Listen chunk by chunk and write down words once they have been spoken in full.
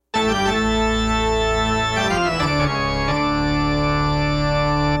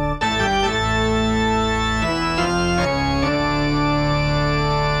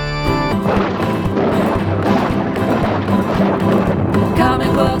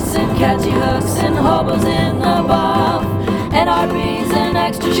Comic books and catchy hooks and hobos in the bar, and RBs and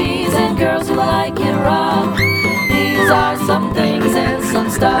extra cheese and girls who like it raw. These are some things and some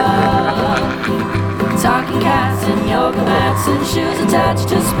stuff. Talking cats and yoga mats and shoes attached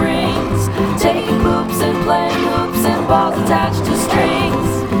to springs, taking poops and playing hoops and balls attached to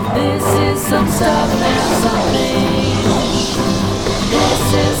strings. This is some stuff and some things.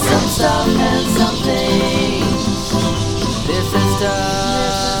 This is some stuff and some things. This is stuff.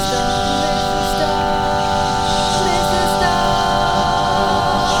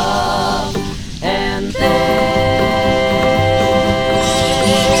 And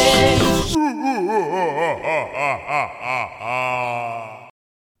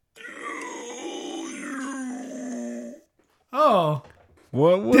Oh,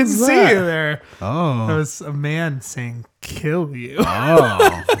 What was didn't see that? you there. Oh. That was a man saying "kill you."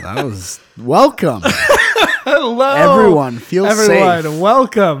 Oh, that was welcome. Hello, Everyone, feel everyone. safe.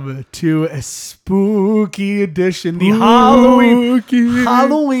 Welcome to a spooky edition, the Spooky.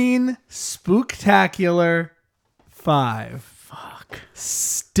 Halloween Spooktacular 5. Fuck.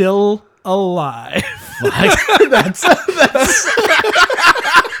 Still alive. That's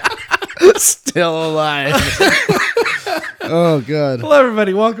still alive. Oh, God. Hello,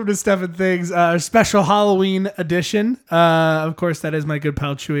 everybody. Welcome to Stuff and Things, our special Halloween edition. Of course, that is my good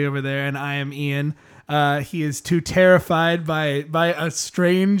pal Chewy over there, and I am Ian. He is too terrified by a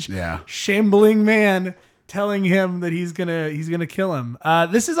strange, shambling man telling him that he's gonna kill him.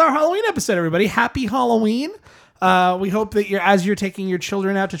 This is our Halloween episode, everybody. Happy Halloween! We hope that as you're taking your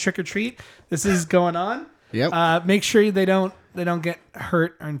children out to trick or treat, this is going on. Yep. Make sure they don't get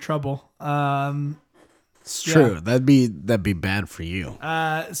hurt or in trouble. It's true. That'd be bad for you.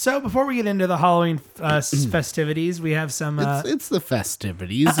 So before we get into the Halloween festivities, we have some. It's the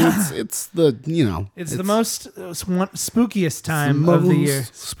festivities. It's the It's the most spookiest time of the year.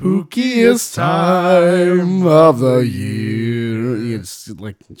 Spookiest time of the year. You just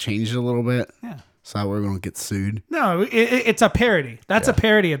like change it a little bit. Yeah. So that way we don't get sued. No, it's a parody. That's a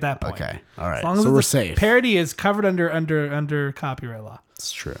parody at that point. Okay. All right. As long as so we're the safe. Parody is covered under copyright law.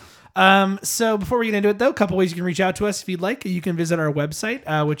 It's true. So before we get into it, though, a couple ways you can reach out to us if you'd like. You can visit our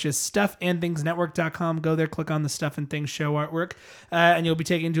website, which is stuffandthingsnetwork.com. Go there, click on the Stuff and Things show artwork, and you'll be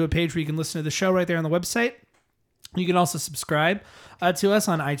taken to a page where you can listen to the show right there on the website. You can also subscribe to us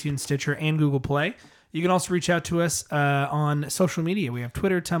on iTunes, Stitcher, and Google Play. You can also reach out to us on social media. We have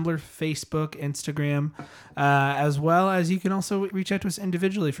Twitter, Tumblr, Facebook, Instagram, as well as you can also reach out to us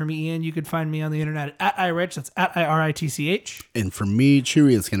individually. For me, Ian, you can find me on the internet at iRich. That's at IRITCH. And for me,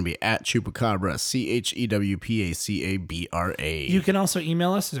 Chewy, it's going to be at Chupacabra, CHEWPACABRA. You can also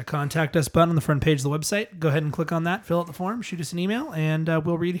email us. There's a contact us button on the front page of the website. Go ahead and click on that, fill out the form, shoot us an email, and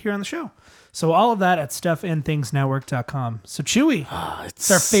we'll read it here on the show. So all of that at stuffandthingsnetwork.com. So Chewy, it's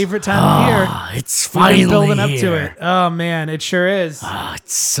our favorite time of year. It's finally We've been building up here. to it. Oh man, it sure is.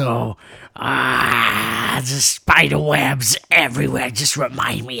 It's so the spider webs everywhere just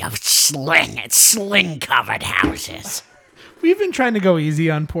remind me of sling covered houses. We've been trying to go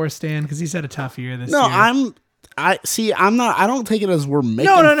easy on poor Stan because he's had a tough year this year. I don't take it as we're making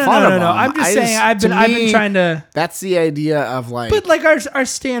No. fun of him. I'm just saying I've been trying to. That's the idea of like. But like our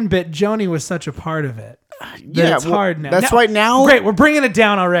Stan bit, Joni was such a part of it. Yeah, it's hard now. That's right now. Great, we're bringing it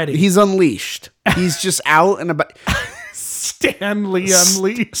down already. He's unleashed. He's just out and about. Stanley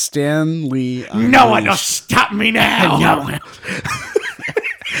unleashed. Stanley. Unleashed. No one will stop me now. No one.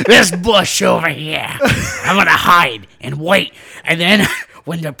 This bush over here. I'm gonna hide and wait, and then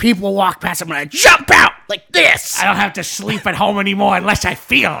when the people walk past, I'm gonna jump out like this. I don't have to sleep at home anymore unless I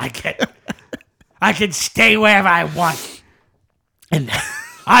feel like it. I can stay wherever I want. And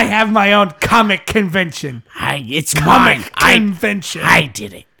I have my own comic convention. It's mine. Convention. I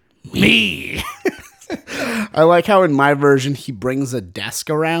did it. Me. I like how in my version he brings a desk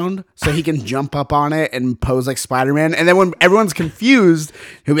around so he can jump up on it and pose like Spider-Man. And then when everyone's confused,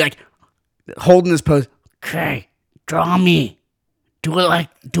 he'll be like holding his pose. Okay, draw me. Do it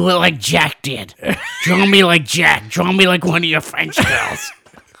like Jack did. Draw me like Jack. Draw me like one of your French girls.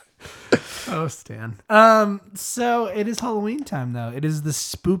 Oh, Stan. So it is Halloween time though. It is the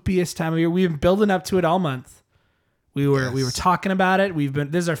spookiest time of year. We've been building up to it all month. We were talking about it.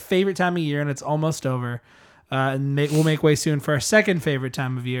 This is our favorite time of year, and it's almost over. And we'll make way soon for our second favorite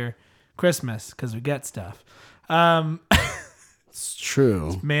time of year, Christmas, because we get stuff. It's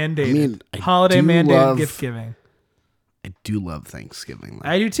true. Mandated. I mean, Holiday do mandated love gift giving. I do love Thanksgiving. Though.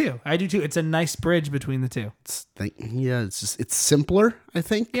 I do too. It's a nice bridge between the two. It's simpler, I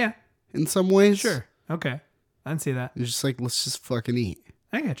think. Yeah. In some ways. Sure. Okay. I can see that. It's just like, let's just fucking eat.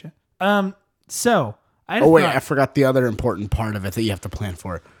 I get you. So I I forgot the other important part of it that you have to plan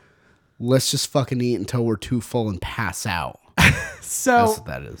for. Let's just fucking eat until we're too full and pass out. So That's what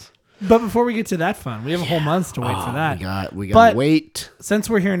that is. But before we get to that fun, we have a whole month to wait for that. We got to wait.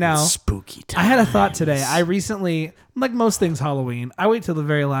 Since we're here now, Spooky time. I had a thought today. I recently, like most things Halloween, I wait till the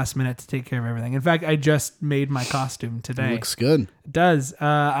very last minute to take care of everything. In fact, I just made my costume today. Looks good. It does.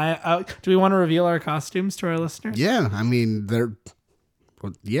 Do we want to reveal our costumes to our listeners? Yeah, I mean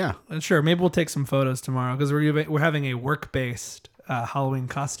yeah. Sure. Maybe we'll take some photos tomorrow because we're having a work-based Halloween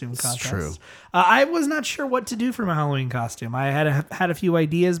costume contest. True. I was not sure what to do for my Halloween costume. I had a few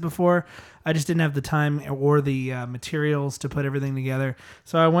ideas before. I just didn't have the time or the materials to put everything together.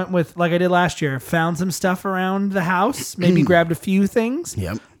 So I went with, like I did last year, found some stuff around the house, maybe grabbed a few things.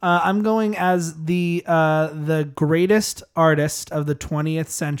 Yep. I'm going as the greatest artist of the 20th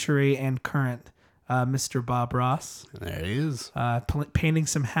century and current, Mr. Bob Ross. There he is. Painting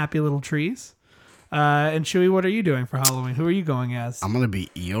some happy little trees. And Chewy, what are you doing for Halloween? Who are you going as? I'm going to be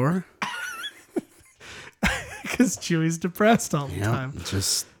Eeyore. Because Chewy's depressed all the time.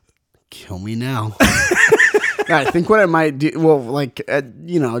 Just kill me now. I think what I might do,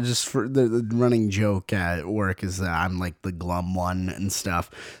 just for the running joke at work is that I'm like the glum one and stuff.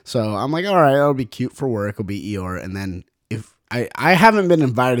 So I'm like, all right, that'll be cute for work. It'll be Eeyore. And then if I haven't been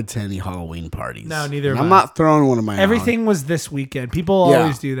invited to any Halloween parties. No, neither. I'm not throwing one of my Everything was this weekend. People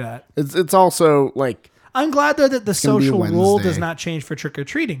always do that. It's also like. I'm glad though that the social rule Wednesday. does not change for trick or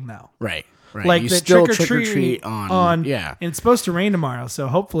treating though. Right. Like you the still trick or treat on. Yeah. And it's supposed to rain tomorrow, so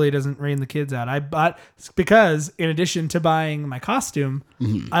hopefully it doesn't rain the kids out. I bought because in addition to buying my costume,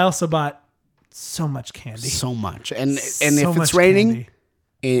 I also bought so much candy. So much. And So if much it's raining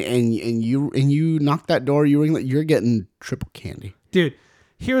candy. and you knock that door, you're getting triple candy. Dude,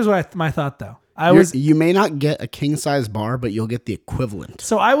 here's what my thought though. You may not get a king size bar, but you'll get the equivalent.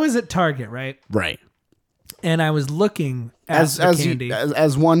 So I was at Target, right? Right. And I was looking at the candy.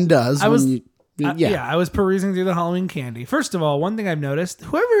 As one does. I was yeah. I was perusing through the Halloween candy. First of all, one thing I've noticed,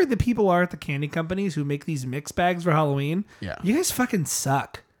 whoever the people are at the candy companies who make these mix bags for Halloween, you guys fucking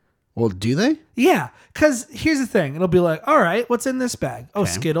suck. Well, do they? Yeah, because here's the thing. It'll be like, all right, what's in this bag? Oh,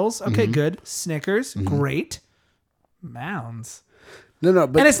 Skittles. Okay, good. Snickers. Great. Mounds. No,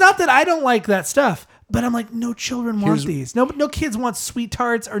 but and it's not that I don't like that stuff, but I'm like, no children want these. No kids want Sweet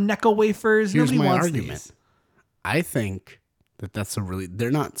Tarts or Necco wafers. Here's Nobody my wants argument. these. I think they're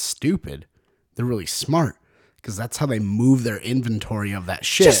not stupid. They're really smart because that's how they move their inventory of that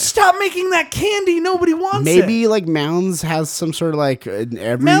shit. Just stop making that candy. Nobody wants it. Maybe like Mounds has some sort of like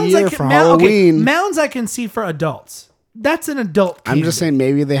every Mounds year for Halloween. Okay, Mounds I can see for adults. That's an adult candy. I'm just saying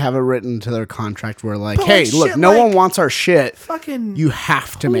maybe they have it written to their contract where like, But hey, like look, shit no like one wants our shit. Fucking. You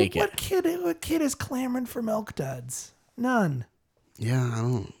have to make it. What kid is clamoring for Milk Duds? None. Yeah,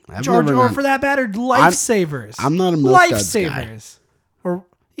 I don't. Or for that matter, Lifesavers. I'm not a Milk Duds guy. Lifesavers. Or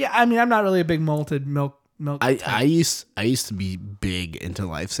yeah, I mean, I'm not really a big malted milk. I used to be big into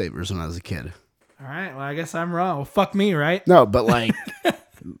Lifesavers when I was a kid. All right, well, I guess I'm wrong. Well, fuck me, right? No, but like,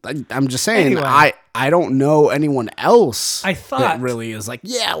 I'm just saying, Anyway. I don't know anyone else I thought- that really is like,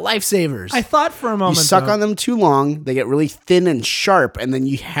 yeah, Lifesavers. I thought for a moment You suck though, on them too long, they get really thin and sharp, and then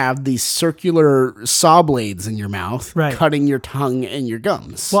you have these circular saw blades in your mouth, Right. cutting your tongue and your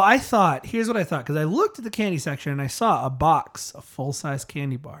gums. Well, here's what I thought, because I looked at the candy section and I saw a box of full-size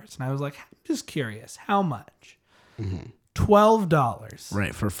candy bars, and I was like, I'm just curious, how much? $12.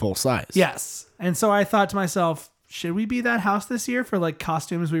 Right, for full size. Yes. And so I thought to myself, should we be that house this year for like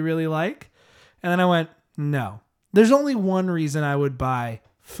costumes we really like? And then I went, no. There's only one reason I would buy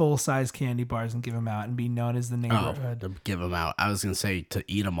full-size candy bars and give them out and be known as the neighborhood. To give them out. I was going to say to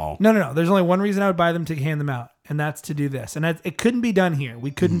eat them all. No. There's only one reason I would buy them to hand them out, and that's to do this. And it couldn't be done here.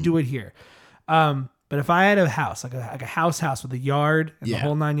 We couldn't do it here. But if I had a house, like a house with a yard and the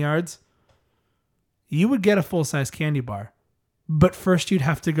whole 9 yards, you would get a full-size candy bar. But first, you'd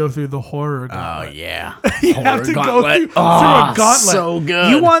have to go through the horror gauntlet. Oh, yeah. You have to go through a gauntlet. So good.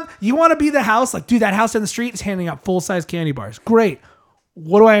 You want to be the house, like, dude, that house down the street is handing out full-size candy bars. Great.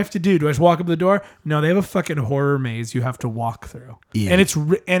 What do I have to do? Do I just walk up the door? No, they have a fucking horror maze you have to walk through. Yeah. And it's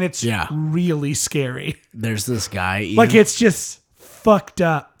really scary. There's this guy. Ian, Like, it's just fucked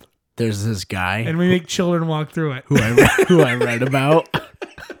up. there's this guy And we make children walk through it. who I read about.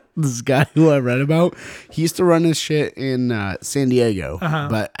 This guy who I read about, he used to run his shit in San Diego,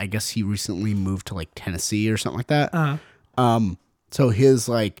 but I guess he recently moved to like Tennessee or something like that. So his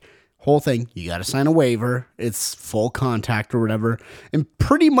like whole thing. You got to sign a waiver. It's full contact or whatever. And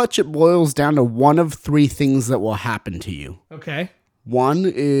pretty much it boils down to one of three things that will happen to you. Okay. One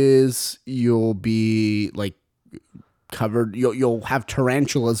is you'll be like covered. You'll have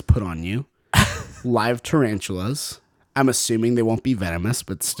tarantulas put on you. Live tarantulas. I'm assuming they won't be venomous,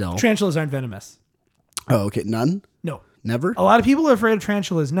 but still. Tarantulas aren't venomous. Oh, okay. None? No. Never? A lot of people are afraid of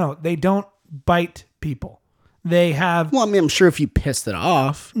tarantulas. No, they don't bite people. They have... Well, I mean, I'm sure if you pissed it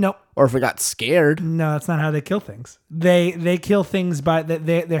off. No. Or if it got scared. No, that's not how they kill things. They kill things by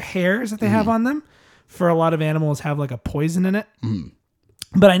their hairs that they have on them. For a lot of animals have like a poison in it.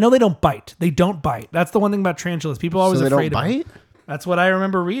 But I know they don't bite. They don't bite. That's the one thing about tarantulas. People are always So they afraid don't of them. bite? That's what I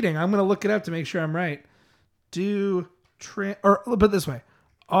remember reading. I'm going to look it up to make sure I'm right. Or put it this way.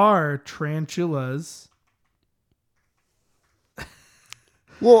 Are tarantulas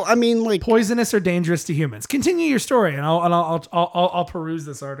Well, I mean, like... poisonous or dangerous to humans? Continue your story, and I'll peruse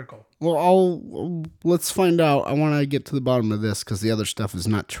this article. Well, let's find out. I want to get to the bottom of this because the other stuff is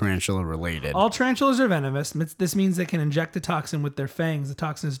not tarantula related. All tarantulas are venomous. This means they can inject a toxin with their fangs. The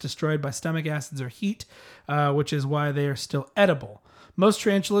toxin is destroyed by stomach acids or heat, which is why they are still edible. Most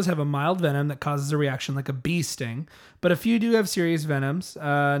tarantulas have a mild venom that causes a reaction like a bee sting, but a few do have serious venoms.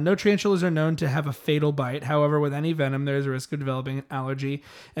 No tarantulas are known to have a fatal bite. However, with any venom, there is a risk of developing an allergy,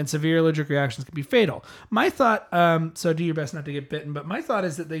 and severe allergic reactions can be fatal. My thought, so do your best not to get bitten, but my thought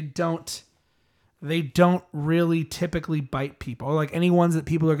is that they don't really typically bite people. Like any ones that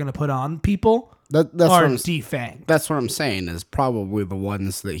people are going to put on people That's are what I'm, defanged. that's what I'm saying is probably the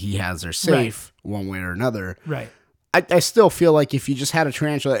ones that he has are safe one way or another. Right. I still feel like if you just had a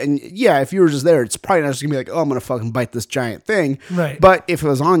tarantula, and yeah, if you were just there, it's probably not just gonna be like, oh, I'm gonna fucking bite this giant thing. Right. But if it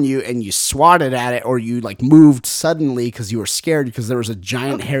was on you and you swatted at it, or you like moved suddenly because you were scared because there was a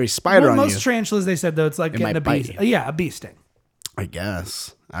giant hairy spider Well, on most you, tarantulas, they said, though, it's like getting might a bee. bite you. Yeah, a bee sting. I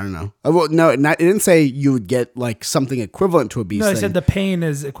guess. I don't know. Well, no, it didn't say you would get like something equivalent to a bee No, sting. they said the pain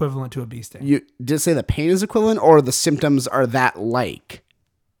is equivalent to a bee sting. You did it say the pain is equivalent, or the symptoms are that like?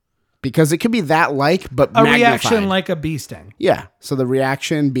 Because it could be that like, but A magnified. reaction like a bee sting. Yeah. So the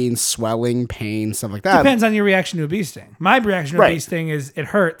reaction being swelling, pain, stuff like that. Depends on your reaction to a bee sting. My reaction to a Right. bee sting is it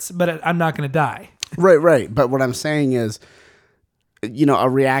hurts, but I'm not going to die. Right. But what I'm saying is, a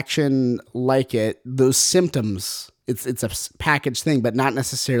reaction like it, those symptoms, it's a packaged thing, but not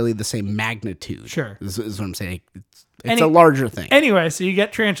necessarily the same magnitude. Sure. Is what I'm saying. It's a larger thing. Anyway, so you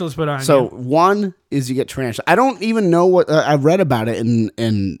get tarantulas put on So you. one is you get tarantula. I don't even know what I've read about it,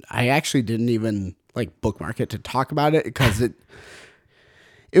 and I actually didn't even like bookmark it to talk about it because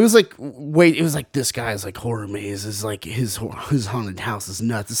it was like this guy's like horror maze is like his haunted house is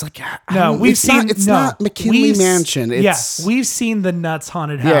nuts. It's like No, it's not McKinley Mansion. It's we've seen the Nuts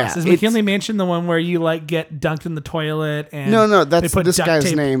Haunted House. Yeah, Is it's- McKinley Mansion the one where you like get dunked in the toilet and no. they That's put this duct guy's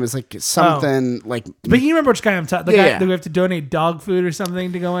tape- name is like something like. But you remember which guy I'm talking? The Yeah, guy yeah. that we have to donate dog food or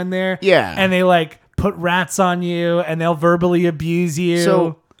something to go in there. Yeah. and they like put rats on you and they'll verbally abuse you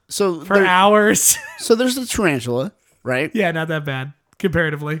So for hours. So there's the tarantula, right? Yeah, not that bad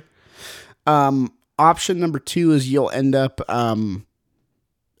comparatively. Option number 2 is you'll end up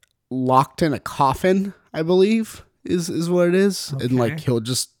locked in a coffin, I believe is what it is. And like Okay. he'll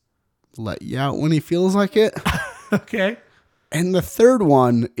just let you out when he feels like it. Okay. And the third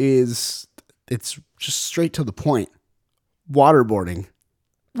one is it's just straight to the point. Waterboarding.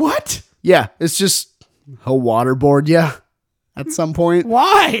 What? Yeah, it's just he'll waterboard you at some point.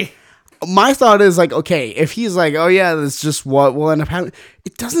 Why? My thought is like, okay, if he's like, oh yeah, that's just what will end up happening.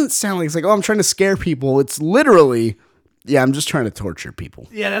 It doesn't sound like it's like, oh, I'm trying to scare people. It's literally, yeah, I'm just trying to torture people.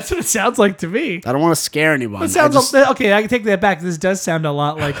 Yeah, that's what it sounds like to me. I don't want to scare anyone. It sounds okay. I can take that back. This does sound a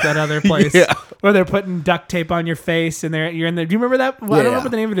lot like that other place Yeah. where they're putting duct tape on your face and you're in there. Do you remember that? Well, I don't Yeah. remember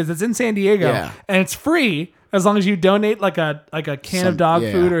what the name of it is. It's in San Diego, Yeah. and it's free as long as you donate like a can of dog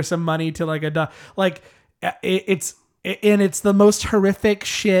yeah. food or some money to like a dog. Like it's the most horrific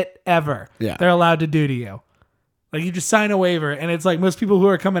shit ever. Yeah. They're allowed to do to you. Like you just sign a waiver, and it's like most people who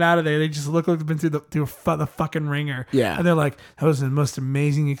are coming out of there, they just look like they've been through the fucking ringer. Yeah. and they're like, "That was the most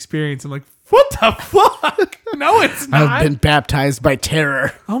amazing experience." I'm like, "What the fuck? No, it's not." I've been baptized by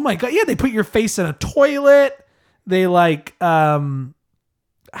terror. Oh my god! Yeah, they put your face in a toilet. They like, I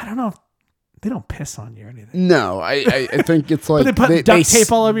don't know. If, they don't piss on you or anything. No, I think it's like they put duct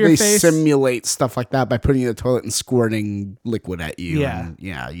tape all over your face? They simulate stuff like that by putting you in the toilet and squirting liquid at you. Yeah.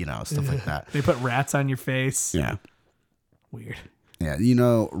 and, stuff like that. They put rats on your face. Yeah, Weird. yeah.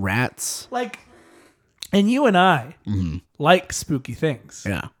 Rats. Like, and you and I like spooky things.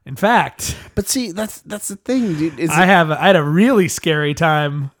 Yeah, In fact, but see, that's the thing, dude. I had a really scary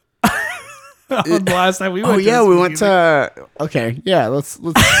time. On the last time we went. Oh to yeah, a we spooky went thing. to. Okay, yeah. Let's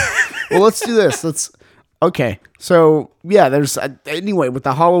Well, let's do this. Okay. So yeah, there's anyway with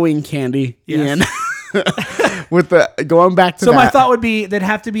the Halloween candy. Yes. Ian, with the going back to So that, my thought would be there'd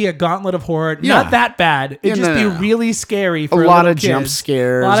have to be a gauntlet of horror. Yeah. Not that bad. It'd Yeah, just no. be really scary a for lot little of jump kids.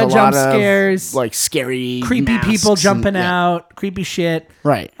 scares, A lot of jump scares, like scary, creepy masks people jumping and- yeah. out, creepy shit.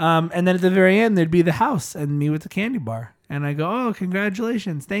 Right. And then at the very end, there'd be the house and me with the candy bar. And I go, oh,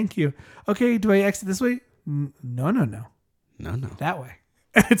 congratulations. Thank you. Okay, do I exit this way? No. No. That way.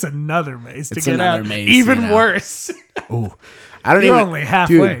 It's another maze to It's get another out. maze to Even get out. worse. Ooh. I don't You're even. only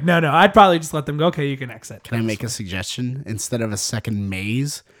halfway. Dude, No, I'd probably just let them go. Okay, you can exit. can I make a suggestion? Instead of a second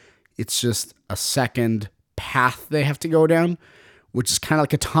maze, it's just a second path they have to go down, which is kind of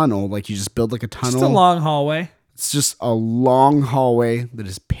like a tunnel. Like you just build like a tunnel. Just a long hallway. It's just a long hallway that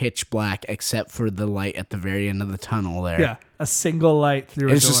is pitch black except for the light at the very end of the tunnel there. Yeah, a single light through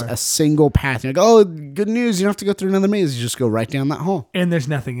a It's door. just a single path. You're like, oh, good news. You don't have to go through another maze. You just go right down that hall. And there's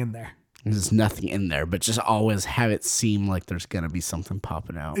nothing in there. There's nothing in there, but just always have it seem like there's going to be something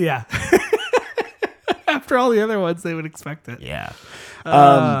popping out. Yeah. After all the other ones, they would expect it. Yeah.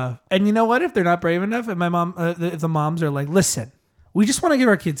 And you know what? If they're not brave enough, if if the moms are like, listen, we just want to give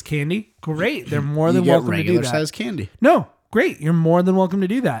our kids candy, great. They're more than You get welcome to do regular that. size candy. No, great. You're more than welcome to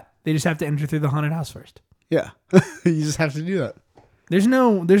do that. They just have to enter through the haunted house first. Yeah. You just have to do that. There's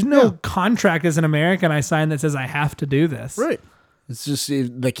no contract as an American I sign that says I have to do this. Right. It's just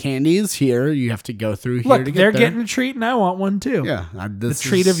the candy is here. You have to go through here Look, to get they're there. getting a treat and I want one too. Yeah. The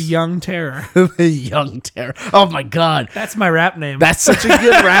treat of young terror. the young terror. Oh my God. That's my rap name. That's such a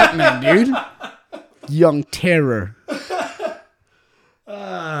good rap name, dude. Young terror.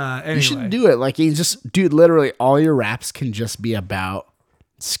 anyway. You should do it. Like you just, dude, literally all your raps can just be about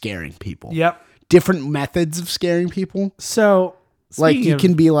scaring people. Yep. Different methods of scaring people. So, Like speaking you of-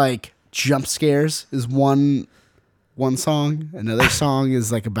 can be like jump scares is one song. Another song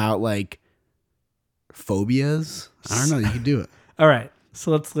is like about like phobias. I don't know. You can do it. All right,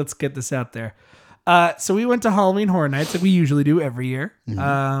 so let's get this out there. So we went to Halloween Horror Nights like we usually do every year.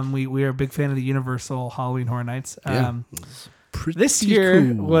 Mm-hmm. We are a big fan of the Universal Halloween Horror Nights. Pretty This year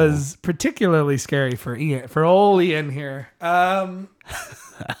cool. was particularly scary for old Ian here.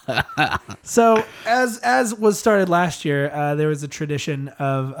 So as was started last year, there was a tradition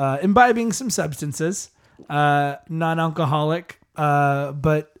of imbibing some substances, non-alcoholic,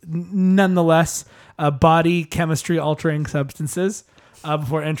 but nonetheless body chemistry altering substances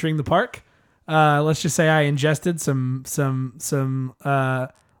before entering the park. Let's just say I ingested some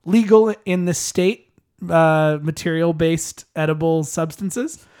legal in the state material based edible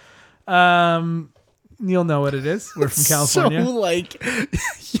substances. You'll know what it is. We're from California. So like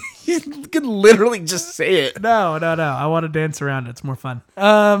you can literally just say it. No. I want to dance around it. It's more fun.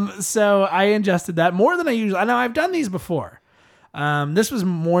 So I ingested that more than I usually. I know I've done these before. This was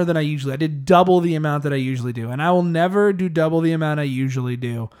more than I usually. I did double the amount that I usually do, and I will never do double the amount I usually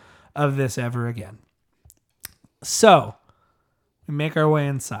do of this ever again. So we make our way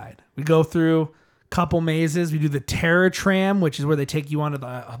inside. We go through a couple mazes. We do the Terror Tram, which is where they take you onto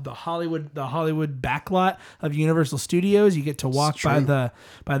the Hollywood backlot of Universal Studios. You get to walk by the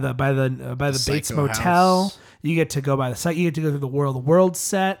Bates Psycho Motel. House. You get to go by the site. You get to go through the World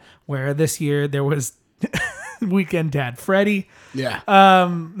set, where this year there was Weekend Dad Freddy. Yeah.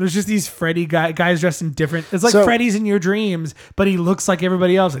 There's just these Freddy guys dressed in different. It's like So- Freddy's in your dreams, but he looks like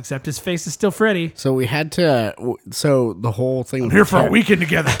everybody else except his face is still Freddy. So we had to. So the whole thing. Here for a weekend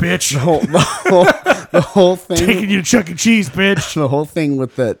together, bitch. The whole thing. Taking you to Chuck E. Cheese, bitch. The whole thing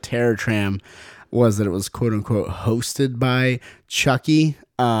with the Terror Tram was that it was quote unquote hosted by Chucky.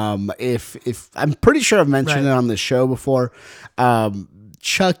 If I'm pretty sure I've mentioned Right. it on the show before.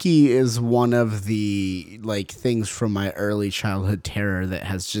 Chucky is one of the like things from my early childhood terror that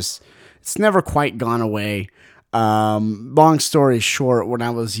has just it's never quite gone away. Long story short, when I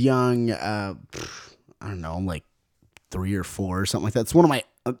was young, I don't know, like 3 or 4 or something like that. It's one of my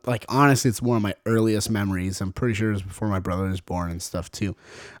like honestly, it's one of my earliest memories. I'm pretty sure it was before my brother was born and stuff too.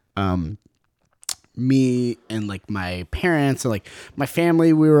 Me and like my parents and like my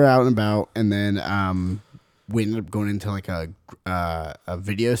family, we were out and about, and then we ended up going into like a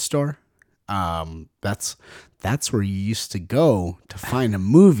video store. That's where you used to go to find a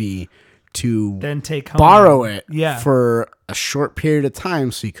movie to Then take home. borrow it Yeah. for a short period of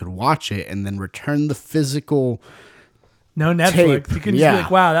time so you could watch it and then return the physical. No Netflix. Tape. You can just Yeah. be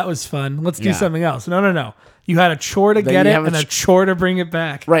like, wow, that was fun. Let's do Yeah. something else. No. You had a chore to Then get you it have a and a chore to bring it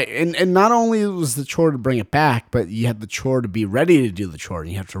back. Right. And not only was the chore to bring it back, but you had the chore to be ready to do the chore, and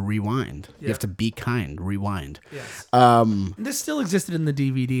you have to rewind. You have to be kind, rewind. Yes. This still existed in the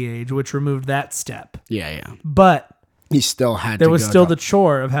DVD age, which removed that step. Yeah. But You still had there to was go still to- the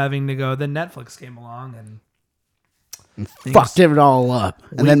chore of having to go. Then Netflix came along and fucked it all up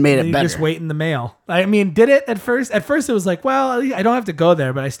and then made it you better. just wait in the mail. I mean, did it at first? At first, it was like, well, I don't have to go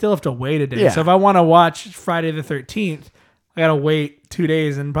there, but I still have to wait a day. Yeah. So if I want to watch Friday the 13th, I gotta wait 2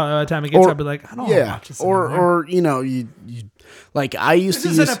 days, and probably by the time it gets, I'll be like, I don't want to watch this anymore. or you know, you like I used This to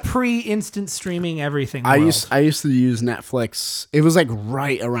is use. in a pre-instant streaming everything. I world. used to use Netflix. It was like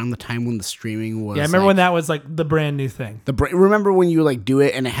right around the time when the streaming was. Yeah, I remember like, when that was like the brand new thing. Remember when you like do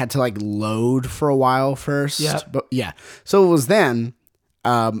it and it had to like load for a while first? Yeah. But yeah. So it was then,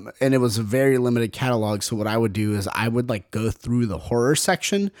 and it was a very limited catalog. So what I would do is I would like go through the horror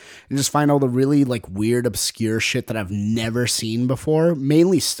section and just find all the really like weird, obscure shit that I've never seen before,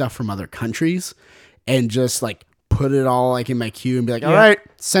 mainly stuff from other countries, and just like put it all like in my queue and be like, all right,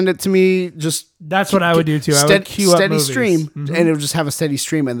 send it to me. Just That's what I would do too. I would queue up steady movies. stream, Mhm. and it would just have a steady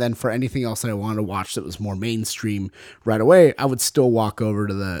stream. And then for anything else that I wanted to watch that was more mainstream right away, I would still walk over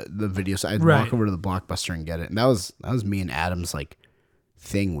to the video. So I'd Right. walk over to the Blockbuster and get it. And that was me and Adam's like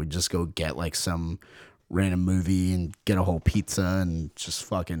thing. We'd just go get like some random movie and get a whole pizza and just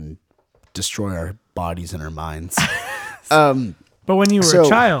fucking destroy our bodies and our minds. But when you were So, a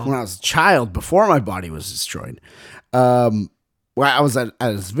child, when I was a child, before my body was destroyed, well, I was at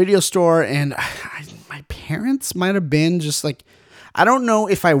this video store, and my parents might have been just like, I don't know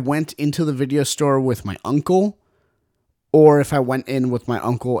if I went into the video store with my uncle, or if I went in with my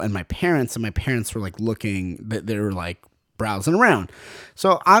uncle and my parents were like looking, that they were like browsing around.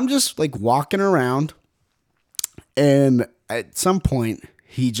 So I'm just like walking around, and at some point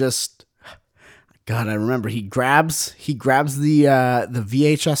he just, God, I remember he grabs the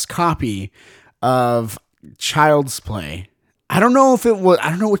VHS copy of Child's Play. I don't know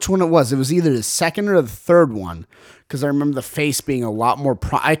which one it was. It was either the second or the third one, because I remember the face being a lot more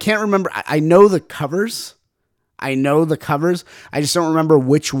I can't remember. I know the covers. I just don't remember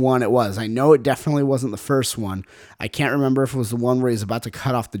which one it was. I know it definitely wasn't the first one. I can't remember if it was the one where he's about to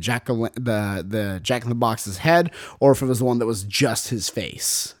cut off the Jack in the Box's head, or if it was the one that was just his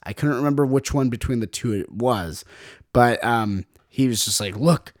face. I couldn't remember which one between the two it was. But he was just like,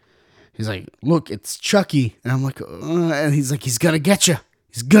 look. He's like, look, it's Chucky. And I'm like, and he's like, he's gonna get you.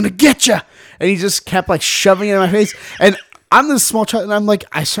 He's gonna get you. And he just kept like shoving it in my face. And I'm this small child, and I'm like,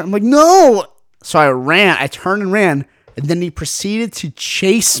 no. So I turned and ran, and then he proceeded to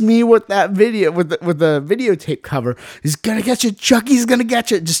chase me with that video, with the videotape cover. He's gonna get you, Chucky's gonna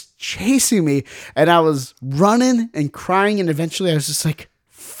get you, just chasing me. And I was running and crying, and eventually I was just like,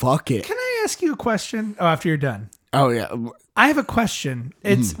 fuck it. can I ask you a question? Oh, after you're done. Oh yeah. I have a question.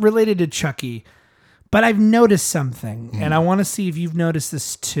 It's related to Chucky, but I've noticed something, and I want to see if you've noticed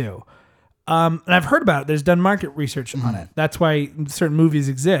this too. And I've heard about it. There's done market research on it. That's why certain movies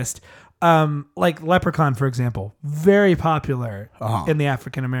exist. Like Leprechaun, for example, very popular in the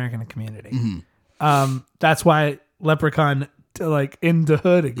African American community. That's why Leprechaun, like in the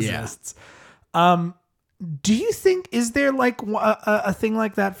hood, exists. Do you think is there like a thing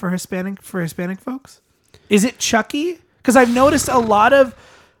like that for Hispanic folks? Is it Chucky? Because I've noticed a lot of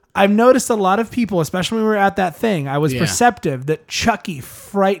people, especially when we were at that thing. I was perceptive that Chucky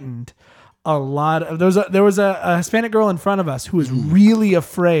frightened a lot of. There was a Hispanic girl in front of us who was really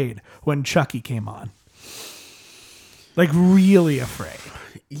afraid when Chucky came on. Like really afraid.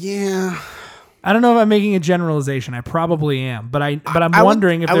 Yeah. I don't know if I'm making a generalization. I probably am, but I'm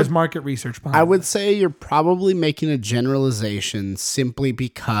wondering if there's market research behind. I would say you're probably making a generalization simply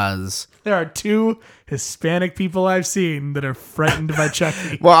because. There are 2 Hispanic people I've seen that are frightened by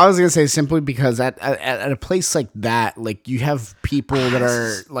Chucky. Well, I was gonna say simply because at a place like that, like you have people that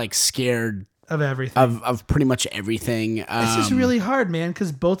are like scared Of everything. of pretty much everything. It's just really hard, man,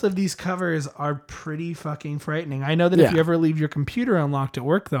 because both of these covers are pretty fucking frightening. I know that if you ever leave your computer unlocked at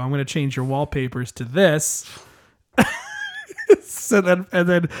work, though, I'm going to change your wallpapers to this. So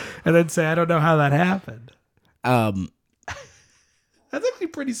then say I don't know how that happened. That's actually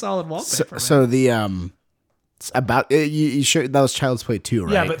pretty solid wallpaper. So the it's about you showed that was Child's Play 2,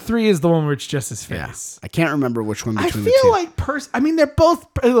 right? Yeah, but 3 is the one where it's just his yeah. face. I can't remember which one I between feel the two. like I mean, they're both.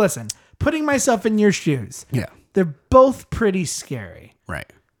 Listen, putting myself in your shoes. Yeah. They're both pretty scary. Right.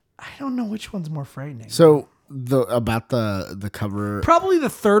 I don't know which one's more frightening. So the cover Probably the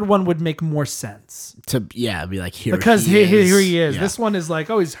third one would make more sense. to be like here Because he here he is. Yeah. This one is like,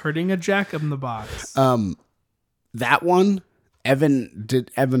 oh, he's hurting a Jack in the Box. That one,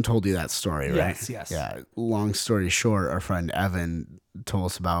 Evan told you that story, right? Yes. Yeah. Long story short, our friend Evan told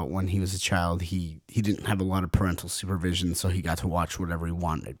us about when he was a child, he didn't have a lot of parental supervision, so he got to watch whatever he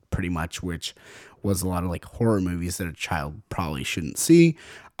wanted, pretty much, which was a lot of like horror movies that a child probably shouldn't see.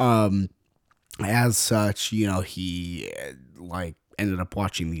 as such, you know, he like ended up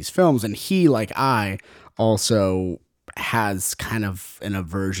watching these films, and he, like I, also has kind of an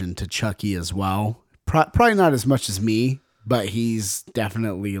aversion to Chucky as well. Probably not as much as me, but he's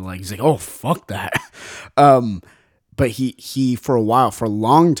definitely like, he's like, oh, fuck that. But he for a while, for a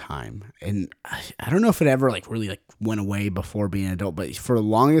long time, and I don't know if it ever like really like went away before being an adult, but for the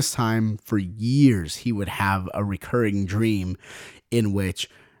longest time, for years, he would have a recurring dream in which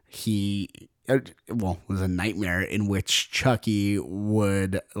it was a nightmare in which Chucky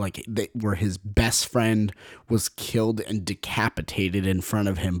would where his best friend was killed and decapitated in front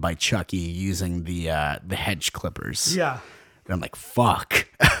of him by Chucky using the hedge clippers. Yeah. And I'm like, fuck.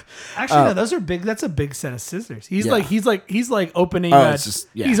 Actually, no, those are big. That's a big set of scissors. He's Yeah. like opening. It's just-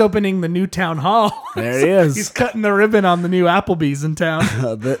 yeah. He's opening the new town hall. There he is. He's cutting the ribbon on the new Applebee's in town.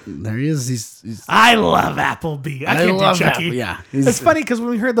 There he is. He's I love Applebee. I can't love do Chucky. Apple- yeah. It's funny because when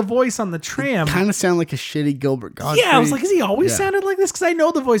we heard the voice on the tram, kind of sound like a shitty Gilbert Gottfried. yeah, I was like, is he always Yeah. sounded like this? Because I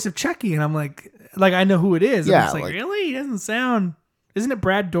know the voice of Chucky, and I'm like I know who it is. And Yeah, it's like, like- really? He doesn't sound. Isn't it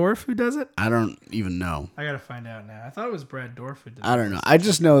Brad Dourif who does it? I don't even know. I gotta find out now. I thought it was Brad Dourif who did it. I don't know. I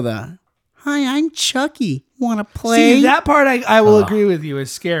just know that. Hi, I'm Chucky. Want to play? See, that part I will agree with you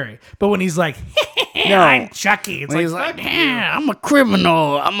is scary. But when he's like, I'm Chucky, it's When like, he's like, fuck you. Yeah, I'm a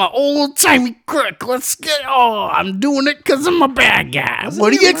criminal. I'm an old-timey crook. Let's get... Oh, I'm doing it because I'm a bad guy. Wasn't What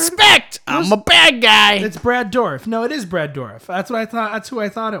do it you Brad- expect? I'm a bad guy. It's Brad Dourif. No, it is Brad Dourif. That's what I thought. That's who I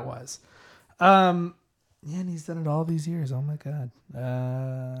thought it was. Yeah, and he's done it all these years. Oh my god.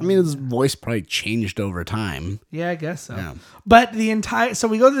 I mean, his voice probably changed over time. Yeah, I guess so. Yeah. But so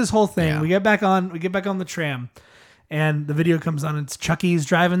we go through this whole thing. Yeah. We get back on the tram, and the video comes on. It's Chucky's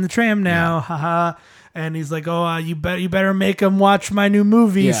driving the tram now. Haha. And he's like, "Oh, you better make him watch my new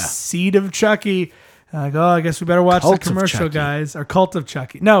movie, Yeah. Seed of Chucky." And I go, "Oh, I guess we better watch Cult the of commercial, Chucky. guys." Or Cult of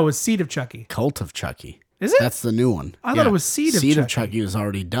Chucky. No, it was Seed of Chucky. Cult of Chucky. Is it? That's the new one. I thought it was Seed of Seed of Chucky. Chucky was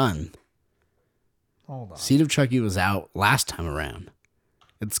already done. Hold on. Seed of Chucky was out last time around.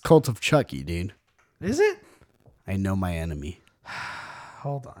 It's Cult of Chucky, dude. Is it? I know my enemy.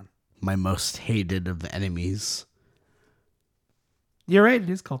 Hold on. My most hated of the enemies. You're right. It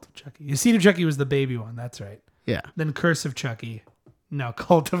is Cult of Chucky. Seed of Chucky was the baby one. That's right. Yeah. Then Curse of Chucky. No,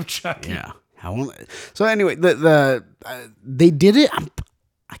 Cult of Chucky. Yeah. So anyway, they did it.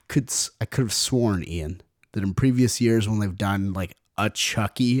 I could have sworn, Ian, that in previous years when they've done like a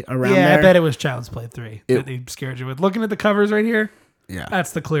Chucky around Yeah, there, I bet it was Child's Play 3 that they scared you with. Looking at the covers right here, yeah,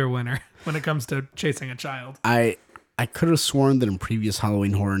 that's the clear winner when it comes to chasing a child. I could have sworn that in previous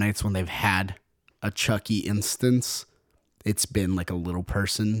Halloween Horror Nights when they've had a Chucky instance, it's been like a little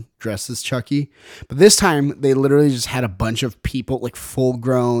person dressed as Chucky. But this time they literally just had a bunch of people, like full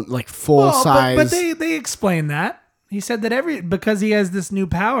grown, like full size. But they explained that. He said that because he has this new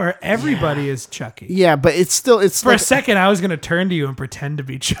power, everybody is Chucky. Yeah, but it's For like, a second, I was going to turn to you and pretend to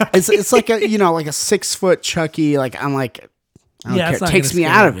be Chucky. it's like a, like a 6 foot Chucky. Like I'm like, I don't care. it's It not takes gonna me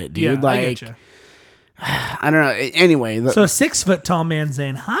scare out you. of it, dude. Yeah, I like get you. I don't know. Anyway, So a 6 foot tall man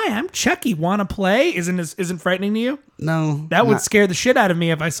saying, "Hi, I'm Chucky. Want to play?" isn't frightening to you? no, That would not- scare the shit out of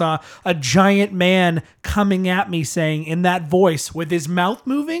me if I saw a giant man coming at me saying in that voice with his mouth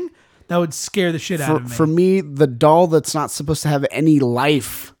moving. That would scare the shit out of me. for me, the doll that's not supposed to have any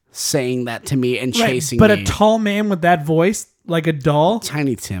life saying that to me and Right, chasing but me. a tall man with that voice, like a doll.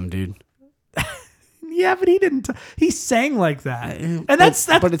 Tiny Tim, dude. Yeah, but he didn't. He sang like that, and that's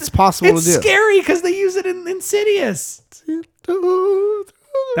but it's possible it's to do. scary because they use it in Insidious.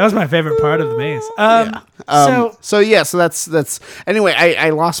 That was my favorite part of the maze. So that's anyway, I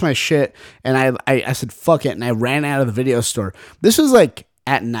lost my shit and I said fuck it and I ran out of the video store. This was like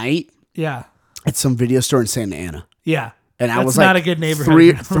at night yeah, at some video store in Santa Ana. yeah, And I That's was not like a good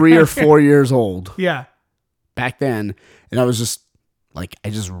neighborhood. three or 4 years old yeah. back then. And I was just like, I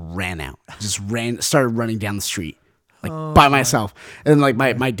just ran out, started running down the street. Like by myself. And like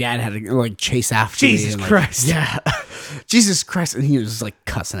my dad had to like chase after me. Jesus and, like, Christ. Yeah. Jesus Christ. And he was just like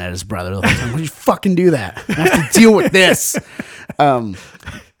cussing at his brother the whole time. Why did you fucking do that? I have to deal with this. No,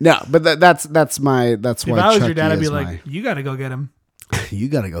 but that's why If I was Chucky your dad, I'd be is like, "You got to go get him." you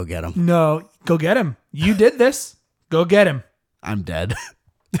gotta go get him. No, go get him. You did this. Go get him. I'm dead.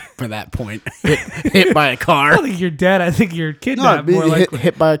 For that point. Hit by a I car. don't think you're dead. I think you're No, kidnapped. More likely.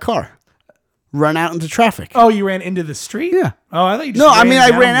 hit by a car. Run out into traffic. Oh, you ran into the street? Yeah. Oh, I thought you just No, I mean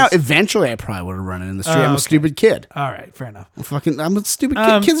I down ran the out. Eventually I probably would have run in the street. I'm a okay. stupid kid. All right, fair enough. I'm a stupid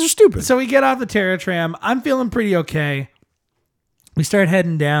kid. Kids are stupid. So we get off the Terror Tram. I'm feeling pretty okay. We start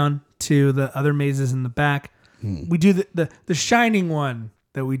heading down to the other mazes in the back. We do the Shining one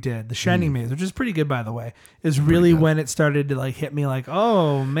that we did, the Shining Maze, which is pretty good, by the way, is really when it started to like hit me like,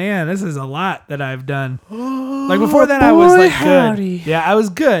 oh man, this is a lot that I've done. Like before that, I was like good. Yeah, I was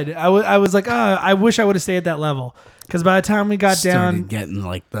good. I was like, oh, I wish I would have stayed at that level. Because by the time we got Started down, getting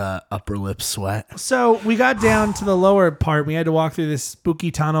like the upper lip sweat. so we got down to the lower part. We had to walk through this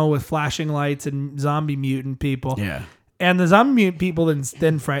spooky tunnel with flashing lights and zombie mutant people. Yeah. And the zombie mutant people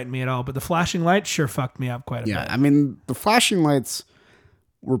didn't frighten me at all, but the flashing lights sure fucked me up quite a Yeah, bit. I mean, the flashing lights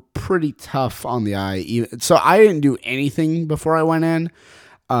were pretty tough on the eye. So I didn't do anything before I went in,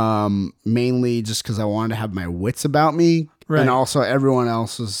 mainly just because I wanted to have my wits about me. Right. And also everyone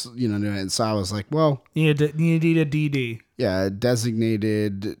else was, doing it. So I was like, well, You need a DD yeah,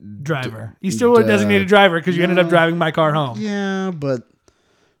 designated driver. You still were a designated driver because you ended up driving my car home. Yeah, but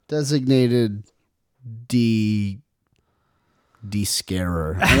designated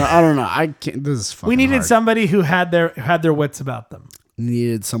de-scarer. I don't know. I can't. This is fucking We needed hard. somebody who had their wits about them.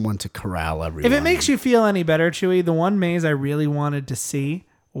 Needed someone to corral everyone. If it makes you feel any better, Chewy, the one maze I really wanted to see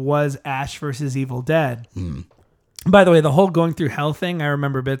was Ash versus Evil Dead. By the way, the whole going through hell thing, I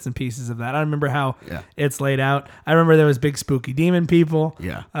remember bits and pieces of that. I remember how it's laid out. I remember there was big spooky demon people.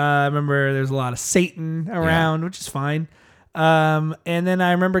 Yeah. I remember there's a lot of Satan around, which is fine. And then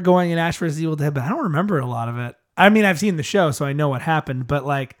I remember going in Ash vs. Evil Dead, but I don't remember a lot of it. I mean, I've seen the show, so I know what happened, but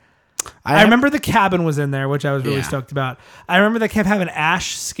like, I remember the cabin was in there, which I was really stoked about. I remember they kept having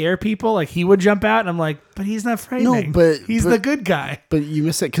Ash scare people. Like, he would jump out, and I'm like, but he's not frightening. He's the good guy. But you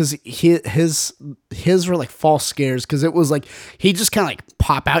miss it because his were like false scares because it was like he just kind of like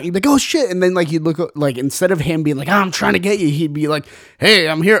pop out. You'd be like, oh shit, and then like you'd look like instead of him being like, oh, I'm trying to get you, he'd be like, hey,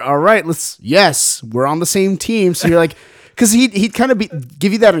 I'm here. All right, we're on the same team. So you're like. Because he'd kind of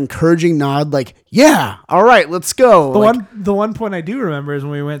give you that encouraging nod, like, yeah, all right, let's go. The one point I do remember is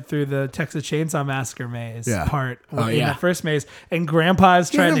when we went through the Texas Chainsaw Massacre maze part in that first maze, and Grandpa's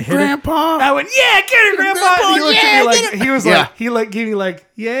trying to hit Grandpa. it. I went, yeah, get it, Grandpa. He looked at me like, he was Yeah. like, he like gave me like,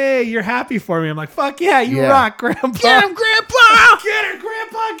 yay, you're happy for me. I'm like, fuck yeah, you Yeah. rock, Grandpa. Get him, Grandpa! Get her,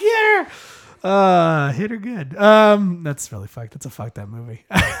 Grandpa, get her. Hit her good. That's really fucked. That's a fucked up movie.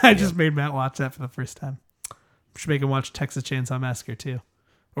 I just made Matt watch that for the first time. Should make him watch Texas Chainsaw Massacre too,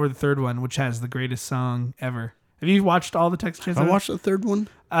 or the third one, which has the greatest song ever. Have you watched all the Texas Chainsaw? I watched the third one.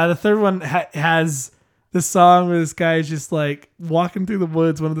 The third one has the song where this guy is just like walking through the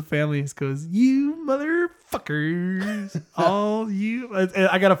woods. One of the families goes, "You motherfuckers, all you."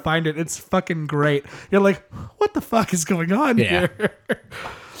 I gotta find it. It's fucking great. You're like, what the fuck is going on here?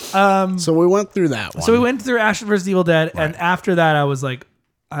 So we went through that one. So we went through Ash vs. Evil Dead, and after that, I was like,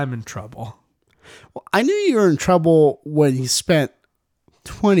 I'm in trouble. Well, I knew you were in trouble when you spent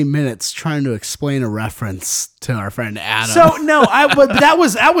 20 minutes trying to explain a reference to our friend Adam. So no, but that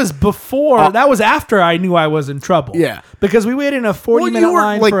was before. That was after I knew I was in trouble. Yeah, because we waited in a 40-minute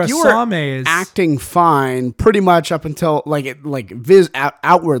line for a saw maze. Acting fine, pretty much up until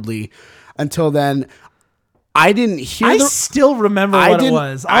outwardly. Until then, I didn't hear. I still remember what it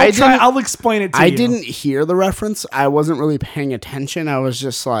was. I'll explain it to you. I didn't hear the reference. I wasn't really paying attention. I was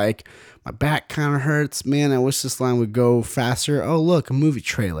just like, my back kind of hurts. Man, I wish this line would go faster. Oh, look, a movie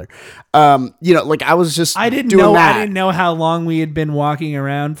trailer. Like I was just. I didn't know how long we had been walking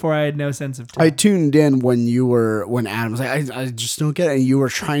around for. I had no sense of time. I tuned in when Adam was like, I just don't get it. And you were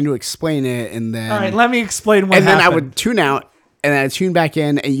trying to explain it, and then. All right, let me explain what happened. And then I would tune out. And then I tuned back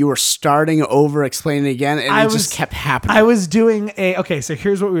in, and you were starting over explaining it again, and it just kept happening. I was doing so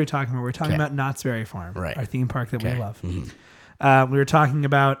here's what we were talking about. We were talking about Knott's Berry Farm, right. Our theme park that we love. Mm-hmm. We were talking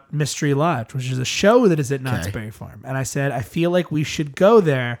about Mystery Lodge, which is a show that is at Knott's Berry Farm. And I said, I feel like we should go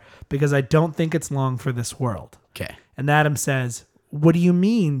there because I don't think it's long for this world. Okay. And Adam says, what do you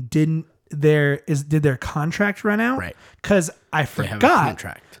mean? Did their contract run out? Right. Because I forgot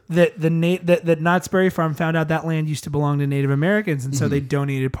that Knott's Berry Farm found out that land used to belong to Native Americans, and so they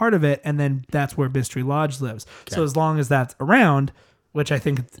donated part of it, and then that's where Mystery Lodge lives. Okay. So as long as that's around, which I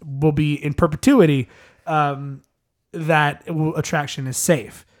think will be in perpetuity, that attraction is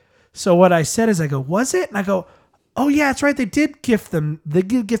safe. So what I said is, I go, was it? And I go, oh yeah, that's right. They did gift them the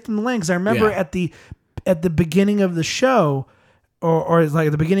land. 'Cause I remember at the beginning of the show. Or it's like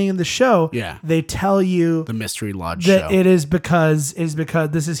at the beginning of the show, they tell you the Mystery Lodge that show. it is because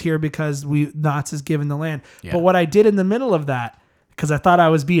this is here because Knott's is given the land. Yeah. But what I did in the middle of that, because I thought I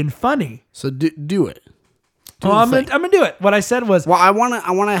was being funny. So do it. Oh, I'm gonna do it. What I said was. Well, I want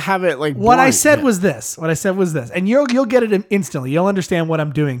to have it like. What I blunt, said yeah. was this. What I said was this, and you'll get it instantly. You'll understand what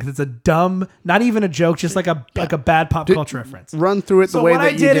I'm doing because it's a dumb, not even a joke, just like a bad pop culture reference. Run through it the So way what that I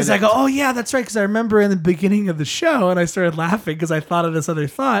you did is it. I go, oh yeah, that's right, because I remember in the beginning of the show, and I started laughing because I thought of this other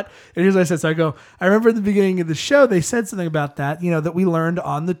thought. And here's what I said. So I go, I remember in the beginning of the show they said something about that. That we learned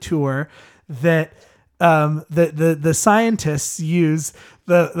on the tour that the scientists use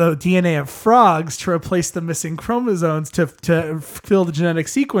the DNA of frogs to replace the missing chromosomes to fill the genetic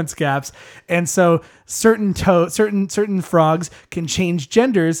sequence gaps, and so certain frogs can change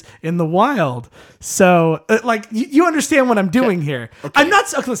genders in the wild. So like you understand what I'm doing here. Okay. I'm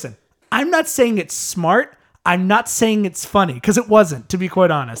not listen. I'm not saying it's smart. I'm not saying it's funny because it wasn't, to be quite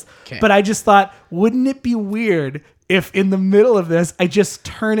honest. Okay. But I just thought, wouldn't it be weird if in the middle of this I just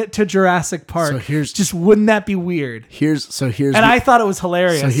turn it to Jurassic Park? So wouldn't that be weird? I thought it was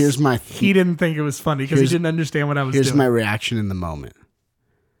hilarious. So here's my. He didn't think it was funny because he didn't understand what I was doing. Here's my reaction in the moment.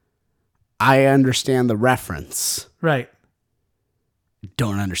 I understand the reference. Right.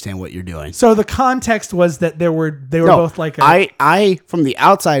 Don't understand what you're doing. So the context was that they were both like I from the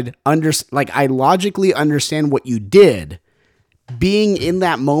outside I logically understand what you did. Being in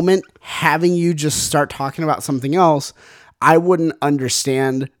that moment, having you just start talking about something else, I wouldn't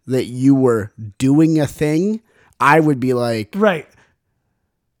understand that you were doing a thing. I would be like, right.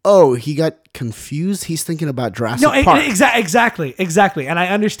 Oh, he got confused. He's thinking about Jurassic Park. Exactly. And I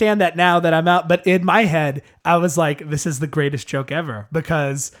understand that now that I'm out. But in my head, I was like, this is the greatest joke ever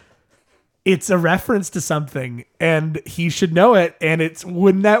because it's a reference to something and he should know it. And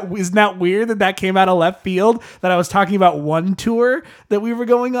isn't that weird that came out of left field, that I was talking about one tour that we were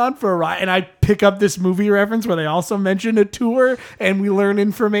going on for a ride and I pick up this movie reference where they also mentioned a tour and we learn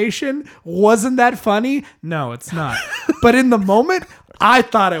information. Wasn't that funny? No, it's not. But in the moment, I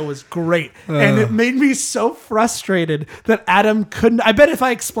thought it was great. And it made me so frustrated that Adam couldn't. I bet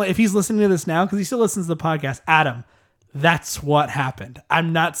if he's listening to this now, because he still listens to the podcast, Adam, that's what happened.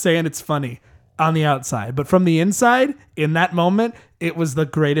 I'm not saying it's funny on the outside, but from the inside, in that moment, it was the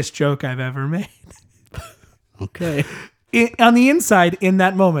greatest joke I've ever made. Okay. On the inside, in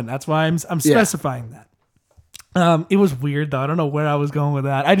that moment. That's why I'm specifying that. It was weird though. I don't know where I was going with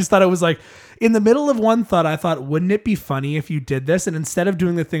that. I just thought it was like in the middle of one thought. I thought, wouldn't it be funny if you did this? And instead of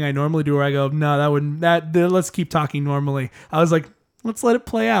doing the thing I normally do, where I go, no, let's keep talking normally. I was like, let's let it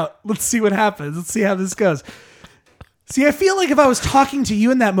play out. Let's see what happens. Let's see how this goes. See, I feel like if I was talking to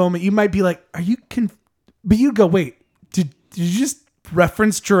you in that moment, you might be like, "Are you?" But you'd go, "Wait, did you just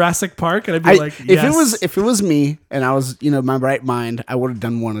reference Jurassic Park?" And I'd be like, "Yes." If it was me and I was, my right mind, I would have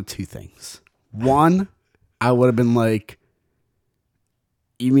done one of two things. One, I would have been like,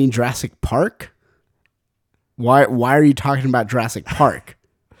 "You mean Jurassic Park? Why are you talking about Jurassic Park?"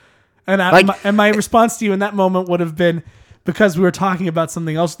 And my response to you in that moment would have been, because we were talking about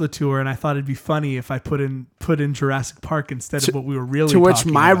something else on the tour, and I thought it'd be funny if I put in Jurassic Park instead of what we were really talking about. To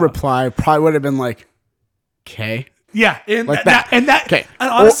which my reply probably would have been like, "Okay." Yeah, and like that. And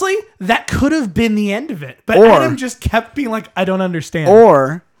honestly, that could have been the end of it. But Adam just kept being like, "I don't understand."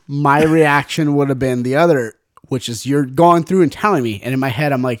 Or my reaction would have been the other, which is you're going through and telling me, and in my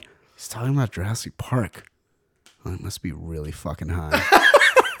head I'm like, he's talking about Jurassic Park. Oh, it must be really fucking high.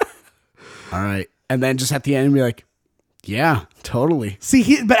 All right, and then just at the end be like, yeah, totally.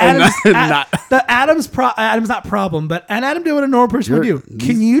 See, Adam's not problem, but Adam did what a normal person would do.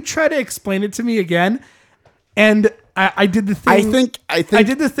 Can you try to explain it to me again? And I did the thing. I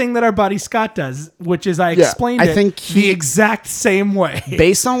did the thing that our buddy Scott does, which is I explained the exact same way,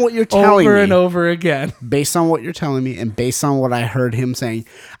 based on what you're telling me, over and over again. Based on what you're telling me, and based on what I heard him saying,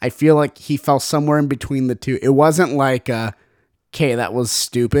 I feel like he fell somewhere in between the two. It wasn't like, "Okay, that was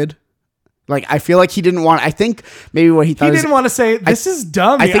stupid." Like, I feel like he didn't want. I think maybe what he thought he didn't want to say this is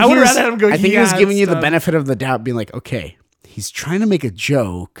dumb. I would rather have him go. I think he was giving you the benefit of the doubt, being like, "Okay, he's trying to make a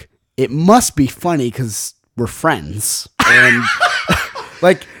joke. It must be funny because we're friends." And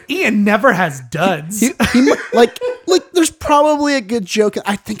like, Ian never has duds. He like there's probably a good joke.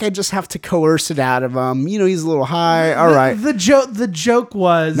 I think I just have to coerce it out of him. He's a little high. All right. The joke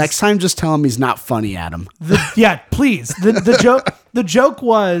was, next time just tell him he's not funny, Adam. Please. The joke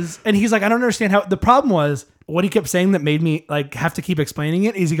was, and he's like, I don't understand how. The problem was what he kept saying that made me like have to keep explaining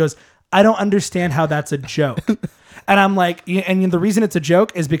it. Is he goes, I don't understand how that's a joke. And I'm like, and the reason it's a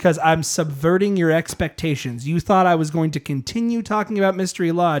joke is because I'm subverting your expectations. You thought I was going to continue talking about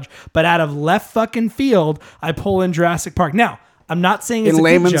Mystery Lodge, but out of left fucking field, I pull in Jurassic Park. Now, I'm not saying it's a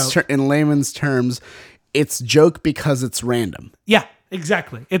good joke. In layman's terms, it's joke because it's random. Yeah.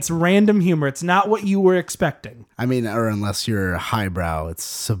 Exactly. It's random humor. It's not what you were expecting. I mean, or unless you're highbrow, it's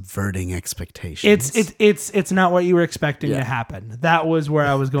subverting expectations. It's not what you were expecting to happen. That was where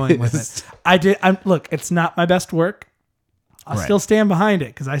I was going with it. Look, it's not my best work. I'll still stand behind it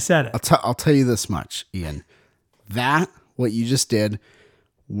because I said it. I'll tell you this much, Ian. What you just did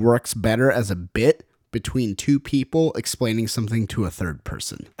works better as a bit between two people explaining something to a third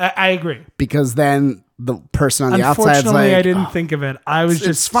person. I agree. Because then the person on the outside is like, I didn't think of it. I was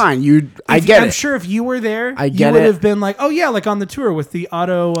it's fine. I get it. I'm sure if you were there, I you get would it. have been like, oh yeah, like on the tour with the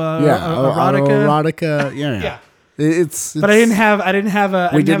erotica. Erotica. Yeah. Yeah. It's But I didn't have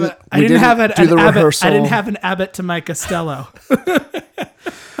an Abbott to my Costello.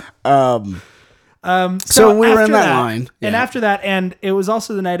 So we were in that line. And Yeah. after that, and it was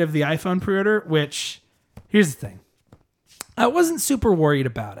also the night of the iPhone pre-order, which, here's the thing. I wasn't super worried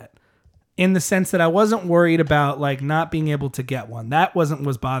about it in the sense that I wasn't worried about like not being able to get one. That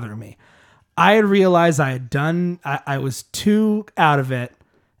was bothering me. I had realized I was too out of it,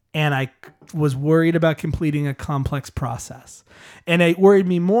 and I was worried about completing a complex process. And it worried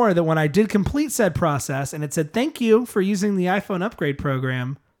me more that when I did complete said process and it said, thank you for using the iPhone upgrade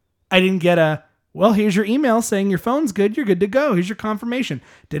program, I didn't get well, here's your email saying your phone's good. You're good to go. Here's your confirmation.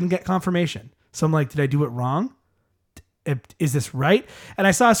 Didn't get confirmation. So I'm like, did I do it wrong? Is this right? And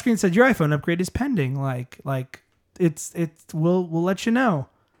I saw a screen that said your iPhone upgrade is pending. We'll let you know.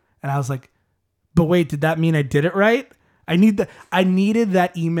 And I was like, but wait, did that mean I did it right? I needed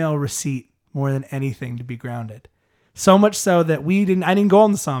that email receipt more than anything to be grounded. So much so that I didn't go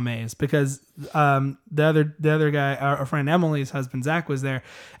on the Sawmaze because the other guy, our friend Emily's husband Zach, was there,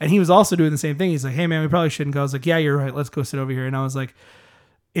 and he was also doing the same thing. He's like, "Hey man, we probably shouldn't go." I was like, "Yeah, you're right. Let's go sit over here." And I was like,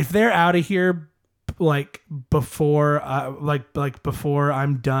 "If they're out of here, before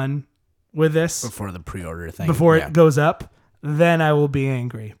I'm done with this, Before the pre-order thing, before it goes up, then I will be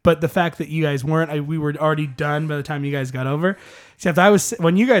angry." But the fact that you guys weren't, we were already done by the time you guys got over. Except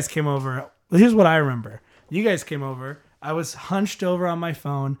when you guys came over, here's what I remember. You guys came over. I was hunched over on my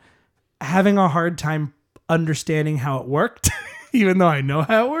phone, having a hard time understanding how it worked, even though I know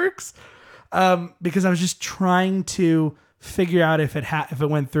how it works, because I was just trying to figure out if it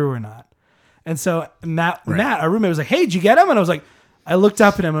went through or not. And so Matt, our roommate, was like, "Hey, did you get him?" And I looked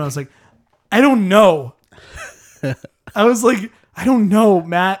up at him and I was like, "I don't know." I was like, "I don't know,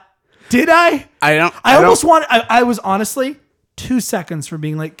 Matt. Did I?" I was honestly 2 seconds from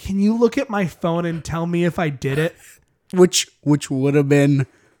being like, "Can you look at my phone and tell me if I did it?" Which would have been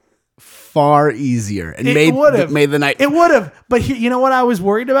far easier and made the night. It would have. But you know what I was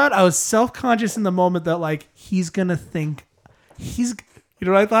worried about? I was self-conscious in the moment that like he's gonna think you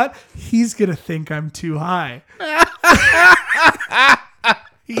know what I thought? He's gonna think I'm too high.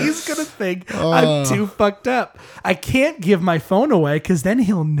 He's gonna think I'm too fucked up. I can't give my phone away because then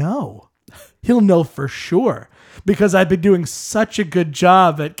he'll know. He'll know for sure. Because I've been doing such a good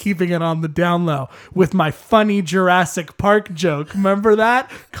job at keeping it on the down low with my funny Jurassic Park joke. Remember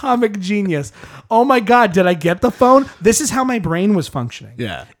that? Comic genius. Oh my God, did I get the phone? This is how my brain was functioning.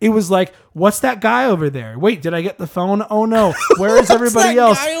 Yeah. It was like, what's that guy over there? Wait, did I get the phone? Oh no. Where is everybody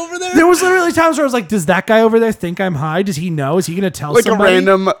else? Guy over there? There was literally times where I was like, does that guy over there think I'm high? Does he know? Is he going to tell somebody? A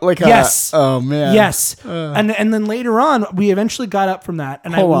random, yes. Oh man. Yes. And then later on, we eventually got up from that,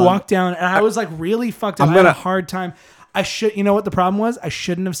 and I walked down, and I was like really fucked up. I had a hard time. You know what the problem was? I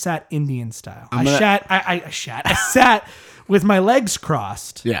shouldn't have sat Indian style. I sat with my legs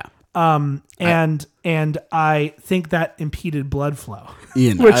crossed. Yeah. And I think that impeded blood flow.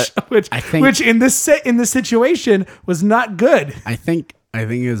 Ian, which in this situation was not good. I think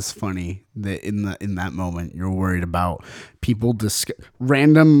it's funny that in that moment you're worried about people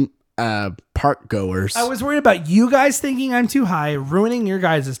random park goers. I was worried about you guys thinking I'm too high, ruining your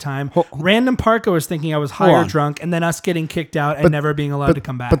guys' time. Random park goers thinking I was high or drunk, and then us getting kicked out and never being allowed to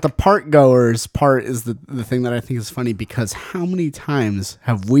come back. But the park goers part is the thing that I think is funny, because how many times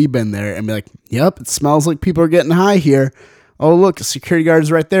have we been there and be like, "Yep, it smells like people are getting high here. Oh, look, a security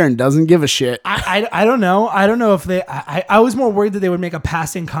guard's right there and doesn't give a shit." I don't know. I don't know if I was more worried that they would make a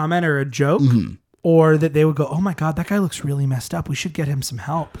passing comment or a joke. Mm-hmm. Or that they would go, "Oh my God, that guy looks really messed up. We should get him some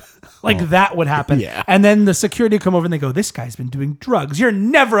help." That would happen. Yeah. And then the security would come over and they go, "This guy's been doing drugs. You're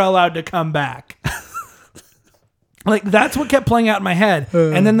never allowed to come back." That's what kept playing out in my head.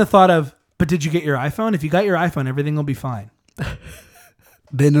 And then the thought of, but did you get your iPhone? If you got your iPhone, everything will be fine.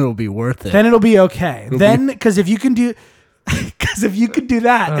 Then it'll be worth it. Then it'll be okay. Because if you can do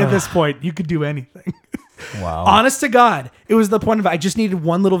that at this point, you could do anything. Wow. Honest to God, it was the point of I just needed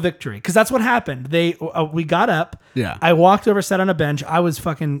one little victory, because that's what happened. We got up. Yeah. I walked over, sat on a bench. I was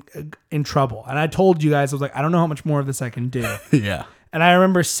fucking in trouble, and I told you guys, I was like, I don't know how much more of this I can do. Yeah. And I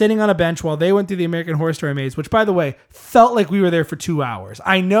remember sitting on a bench while they went through the American Horror Story maze, which, by the way, felt like we were there for 2 hours.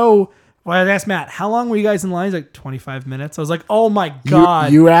 I know. Well, I asked Matt, how long were you guys in line? He's like 25 minutes. I was like, oh my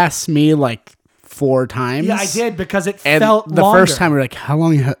God. You asked me like 4 times. Yeah, I did because it And felt the longer. first time we were like, how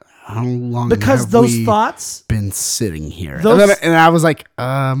long Because have those we thoughts. been sitting here? Those- And I was like,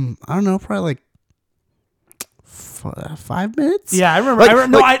 I don't know, probably like 5 minutes. Yeah, I remember.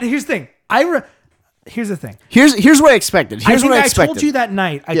 Like, Here's the thing. Here's the thing. Here's what I expected. Here's what I expected. told you that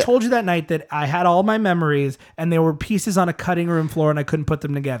night. I told you that night that I had all my memories and there were pieces on a cutting room floor and I couldn't put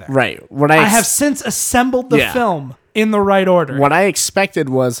them together. Right. I have since assembled the film in the right order. What I expected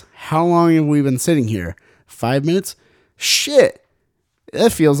was, how long have we been sitting here? 5 minutes? Shit.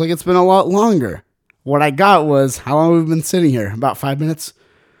 It feels like it's been a lot longer. What I got was, how long have we been sitting here? About 5 minutes?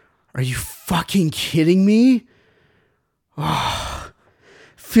 Are you fucking kidding me? Oh,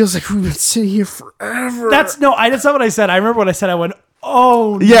 feels like we've been sitting here forever. That's not what I said. I remember what I said. I went,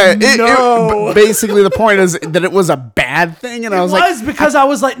 oh yeah. no. Basically, the point is that it was a bad thing, and I was like, because I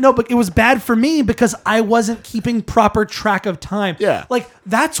was like, no, but it was bad for me because I wasn't keeping proper track of time. Yeah. Like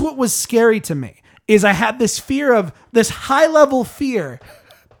that's what was scary to me is I had this high level fear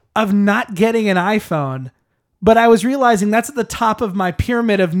of not getting an iPhone. But I was realizing that's at the top of my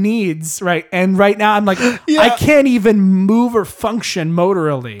pyramid of needs, right? And right now I'm like, I can't even move or function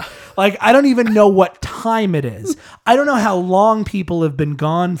motorily. Like, I don't even know what time it is. I don't know how long people have been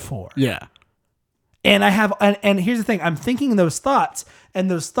gone for. yeah. And and here's the thing, I'm thinking those thoughts, and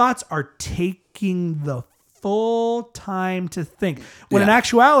those thoughts are taking the full time to think. When in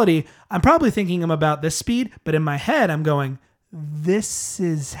actuality, I'm probably thinking I'm about this speed, but in my head, I'm going, this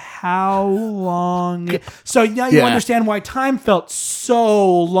is how long. So now you understand why time felt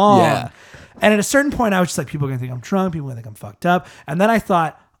so long. Yeah. And at a certain point, I was just like, people are going to think I'm drunk. People are going to think I'm fucked up. And then I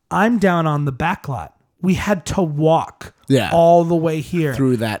thought, I'm down on the back lot. We had to walk all the way here.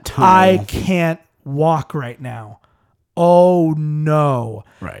 Through that tunnel. I can't walk right now. Oh, no.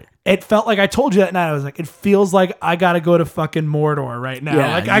 Right. It felt like I told you that night. I was like, it feels like I got to go to fucking Mordor right now.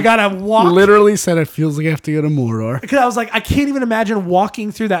 Yeah, Like, I got to walk. Literally said it feels like I have to go to Mordor. Because I was like, I can't even imagine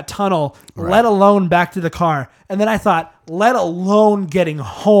walking through that tunnel, let alone back to the car. And then I thought, let alone getting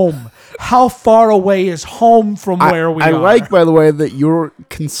home. How far away is home from where we are? I like, by the way, that you're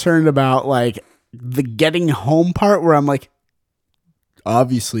concerned about like the getting home part where I'm like,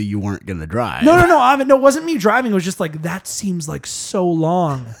 obviously you weren't going to drive. No, it wasn't me driving. It was just like, that seems like so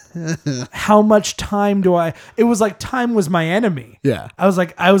long. How much time do I? It was like time was my enemy. Yeah. I'm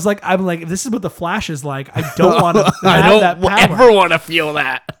like, if this is what the Flash is like, I don't want to I have that don't power. ever want to feel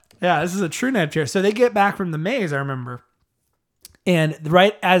that. Yeah, this is a true net chair. So they get back from the maze, I remember. And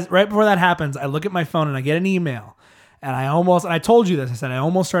right before that happens, I look at my phone and I get an email. And I told you this, I said I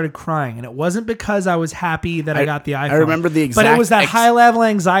almost started crying. And it wasn't because I was happy that I got the iPhone. I remember the exact... But it was that high level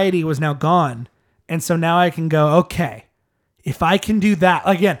anxiety was now gone. And so now I can go, okay, if I can do that,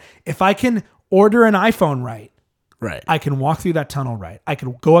 again, if I can order an iPhone right, I can walk through that tunnel right. I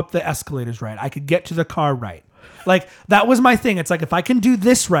could go up the escalators right. I could get to the car right. Like, that was my thing. It's like, if I can do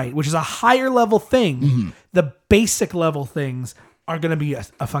this right, which is a higher level thing, the basic level things are going to be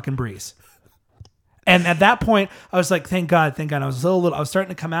a fucking breeze. And at that point, I was like, thank God. I was I was starting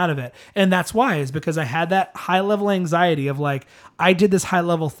to come out of it. And that's why, is because I had that high level anxiety of like, I did this high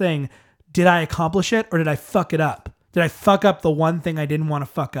level thing. Did I accomplish it or did I fuck it up? Did I fuck up the one thing I didn't want to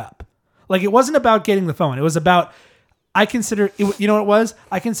fuck up? Like, it wasn't about getting the phone. It was about, you know what it was?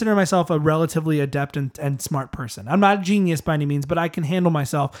 I consider myself a relatively adept and smart person. I'm not a genius by any means, but I can handle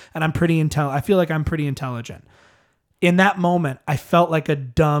myself and I feel like I'm pretty intelligent. In that moment, I felt like a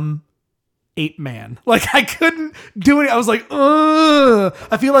dumb ape man. Like, I couldn't do it. I was like, ugh.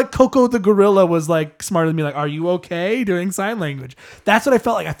 I feel like Coco the gorilla was like smarter than me. Like, are you okay? Doing sign language. That's what I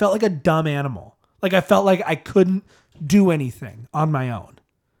felt like. I felt like a dumb animal. Like, I felt like I couldn't do anything on my own.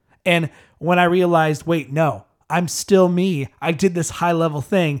 And when I realized, wait, no, I'm still me. I did this high level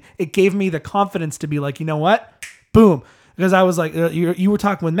thing. It gave me the confidence to be like, you know what? Boom. Because I was like, you were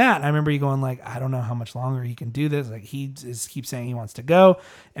talking with Matt, and I remember you going like, I don't know how much longer he can do this. Like, he keeps saying he wants to go,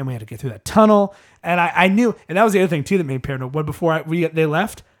 and we had to get through that tunnel. And I knew, and that was the other thing too that made paranoid. When before they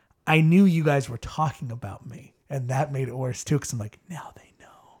left, I knew you guys were talking about me, and that made it worse too. Because I'm like, now they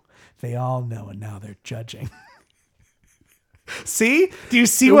know, they all know, and now they're judging. See? Do you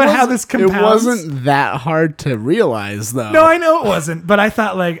see how this compounds? It wasn't that hard to realize, though. No, I know it wasn't, but I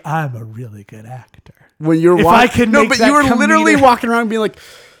thought like, I'm a really good actor. When you're if I could no, make but that you were literally walking around being like,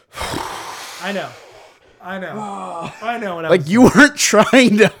 I know. What I like was you weren't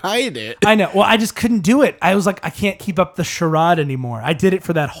trying to hide it. I know. Well, I just couldn't do it. I was like, I can't keep up the charade anymore. I did it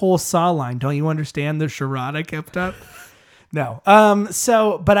for that whole Saw line. Don't you understand the charade I kept up? No.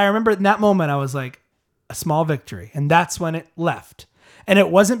 But I remember in that moment, I was like, a small victory. And that's when it left. And it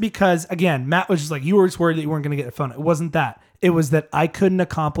wasn't because, again, Matt was just like, you were just worried that you weren't going to get a phone. It wasn't that. It was that I couldn't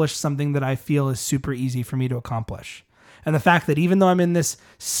accomplish something that I feel is super easy for me to accomplish. And the fact that even though I'm in this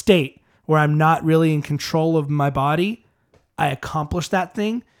state where I'm not really in control of my body, I accomplished that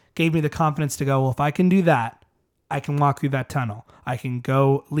thing, gave me the confidence to go, well, if I can do that, I can walk through that tunnel. I can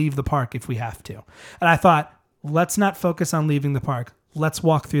go leave the park if we have to. And I thought, let's not focus on leaving the park. Let's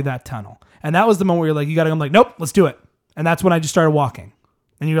walk through that tunnel. And that was the moment where you're like, you got to go. I'm like, nope, let's do it. And that's when I just started walking.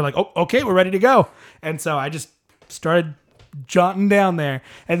 And you're like, oh, okay, we're ready to go. And so I just started jaunting down there.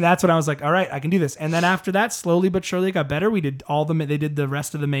 And that's when I was like, all right, I can do this. And then after that, slowly but surely it got better. We did they did the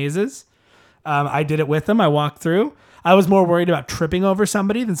rest of the mazes. I did it with them. I walked through. I was more worried about tripping over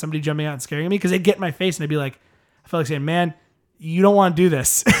somebody than somebody jumping out and scaring me, because they'd get in my face and I'd be like, I felt like saying, man, you don't want to do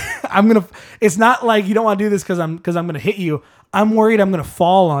this. It's not like you don't want to do this because I'm going to hit you. I'm worried I'm going to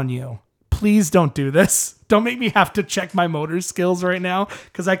fall on you. Please don't do this. Don't make me have to check my motor skills right now,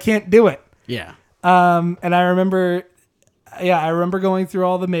 because I can't do it. Yeah. And I remember going through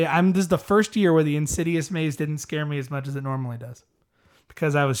all the maze. This is the first year where the Insidious maze didn't scare me as much as it normally does,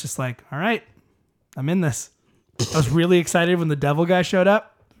 because I was just like, all right, I'm in this. I was really excited when the devil guy showed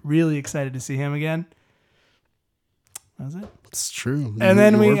up. Really excited to see him again. That was it. It's true. And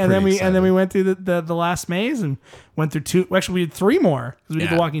then we went through the last maze and went through two. Actually, we did three more because we did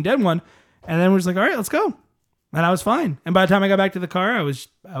the Walking Dead one. And then we're just like, all right, let's go. And I was fine. And by the time I got back to the car, I was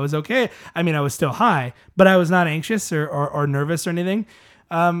okay. I mean, I was still high, but I was not anxious or nervous or anything.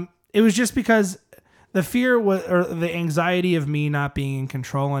 It was just because the fear or the anxiety of me not being in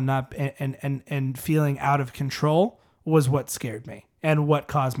control and feeling out of control was what scared me, and what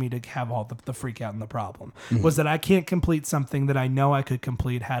caused me to have all the freak out and the problem was that I can't complete something that I know I could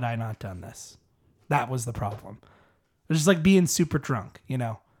complete had I not done this. That was the problem. It was just like being super drunk, you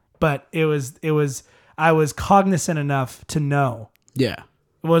know. But I was cognizant enough to know. Yeah.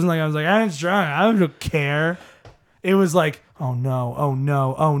 It wasn't like I was like, I'm drunk, I don't care. It was like, oh no, oh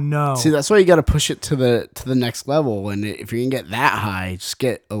no, oh no. See, that's why you got to push it to the next level. And if you're gonna get that high, just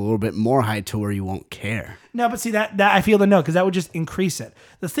get a little bit more high to where you won't care. No, but see that I feel the no, because that would just increase it.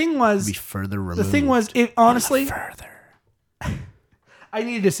 The thing was, Be further removed. the thing was, it honestly, Further. I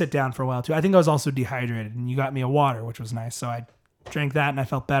needed to sit down for a while too. I think I was also dehydrated, and you got me a water, which was nice. So I drank that, and I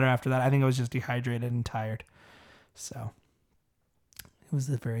felt better after that. I think I was just dehydrated and tired. So it was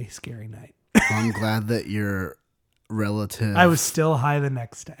a very scary night. Well, I'm glad that your relative I was still high the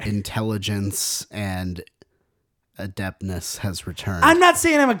next day. intelligence and adeptness has returned. I'm not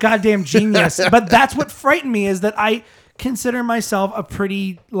saying I'm a goddamn genius, but that's what frightened me, is that I consider myself a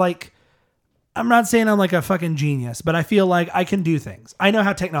pretty, like, I'm not saying I'm like a fucking genius, but I feel like I can do things. I know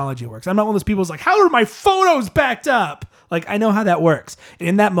how technology works. I'm not one of those people who's like, how are my photos backed up? Like, I know how that works. And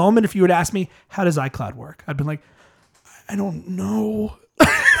in that moment, if you were to ask me, how does iCloud work? I'd be like, I don't know.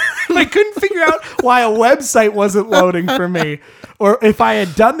 I couldn't figure out why a website wasn't loading for me. Or if I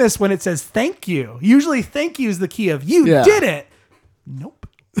had done this when it says thank you. Usually thank you is the key of you did it. Nope.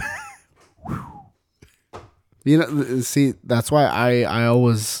 You know, see, that's why I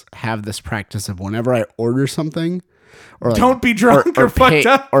always have this practice of whenever I order something, or like, Don't be drunk or fucked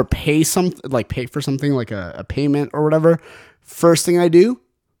up. or pay for something like a payment or whatever. First thing I do,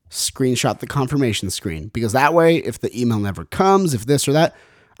 screenshot the confirmation screen, because that way, if the email never comes, if this or that,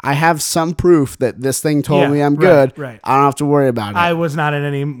 I have some proof that this thing told me I'm good. Right. I don't have to worry about it. I was not in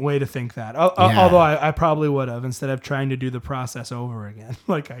any way to think that. Although I probably would have, instead of trying to do the process over again,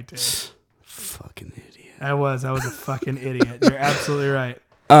 like I did. Fucking idiot. I was a fucking idiot. You're absolutely right.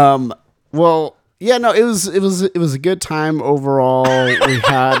 Well, yeah, no, it was a good time overall. We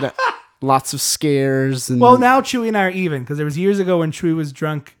had lots of scares. And Well, now Chewy and I are even, because there was years ago when Chewy was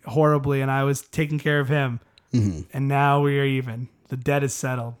drunk horribly and I was taking care of him, and now we are even. The debt is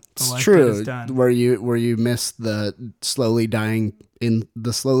settled. The it's life true. debt is done. Where you missed the slowly dying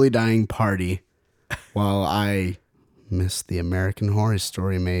party, while I missed the American Horror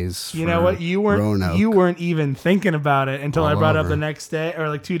Story maze. You know what? You weren't even thinking about it until I brought up over. the next day, or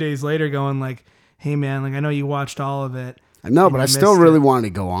like 2 days later, going like, "Hey man, like I know you watched all of it." I know, but you I still missed really it. wanted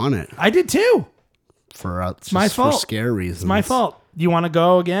to go on it I did too. for my fault. for scare reasons. It's my fault. You want to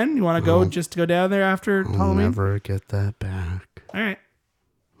go again? You want to go just to go down there after I'll Halloween? never get that back. All right.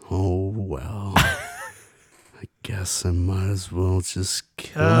 Oh well. I guess I might as well just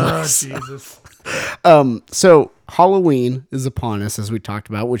kill Oh myself. Jesus. So Halloween is upon us, as we talked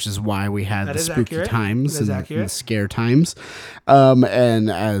about, which is why we had That the is spooky accurate. times That is and accurate. the scare times. And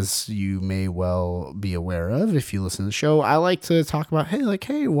as you may well be aware of, if you listen to the show, I like to talk about,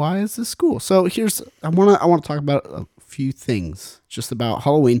 hey, why is this cool? So I want to talk about a few things just about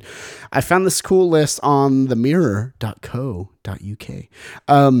Halloween. I found this cool list on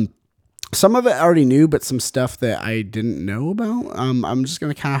themirror.co.uk. Some of it I already knew, but some stuff that I didn't know about, I'm just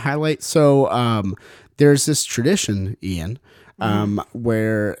going to kind of highlight. So there's this tradition, Ian,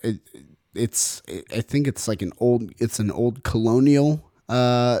 where I think it's like an old colonial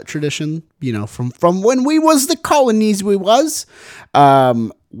tradition, from when we was the colonies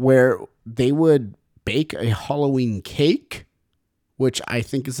where they would bake a Halloween cake, which I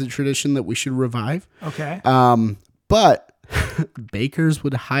think is a tradition that we should revive. Okay. But bakers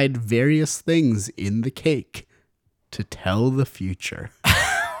would hide various things in the cake to tell the future.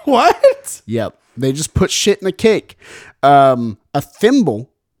 What? Yep. They just put shit in the cake. A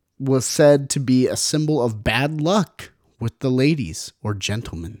thimble was said to be a symbol of bad luck with the ladies or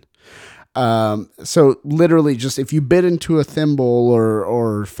gentlemen. So literally just if you bit into a thimble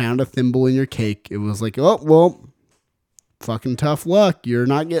or found a thimble in your cake, it was like, oh, well, fucking tough luck. You're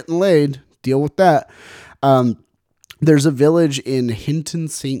not getting laid. Deal with that. There's a village in Hinton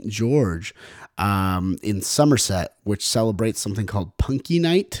St. George in Somerset, which celebrates something called Punky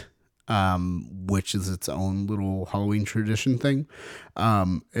Night, which is its own little Halloween tradition thing.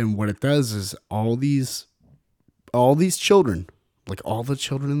 And what it does is all these children, like all the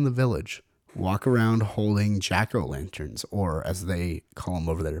children in the village, walk around holding jack-o'-lanterns, or as they call them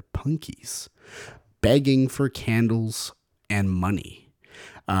over there, punkies, begging for candles and money.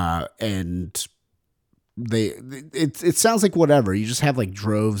 And it sounds like whatever. You just have like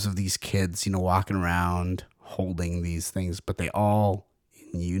droves of these kids, walking around holding these things, but they all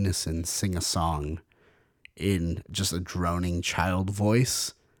in unison sing a song in just a droning child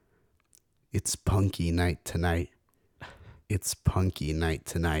voice. It's punky night tonight. It's punky night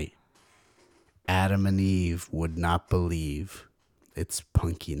tonight. Adam and Eve would not believe. It's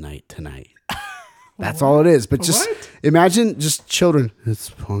punky night tonight. That's all it is. But just imagine just children. It's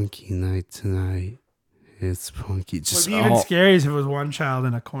punky night tonight. It's punky. Just Would be even scary if it was one child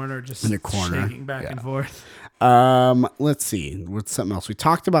in a corner, just shaking back and forth. Let's see. What's something else? We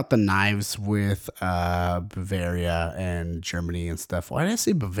talked about the knives with Bavaria and Germany and stuff. Why did I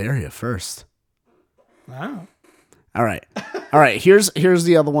say Bavaria first? Wow. All right. Here's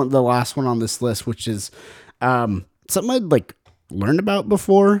the other one, the last one on this list, which is something I'd like learned about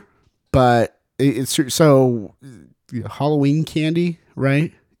before, but it's so Halloween candy,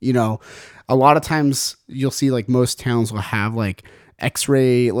 right? A lot of times you'll see like most towns will have like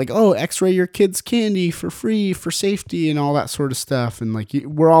X-ray your kids' candy for free for safety and all that sort of stuff. And like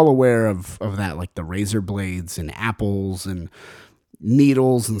we're all aware of that, like the razor blades and apples and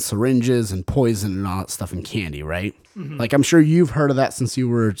needles and syringes and poison and all that stuff in candy, right? Mm-hmm. Like I'm sure you've heard of that since you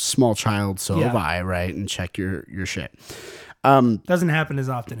were a small child, so have I, right? And check your shit. Doesn't happen as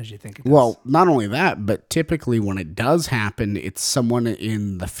often as you think it does. Well, not only that, but typically when it does happen, it's someone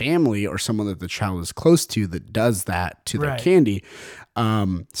in the family or someone that the child is close to that does that to their candy.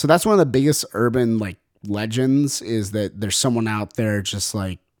 So that's one of the biggest urban like legends, is that there's someone out there just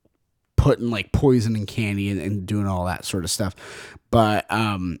like putting like poison in candy and doing all that sort of stuff. But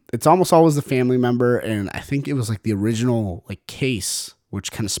it's almost always the family member. And I think it was like the original like case,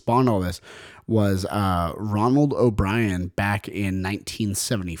 which kind of spawned all this, was Ronald O'Brien back in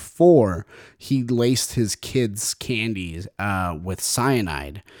 1974. He laced his kids' candies with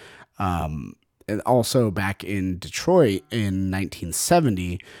cyanide. And also back in Detroit in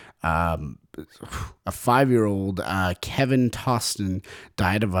 1970, a 5-year-old Kevin Toston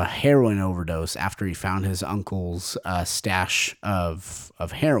died of a heroin overdose after he found his uncle's stash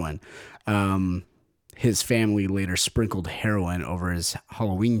of heroin. His family later sprinkled heroin over his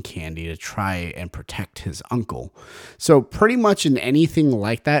Halloween candy to try and protect his uncle. So pretty much in anything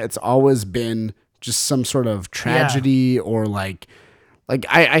like that, it's always been just some sort of tragedy or like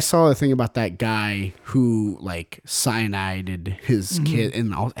I saw a thing about that guy who like cyanided his kid,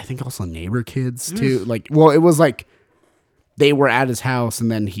 and I think also neighbor kids too. Like, well, it was like they were at his house and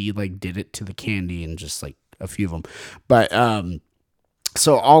then he like did it to the candy and just like a few of them. But,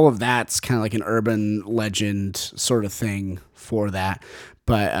 so all of that's kind of like an urban legend sort of thing for that.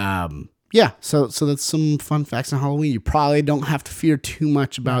 But yeah, so that's some fun facts on Halloween. You probably don't have to fear too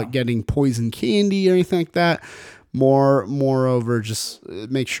much about getting poison candy or anything like that. Moreover, just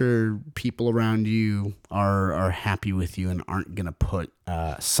make sure people around you are happy with you and aren't going to put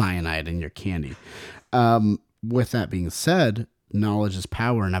cyanide in your candy. With that being said, knowledge is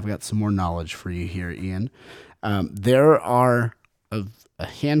power, and I've got some more knowledge for you here, Ian. There are a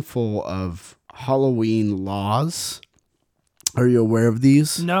handful of Halloween laws. Are you aware of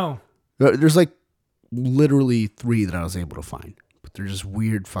these? No. There's like literally 3 that I was able to find, but they're just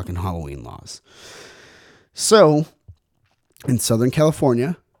weird fucking Halloween laws. So in Southern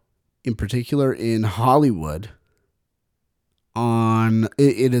California, in particular in Hollywood,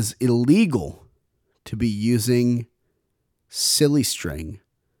 it is illegal to be using silly string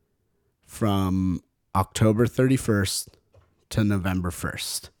from October 31st to November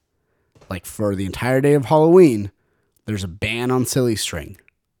 1st. Like for the entire day of Halloween, there's a ban on silly string,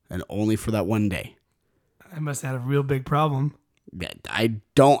 and only for that one day. I must have had a real big problem.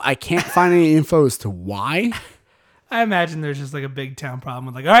 I can't find any info as to why, I imagine there's just like a big town problem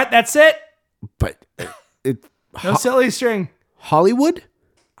with like, all right, that's it. but No silly string. Hollywood?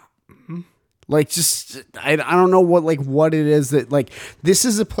 Like, just, I don't know what it is that, like, this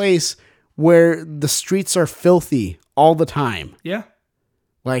is a place where the streets are filthy all the time. Yeah.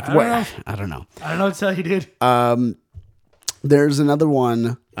 Like, I what? don't know. I don't know. I don't know what to tell you, dude. There's another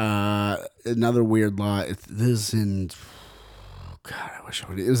one, another weird law. This is in, God, I wish I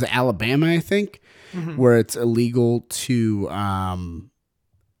would. It was Alabama, I think, where it's illegal to, in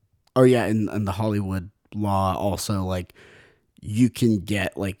the Hollywood law also, like, you can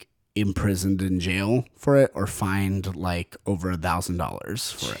get, like, imprisoned in jail for it or fined, like, over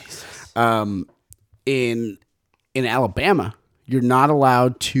 $1,000 for it. In Alabama, you're not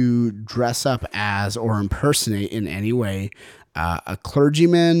allowed to dress up as or impersonate in any way a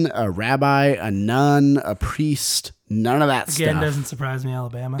clergyman, a rabbi, a nun, a priest, none of that stuff. Again, doesn't surprise me,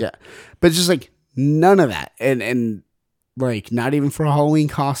 Alabama. Yeah. But just like none of that. And like not even for a Halloween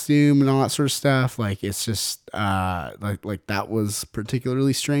costume and all that sort of stuff. Like it's just like that was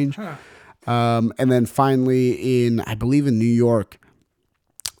particularly strange. Huh. And then finally I believe in New York,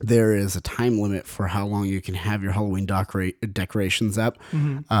 there is a time limit for how long you can have your Halloween decorations up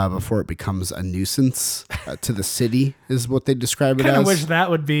before it becomes a nuisance to the city, is what they describe it as. I kind of wish that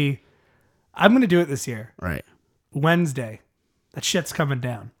would be. I'm going to do it this year. Right. Wednesday. That shit's coming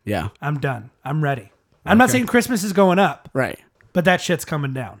down. Yeah. I'm done. I'm ready. I'm not saying Christmas is going up, Right. but that shit's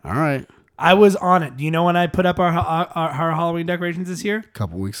coming down. All right. I was on it. Do you know when I put up our Halloween decorations this year? A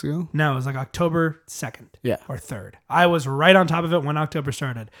couple weeks ago. No, it was like October 2nd Yeah. or 3rd. I was right on top of it when October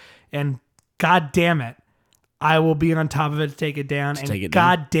started. And God damn it, I will be on top of it to take it down.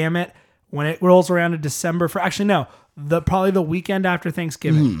 God damn it, when it rolls around to December probably the weekend after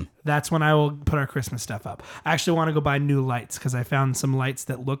Thanksgiving, that's when I will put our Christmas stuff up. I actually want to go buy new lights because I found some lights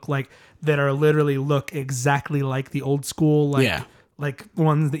that look exactly like the old school, like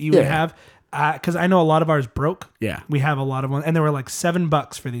ones that you would have. Because I know a lot of ours broke. Yeah. We have a lot of them. And they were like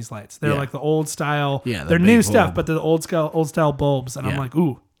 $7 for these lights. They're like the old style. Yeah, they're the new big stuff, bulb. but they're the old style bulbs. And I'm Yeah. like,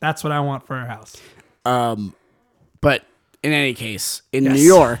 ooh, that's what I want for our house. But in any case, in Yes. New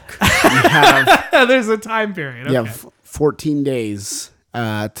York, you have There's a time period. Okay. you have 14 days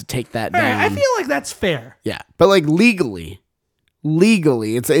to take that All down. right, I feel like that's fair. Yeah, but like legally,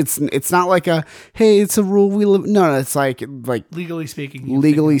 it's not like a hey, it's a rule we live. No, it's like Legally speaking. you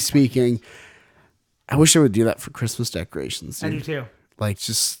legally think speaking. I wish I would do that for Christmas decorations. I do Dude. too. Like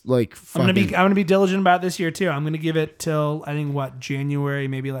just like I'm fucking. gonna be diligent about this year too. I'm gonna give it till I think January,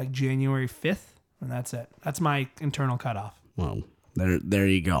 maybe like January 5th, and that's it. That's my internal cutoff. Well, there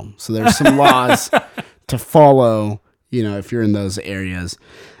you go. So there's some laws to follow. You know, if you're in those areas,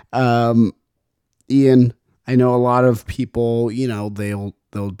 Ian. I know a lot of people. You know, they'll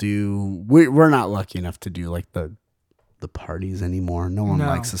do. We're not lucky enough to do like the parties anymore. No one No.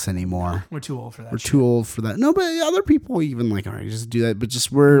 likes us anymore. We're too old for that. We're shit. too old for that. No, but other people even like, all right, just do that. But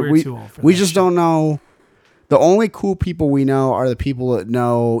just we too old for we that just shit. don't know. The only cool people we know are the people that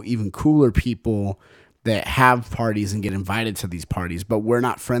know even cooler people that have parties and get invited to these parties. But we're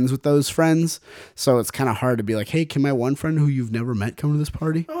not friends with those friends, so it's kind of hard to be like, hey, can my one friend who you've never met come to this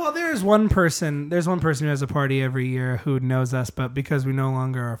party? Well, there's one person who has a party every year who knows us, but because we no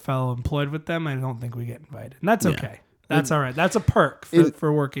longer are fellow employed with them, I don't think we get invited. And that's okay. That's all right. That's a perk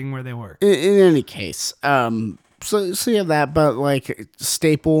for working where they work. In any case, so you have that, but like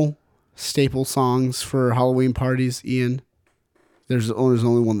staple songs for Halloween parties, Ian. There's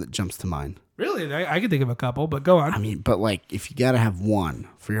only one that jumps to mind. Really? I could think of a couple, but go on. I mean, but like if you gotta have one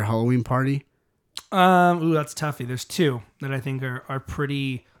for your Halloween party, Ooh, that's toughy. There's two that I think are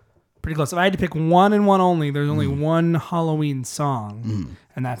pretty close. If I had to pick one and one only, there's only one Halloween song,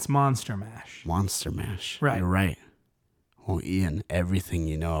 and that's Monster Mash. Monster Mash. Right. You're right. Well, Ian, everything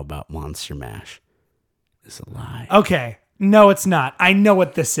you know about Monster Mash is a lie. Okay. No, it's not. I know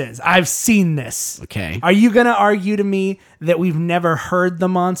what this is. I've seen this. Okay. Are you going to argue to me that we've never heard the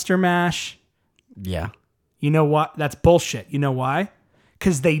Monster Mash? Yeah. You know what? That's bullshit. You know why?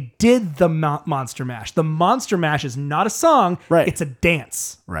 Because they did the Monster Mash. The Monster Mash is not a song. Right. It's a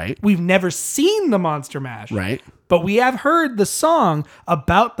dance. Right. We've never seen the Monster Mash. Right. But we have heard the song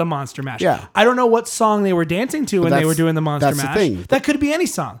about the Monster Mash. Yeah. I don't know what song they were dancing to when they that's- were doing the Monster that's the Mash. thing. That could be any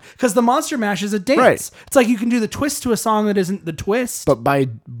song because the Monster Mash is a dance. Right. It's like you can do the twist to a song that isn't the twist. But by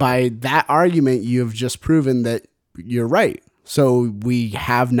that argument, you have just proven that you're right. So we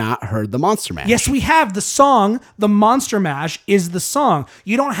have not heard the Monster Mash. Yes, we have the song. The Monster Mash is the song.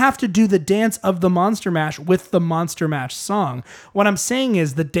 You don't have to do the dance of the Monster Mash with the Monster Mash song. What I'm saying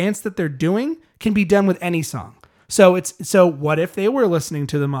is the dance that they're doing can be done with any song. So what if they were listening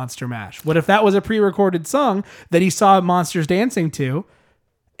to the Monster Mash? What if that was a pre-recorded song that he saw monsters dancing to?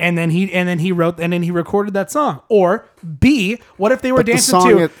 And then he recorded that song. Or B, what if they were dancing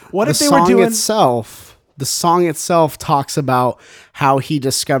to? What if they were doing The song itself talks about how he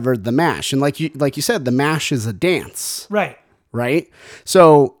discovered the mash, and like you said, the mash is a dance, right? Right.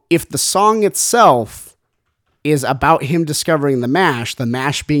 So if the song itself is about him discovering the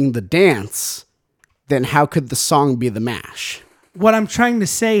mash being the dance, then how could the song be the mash? What I'm trying to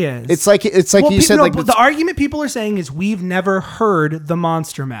say is it's like you said. No, like the argument people are saying is we've never heard the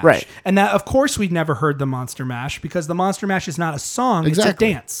Monster Mash, right? And that of course we've never heard the Monster Mash because the Monster Mash is not a song; it's a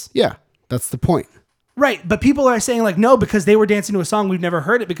dance. Yeah, that's the point. Right, but people are saying like no because they were dancing to a song we've never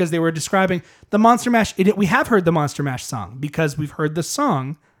heard it because they were describing the Monster Mash. We have heard the Monster Mash song because we've heard the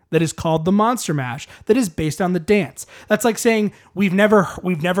song that is called the Monster Mash that is based on the dance. That's like saying we've never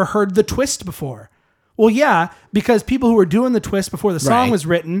heard the twist before. Well, yeah, because people who were doing the twist before the song was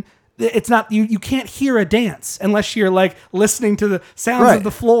written, it's not you can't hear a dance unless you're like listening to the sounds of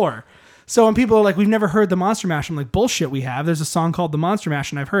the floor. So when people are like we've never heard the Monster Mash, I'm like bullshit. We have. There's a song called the Monster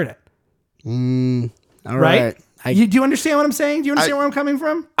Mash and I've heard it. All right. Do you understand what I'm saying? Do you understand where I'm coming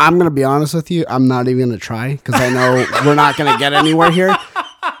from? I'm going to be honest with you. I'm not even going to try because I know we're not going to get anywhere here.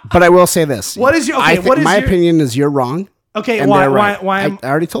 But I will say this. What is your my opinion is you're wrong. Okay, and why? they're right. Why? I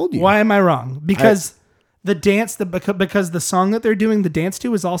already told you. Why am I wrong? Because the dance, because the song that they're doing the dance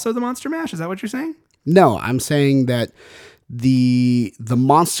to is also the Monster Mash. Is that what you're saying? No, I'm saying that the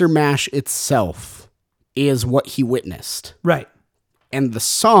Monster Mash itself is what he witnessed. Right. And the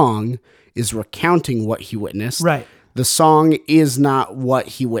song is recounting what he witnessed. Right. The song is not what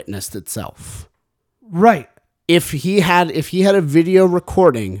he witnessed itself. Right. If he had a video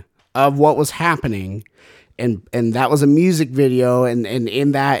recording of what was happening and that was a music video and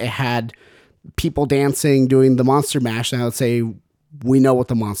in that it had people dancing doing the Monster Mash, then I would say we know what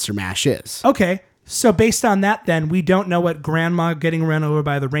the Monster Mash is. Okay. So based on that then we don't know what grandma getting run over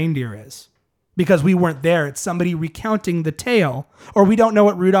by the reindeer is. Because we weren't there. It's somebody recounting the tale. Or we don't know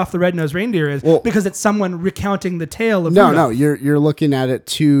what Rudolph the Red-Nosed Reindeer is because it's someone recounting the tale of Rudolph. No, you're looking at it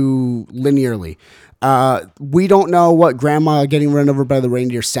too linearly. We don't know what grandma getting run over by the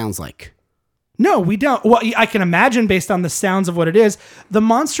reindeer sounds like. No, we don't. Well, I can imagine based on the sounds of what it is. The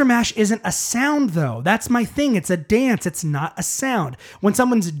Monster Mash isn't a sound, though. That's my thing. It's a dance. It's not a sound. When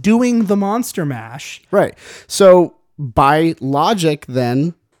someone's doing the Monster Mash. Right. So by logic,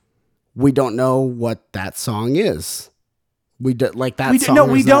 then, we don't know what that song is. We don't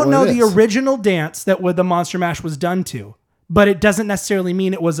know the original dance that the Monster Mash was done to, but it doesn't necessarily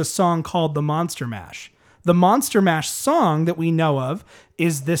mean it was a song called the Monster Mash. The Monster Mash song that we know of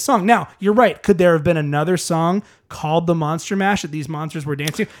is this song. Now, you're right. Could there have been another song called the Monster Mash that these monsters were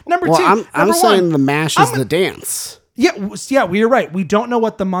dancing? Number two. I'm saying the mash is the dance. Yeah, you're right. We don't know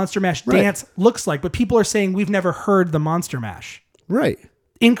what the Monster Mash dance looks like, but people are saying we've never heard the Monster Mash. Right.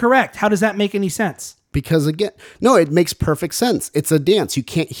 Incorrect. How does that make any sense? Because again, no, it makes perfect sense. It's a dance. You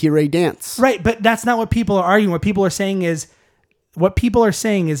can't hear a dance. Right, but that's not what people are arguing. What people are saying is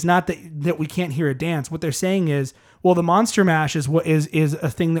not that we can't hear a dance. What they're saying is, well, the Monster Mash is what is a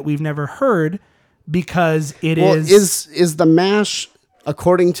thing that we've never heard because is the mash,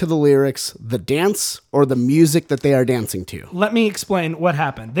 according to the lyrics, the dance or the music that they are dancing to? Let me explain what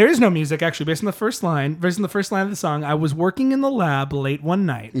happened. There is no music, actually, based on the first line. Based on the first line of the song, I was working in the lab late one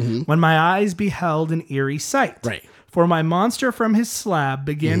night when my eyes beheld an eerie sight. Right. For my monster from his slab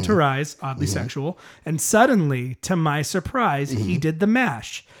began to rise, oddly sexual, and suddenly, to my surprise, he did the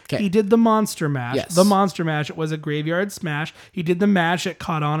mash. Okay. He did the Monster Mash. Yes. The Monster Mash. It was a graveyard smash. He did the mash. It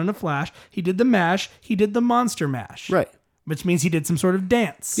caught on in a flash. He did the mash. He did the Monster Mash. Right. Which means he did some sort of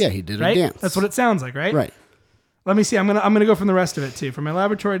dance. Yeah, he did a right? dance. That's what it sounds like, right? Right. Let me see. I'm gonna go from the rest of it too. From my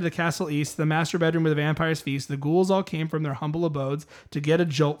laboratory to the castle east, the master bedroom where the vampires feast, the ghouls all came from their humble abodes to get a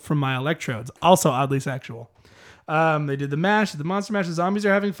jolt from my electrodes. Also oddly sexual. They did the mash, the Monster Mash. The zombies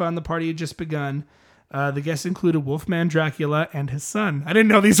are having fun. The party had just begun. The guests included Wolfman Dracula and his son. I didn't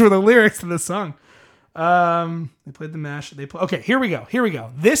know these were the lyrics to this song. They played the mash. Okay, here we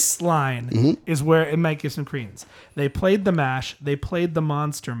go. This line is where it might give some credence. They played the mash. They played the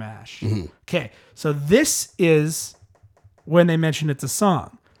monster mash. Okay, so this is when they mention it's a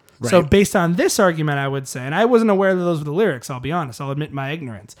song. So based on this argument, I would say, and I wasn't aware that those were the lyrics, I'll be honest. I'll admit my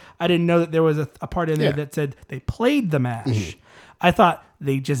ignorance. I didn't know that there was a part in there that said they played the mash. I thought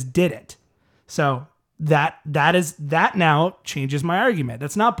they just did it. So that now changes my argument.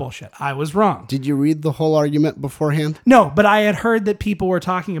 That's not bullshit. I was wrong. Did you read the whole argument beforehand? No, but I had heard that people were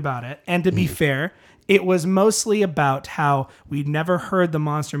talking about it. And to be fair, it was mostly about how we'd never heard the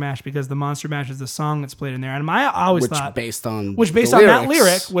Monster Mash because the Monster Mash is the song that's played in there. And I always thought... based on that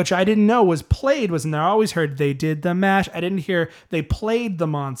lyric, which I didn't know was in there. I always heard they did the mash. I didn't hear they played the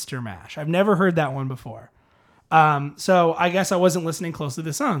Monster Mash. I've never heard that one before. So I guess I wasn't listening close to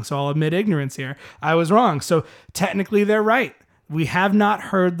the song. So I'll admit ignorance here. I was wrong. So technically they're right. We have not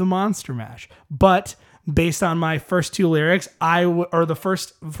heard the Monster Mash. But based on my first two lyrics, or the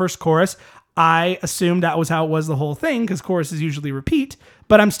first chorus, I assumed that was how it was the whole thing because choruses usually repeat,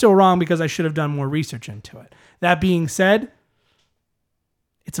 but I'm still wrong because I should have done more research into it. That being said,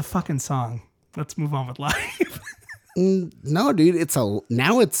 it's a fucking song. Let's move on with life. No, dude,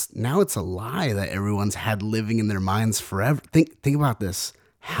 now it's a lie that everyone's had living in their minds forever. Think about this.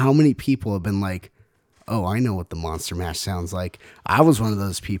 How many people have been like, "Oh, I know what the Monster Mash sounds like." I was one of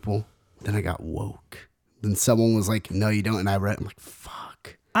those people. Then I got woke. Then someone was like, "No, you don't," and I read it. I'm like,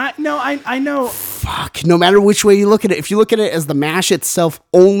 "Fuck." I know. Fuck. No matter which way you look at it, if you look at it as the mash itself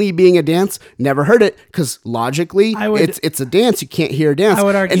only being a dance, never heard it because logically it's a dance. You can't hear a dance. I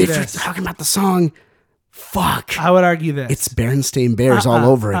would argue and if this. you're talking about the song, fuck. I would argue this. It's Berenstain Bears all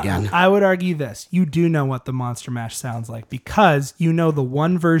over again. I would argue this. You do know what the Monster Mash sounds like because you know the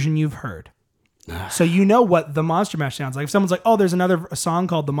one version you've heard. So you know what the Monster Mash sounds like. If someone's like, "Oh, there's another song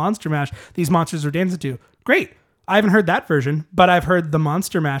called the Monster Mash. These monsters are dancing to." Great. I haven't heard that version, but I've heard the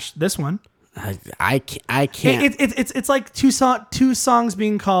Monster Mash, this one. I can't. It's like two songs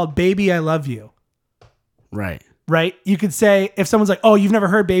being called "Baby I Love You." Right. You could say if someone's like, "Oh, you've never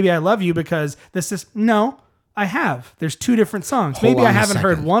heard "Baby I Love You" because this is..." No, I have. There's two different songs. Maybe I haven't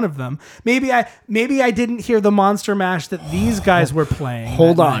heard one of them. Maybe I didn't hear the Monster Mash that these guys were playing.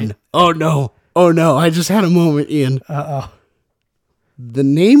 Hold on. Night. Oh no! I just had a moment, Ian. The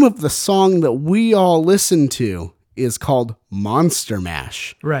name of the song that we all listen to is called Monster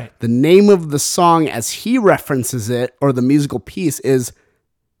Mash. Right. The name of the song as he references it, or the musical piece, is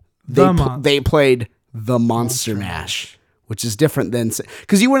they played the Monster Mash, which is different than...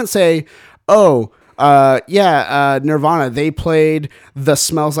 Because you wouldn't say, Nirvana, they played the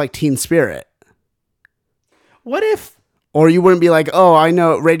Smells Like Teen Spirit. What if... Or you wouldn't be like, "Oh, I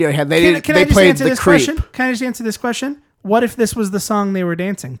know Radiohead. They played The Creep." Can I just answer this question? What if this was the song they were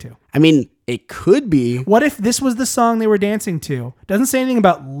dancing to? I mean, it could be. What if this was the song they were dancing to? Doesn't say anything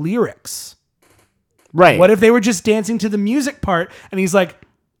about lyrics. Right. What if they were just dancing to the music part and he's like,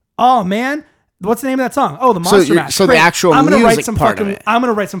 "Oh man, what's the name of that song? Oh, the Monster Mash." So the actual music part of it. I'm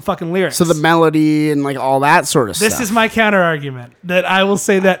going to write some fucking lyrics. So the melody and like all that sort of stuff. This is my counter argument that I will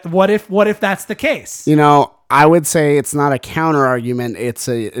say that what if that's the case? You know, I would say it's not a counter argument. It's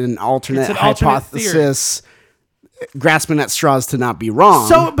an alternate hypothesis. Grasping at straws to not be wrong.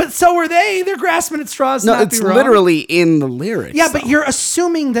 So are they. They're grasping at straws to not be wrong. No, it's literally in the lyrics. Yeah, but you're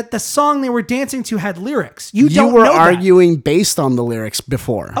assuming that the song they were dancing to had lyrics. You were arguing based on the lyrics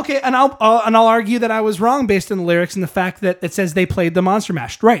before. Okay, and I'll argue that I was wrong based on the lyrics and the fact that it says they played the Monster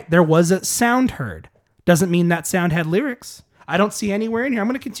Mash. Right, there was a sound heard. Doesn't mean that sound had lyrics. I don't see anywhere in here. I'm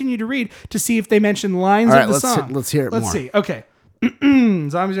going to continue to read to see if they mention lines of the song. Let's hear it more. Let's see. Okay.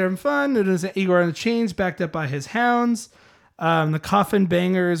 Zombies are having fun. It is Igor on the chains, backed up by his hounds. The coffin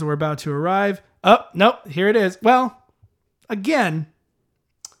bangers were about to arrive. Oh, nope. Here it is. Well, again.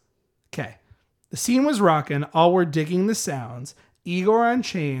 Okay. The scene was rocking. All were digging the sounds. Igor on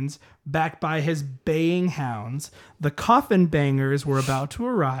chains, backed by his baying hounds. The coffin bangers were about to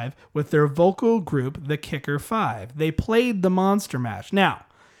arrive with their vocal group, the Kicker Five. They played the Monster Mash. Now,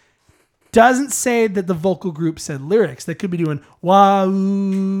 doesn't say that the vocal group said lyrics. They could be doing wow.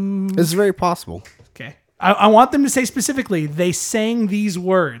 This is very possible. Okay. I want them to say specifically, they sang these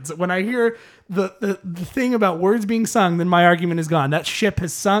words. When I hear the thing about words being sung, then my argument is gone. That ship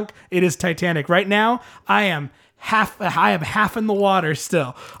has sunk. It is Titanic. Right now, I am half in the water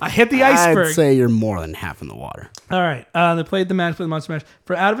still. I hit the iceberg. I'd say you're more than half in the water. All right. They played the match for the Monster Mash.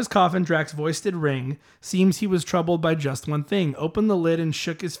 For out of his coffin, Drax's voice did ring. Seems he was troubled by just one thing. Opened the lid and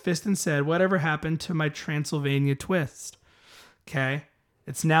shook his fist and said, "Whatever happened to my Transylvania twist?" Okay.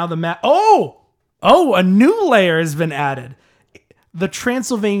 It's now the Oh, a new layer has been added. The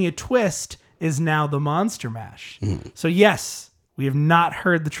Transylvania twist is now the Monster Mash. So yes, we have not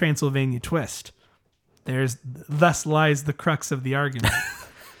heard the Transylvania Twist. Thus lies the crux of the argument.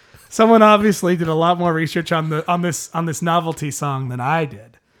 Someone obviously did a lot more research on this novelty song than I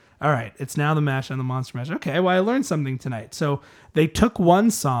did. All right, it's now the Mash and the Monster Mash. Okay, well, I learned something tonight. So they took one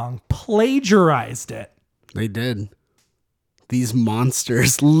song, plagiarized it. They did. These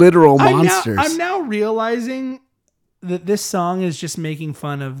monsters, literal monsters. I'm now realizing that this song is just making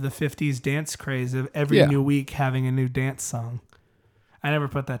fun of the 50s dance craze of every new week having a new dance song. I never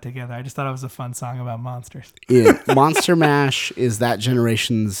put that together. I just thought it was a fun song about monsters. Yeah, Monster Mash is that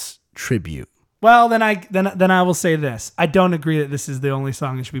generation's tribute. Well, then I will say this. I don't agree that this is the only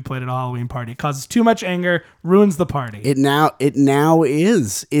song that should be played at a Halloween party. It causes too much anger, ruins the party. It now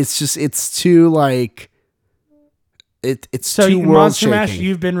is. It's too like it's so too world Monster shaking. Mash,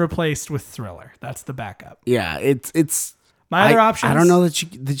 you've been replaced with Thriller. That's the backup. Yeah, it's my other options. I don't know that you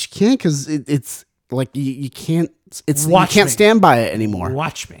can't because it's like you can't. It's you Watch can't me. stand by it anymore.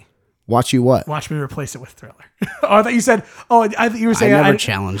 Watch me. Watch you what? Watch me replace it with Thriller. Oh, I thought you said. Oh, I thought you were saying. I never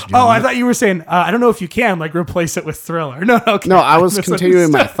challenged you. Oh, on I it. thought you were saying. I don't know if you can like replace it with Thriller. No, okay. No, I was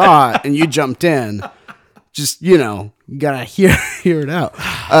continuing my Misunderstood. thought, and you jumped in. Just you gotta hear it out.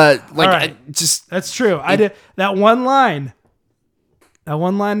 right. That's true. I did that one line.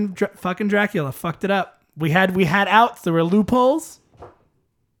 Fucking Dracula fucked it up. We had outs. There were loopholes.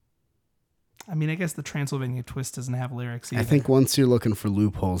 I mean, I guess the Transylvania Twist doesn't have lyrics either. I think once you're looking for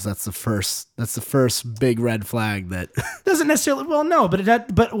loopholes, that's the first big red flag that Doesn't necessarily. Well, no,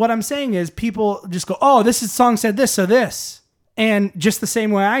 but what I'm saying is people just go, oh, song said this, so this, and just the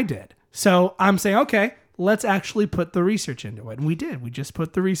same way I did. So I'm saying, okay, let's actually put the research into it, and we did. We just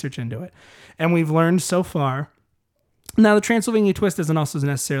put the research into it, and we've learned so far. Now, the Transylvania Twist doesn't also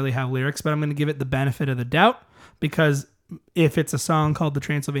necessarily have lyrics, but I'm going to give it the benefit of the doubt because if it's a song called the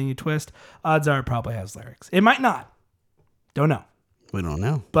Transylvania Twist, odds are it probably has lyrics. It might not. Don't know. we don't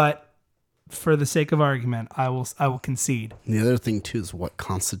know. But for the sake of argument, I will concede. And the other thing too is what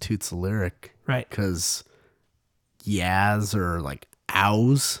constitutes a lyric, Right. because yas or like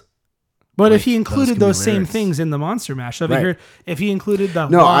ows. But Like, if he included those can those be same lyrics. things in the Monster Mash, so Right. if he included the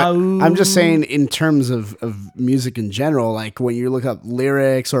No, wow, I'm just saying in terms of music in general, like when you look up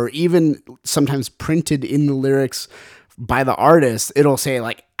lyrics or even sometimes printed in the lyrics by the artist, it'll say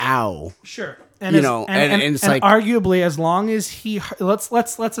like ow. sure, You know, and it's like- arguably as long as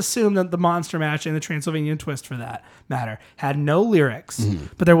let's assume that the Monster Mash and the Transylvanian Twist, for that matter, had no lyrics, Mm-hmm.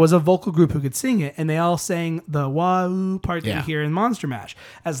 but there was a vocal group who could sing it, and they all sang the wah part that Yeah. you hear in Monster Mash.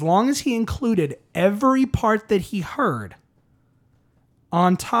 As long as he included every part that he heard,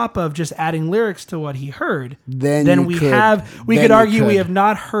 on top of just adding lyrics to what he heard, Then then you we could- we then could you argue we could. have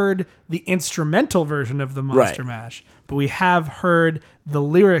not heard the instrumental version of the Monster Right. Mash, but we have heard the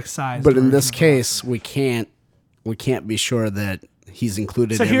lyric side. But in this case, we can't be sure that he's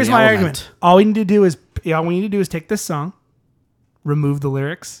included. So every here's my element. argument. All we need to do is take this song, remove the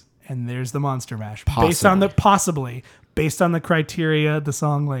lyrics, and there's the Monster Mash. Based on the criteria the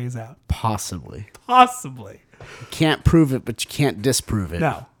song lays out. Possibly. Possibly. You can't prove it, but you can't disprove it.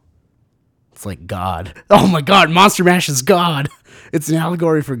 No. It's like God. Oh my God, Monster Mash is God. It's an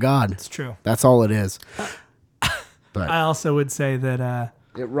allegory for God. It's true. That's all it is. But I also would say that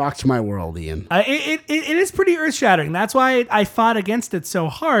it rocked my world, Ian. it is pretty earth shattering. That's why I fought against it so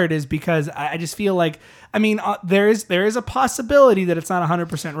hard, is because I just feel like, I mean, there is a possibility that it's not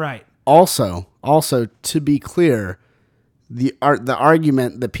 100% right. Also, to be clear, the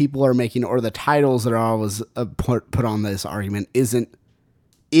argument that people are making, or the titles that are always put on this argument,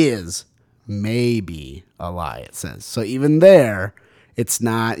 is maybe a lie. It says so. Even there, it's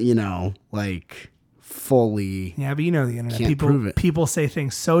not like fully. Yeah, but you know the internet. Can't prove it. People say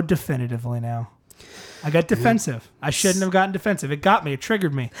things so definitively now. I got defensive. I shouldn't have gotten defensive. It got me. It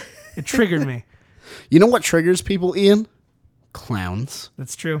triggered me. You know what triggers people, Ian? Clowns.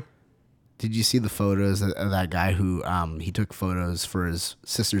 That's true. Did you see the photos of that guy who he took photos for his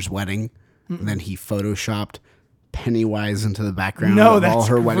sister's wedding, and then he photoshopped Pennywise into the background No, of all that's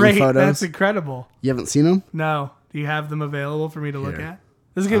her wedding great. photos? That's incredible. You haven't seen them? No. Do you have them available for me to look at?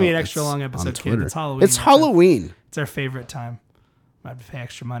 This is going to be an extra long episode, on kid. Twitter. It's Halloween. It's Halloween. It's our favorite time. I have to pay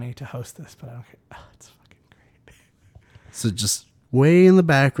extra money to host this, but I don't care. Oh, it's fucking great. So just way in the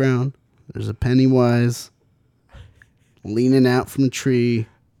background, there's a Pennywise leaning out from a tree.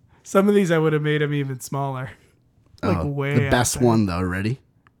 Some of these I would have made them even smaller. Like way the out best there. one though. Ready?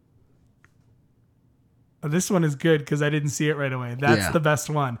 Oh, this one is good because I didn't see it right away. That's Yeah. the best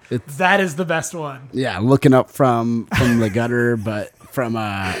one. It's- That is the best one. Yeah, looking up from the gutter, but from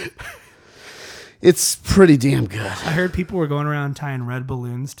it's pretty damn good. I heard people were going around tying red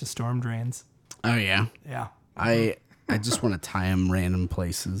balloons to storm drains. Oh yeah. Yeah. I just want to tie them random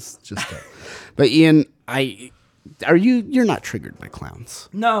places. But Ian, you're not triggered by clowns.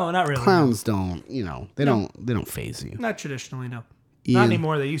 No, not really. Clowns don't, they don't faze you. Not traditionally, no. Ian, Not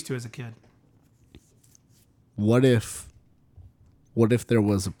anymore. They used to as a kid. What if there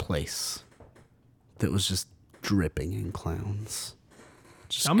was a place that was just dripping in clowns?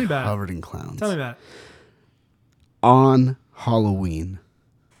 Just Tell me about it. covered in clowns. Tell me about it. On Halloween,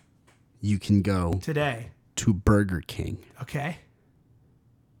 you can go Today. to Burger King Okay.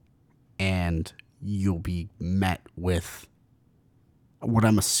 and you'll be met with what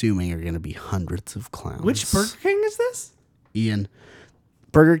I'm assuming are going to be hundreds of clowns. Which Burger King is this? Ian,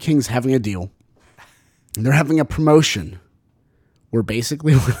 Burger King's having a deal. They're having a promotion where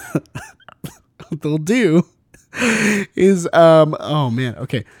basically what they'll do is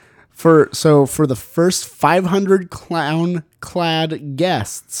for the first 500 clown clad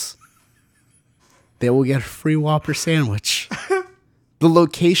guests, they will get a free Whopper sandwich. The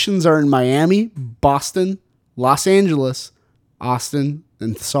locations are in Miami, Boston, Los Angeles, Austin,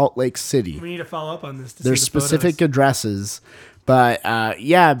 and Salt Lake City. We need to follow up on this. There's specific addresses, but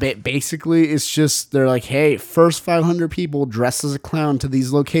basically it's just they're like, hey, first 500 people dressed as a clown to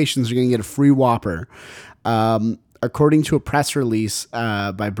these locations are going to get a free Whopper. According to a press release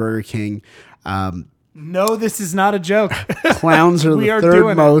by Burger King, No, this is not a joke. clowns are We the are third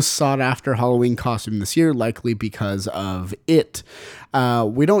doing it. most sought after Halloween costume this year, likely because of it.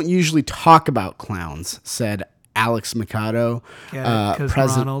 We don't usually talk about clowns, said Alex Mikado, Get it? 'Cause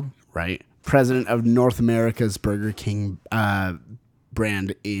president, Ronald. right? President of North America's Burger King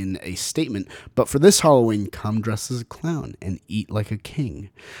brand, in a statement. But for this Halloween, come dressed as a clown and eat like a king.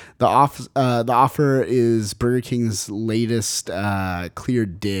 The offer is Burger King's latest clear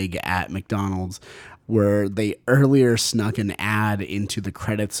dig at McDonald's, where they earlier snuck an ad into the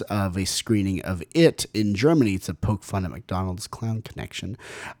credits of a screening of It in Germany to poke fun at McDonald's clown connection.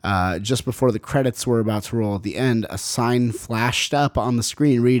 Just before the credits were about to roll at the end, a sign flashed up on the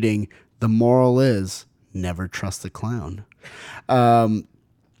screen reading, "The moral is, never trust a clown." All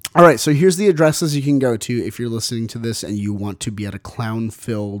right, so here's the addresses you can go to if you're listening to this and you want to be at a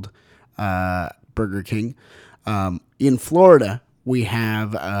clown-filled Burger King. In Florida, we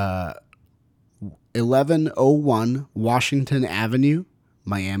have 1101 Washington Avenue,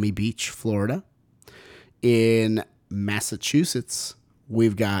 Miami Beach, Florida. In Massachusetts,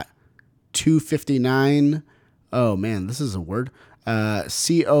 we've got 259. Oh man, this is a word.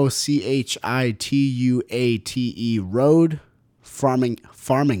 Cochituate Road,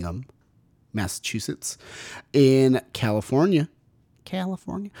 Farmingham, Massachusetts. In California,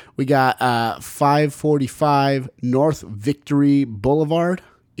 we got 545 North Victory Boulevard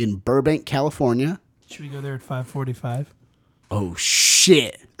in Burbank, California. Should we go there at 5:45? Oh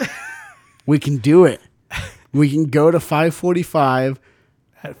shit. We can do it. We can go to 545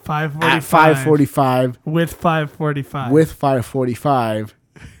 At 5:45. at 545 With 5:45. with 545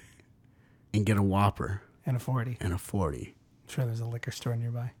 and get a Whopper and a 40. and a 40. I'm sure there's a liquor store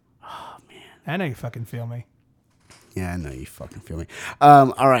nearby. Oh, man. I know you fucking feel me. Yeah, I know you fucking feel me.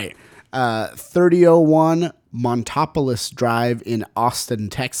 All right. 3001 Montopolis Drive in Austin,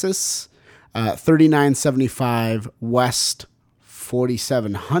 Texas. 3975 West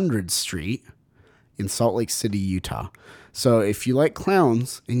 4700 Street in Salt Lake City, Utah. So if you like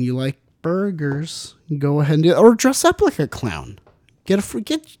clowns and you like burgers, go ahead and do it. Or dress up like a clown. Get a free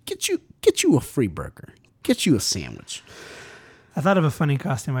get you a free burger. Get you a sandwich. I thought of a funny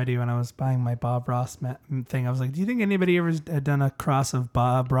costume idea when I was buying my Bob Ross thing. I was like, do you think anybody ever had done a cross of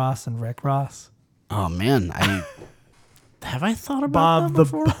Bob Ross and Rick Ross? Oh man, have I thought about Bob that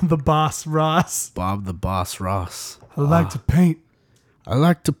before? the Boss Ross. Bob the Boss Ross. I like to paint. I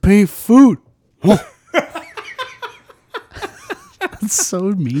like to paint food. That's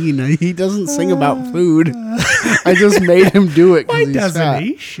so mean. He doesn't sing about food. I just made him do it. Why he's doesn't fat.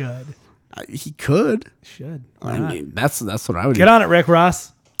 he? Should. He could. Should. I mean, that's what I would Get on it, Rick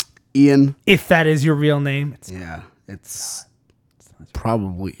Ross. do. Ian. If that is your real name. Yeah, it's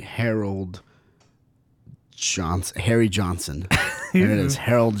probably Harold Johnson. Harry Johnson. There it is.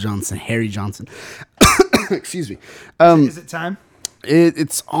 Harold Johnson. Harry Johnson. Excuse me. Is it time?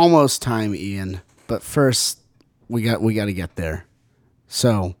 It's almost time, Ian. But first, we got to get there.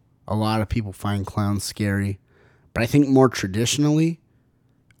 So, a lot of people find clowns scary, but I think more traditionally,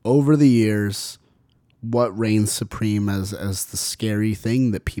 over the years, what reigns supreme as the scary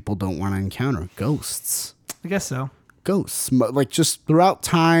thing that people don't want to encounter? Ghosts. I guess so. Ghosts. Like, just throughout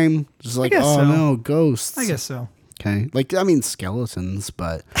time, just like, guess oh so. no, ghosts. I guess so. Okay. Like, I mean, skeletons,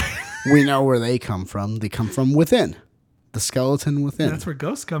 but we know where they come from. They come from within. the skeleton within. That's where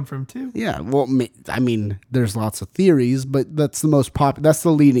ghosts come from too. Yeah, well, I mean, there's lots of theories, but that's the most that's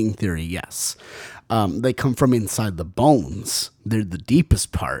the leading theory. Yes, they come from inside the bones. They're the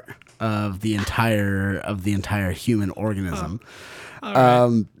deepest part of the entire human organism. All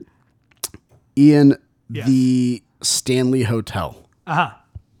right. Ian, Yes. the Stanley Hotel. Aha.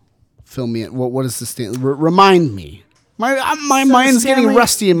 Fill me in. What is the Stanley? Remind me. My So mind's getting Stanley-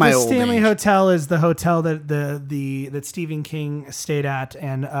 rusty in my the old Stanley age. Hotel is the hotel that that Stephen King stayed at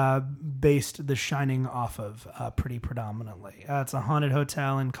and based The Shining off of pretty predominantly. It's a haunted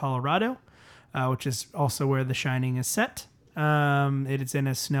hotel in Colorado, which is also where The Shining is set. It is in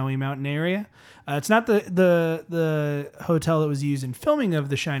a snowy mountain area. It's not the hotel that was used in filming of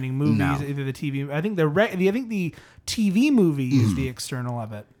The Shining movies. No. Either the TV. I think the TV movie used the external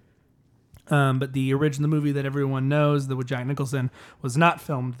of it. But the original movie that everyone knows, with Jack Nicholson, was not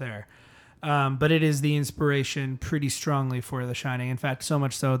filmed there. But it is the inspiration pretty strongly for The Shining. In fact, so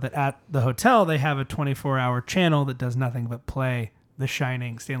much so that at the hotel they have a 24-hour channel that does nothing but play The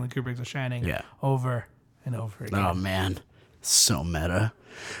Shining, Stanley Kubrick's The Shining, Yeah. over and over again. Oh man, so meta.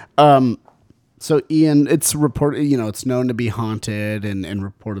 So Ian, it's reported, it's known to be haunted and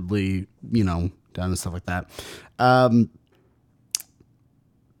reportedly, done and stuff like that.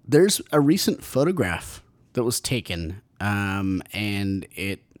 There's a recent photograph that was taken, and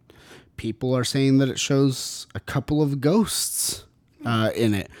people are saying that it shows a couple of ghosts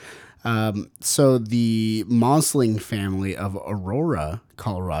in it. So the Mosling family of Aurora,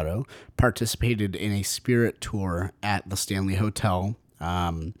 Colorado, participated in a spirit tour at the Stanley Hotel.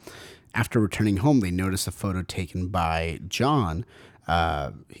 After returning home, they noticed a photo taken by John.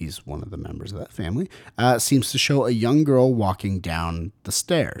 He's one of the members of that family. Seems to show a young girl walking down the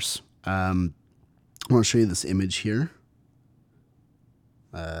stairs. I want to show you this image here.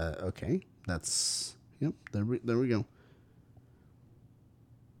 Okay, that's there we go.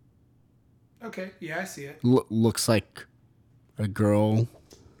 Okay, yeah, I see it. Looks like a girl.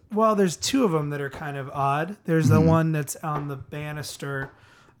 Well, there's two of them that are kind of odd. There's the one that's on the banister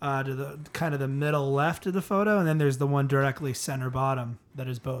to the kind of the middle left of the photo, and then there's the one directly center bottom that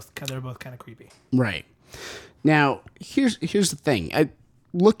is they're both kind of creepy. Right. Now, here's the thing.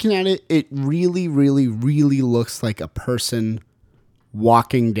 Looking at it, it really, really, really looks like a person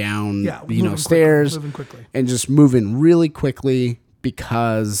walking down, moving stairs, moving quickly. and just moving really quickly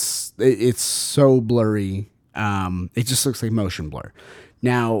because it's so blurry. It just looks like motion blur.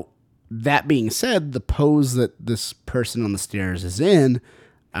 Now, that being said, the pose that this person on the stairs is in,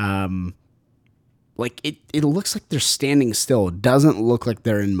 it looks like they're standing still. It doesn't look like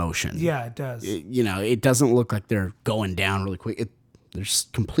they're in motion. Yeah, it does. It doesn't look like they're going down really quick. They're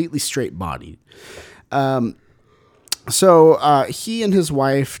completely straight bodied. So he and his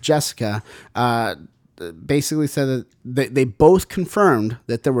wife, Jessica, basically said that they both confirmed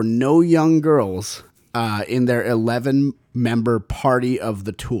that there were no young girls in their 11-member party of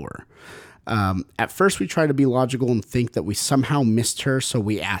the tour. At first, we tried to be logical and think that we somehow missed her, so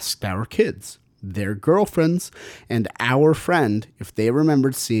we asked our kids, their girlfriends, and our friend if they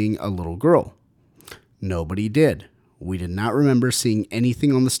remembered seeing a little girl. Nobody did. We did not remember seeing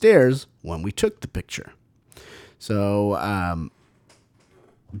anything on the stairs when we took the picture. So,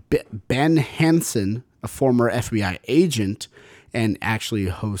 Ben Hansen, a former FBI agent and actually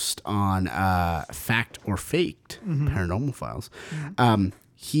a host on Fact or Faked, Paranormal Files,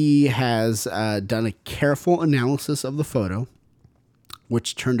 he has done a careful analysis of the photo,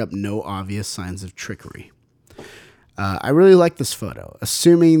 which turned up no obvious signs of trickery. I really like this photo.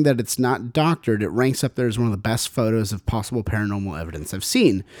 Assuming that it's not doctored, it ranks up there as one of the best photos of possible paranormal evidence I've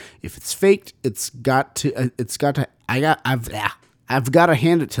seen. If it's faked, I've got to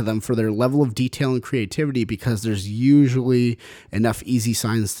hand it to them for their level of detail and creativity, because there's usually enough easy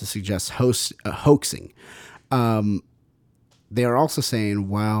signs to suggest hoaxing. They are also saying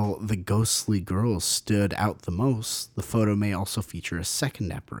while the ghostly girls stood out the most, the photo may also feature a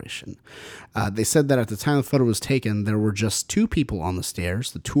second apparition. They said that at the time the photo was taken, there were just two people on the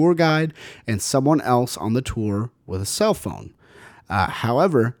stairs, the tour guide and someone else on the tour with a cell phone.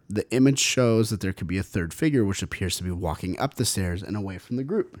 However, the image shows that there could be a third figure, which appears to be walking up the stairs and away from the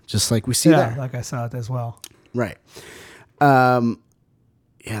group, just like we see there. Like I saw it as well. Right. Yeah,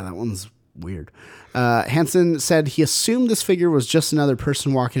 that one's weird. Hansen said he assumed this figure was just another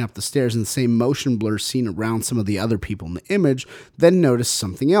person walking up the stairs in the same motion blur seen around some of the other people in the image, then noticed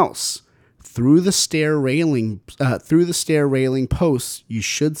something else. Through the stair railing posts, you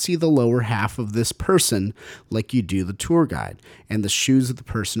should see the lower half of this person like you do the tour guide, and the shoes of the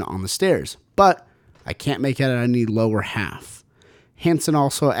person on the stairs. But I can't make out any lower half. Hansen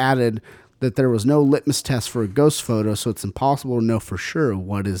also added, that there was no litmus test for a ghost photo, so it's impossible to know for sure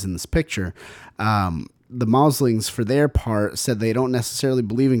what is in this picture. The Moslings, for their part, said they don't necessarily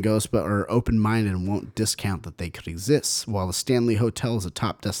believe in ghosts, but are open-minded and won't discount that they could exist. While the Stanley Hotel is a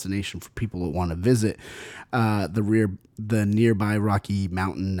top destination for people that want to visit the nearby Rocky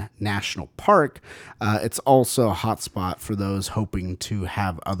Mountain National Park, it's also a hotspot for those hoping to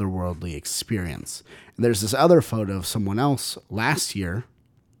have otherworldly experience. And there's this other photo of someone else last year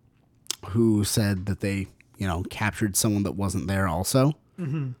who said that they, captured someone that wasn't there also.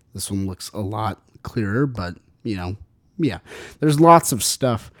 Mm-hmm. This one looks a lot clearer, but yeah, there's lots of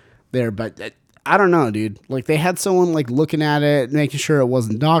stuff there, but I don't know, dude. Like, they had someone like looking at it, making sure it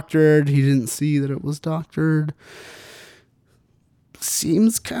wasn't doctored. He didn't see that it was doctored.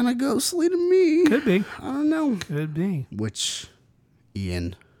 Seems kind of ghostly to me. Could be. I don't know. Could be. Which,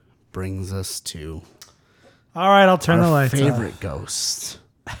 Ian, brings us to All right, I'll turn the our lights favorite ghost.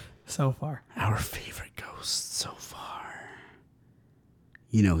 so far. Our favorite ghost so far.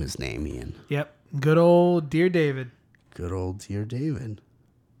 You know his name, Ian. Yep. Good old Dear David. Good old Dear David.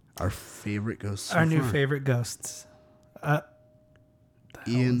 Our favorite ghost so Our new far. favorite ghosts.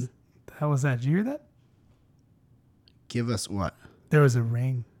 Ian, How was that? Did you hear that? give us what? There was a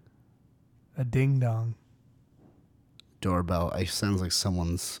ring. A ding dong. Doorbell. It sounds like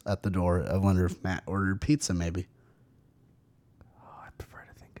someone's at the door. I wonder if Matt ordered pizza, maybe. Oh, I prefer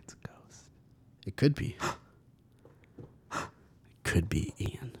to think it's a ghost. It could be. Could be,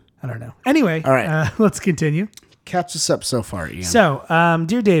 Ian. I don't know. Anyway, All right. Let's continue. Catch us up so far, Ian. So,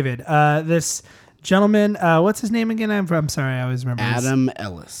 Dear David, this gentleman, what's his name again? I'm sorry, I always remember this. Adam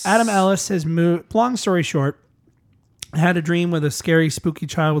Ellis. Adam Ellis has moved, long story short, had a dream with a scary, spooky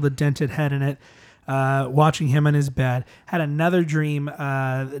child with a dented head in it, watching him in his bed. Had another dream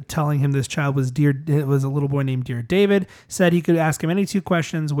telling him this child was a little boy named Dear David. Said he could ask him any two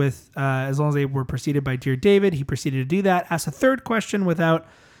questions with as long as they were preceded by Dear David. He proceeded to do that. Asked a third question without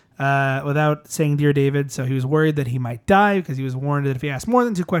saying Dear David. So he was worried that he might die because he was warned that if he asked more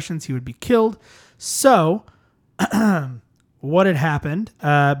than two questions, he would be killed. So what had happened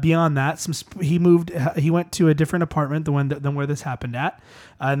beyond that? He went to a different apartment than where this happened at,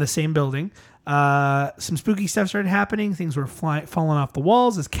 in the same building. Some spooky stuff started happening. Things were falling off the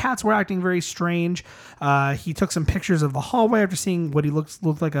walls. His cats were acting very strange. He took some pictures of the hallway after seeing what he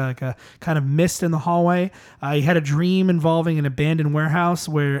looked like a kind of mist in the hallway. He had a dream involving an abandoned warehouse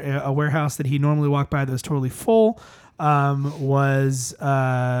where a warehouse that he normally walked by that was totally full was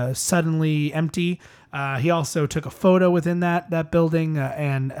suddenly empty. He also took a photo within that building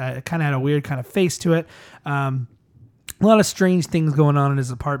and kind of had a weird kind of face to it. A lot of strange things going on in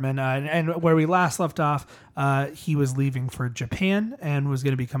his apartment. And where we last left off, he was leaving for Japan and was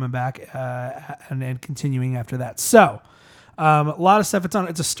going to be coming back and continuing after that. So a lot of stuff. It's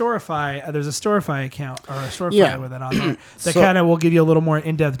a Storify. There's a Storify account or a Storify with it on there that kind of will give you a little more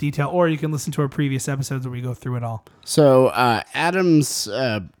in-depth detail, or you can listen to our previous episodes where we go through it all. So Adam's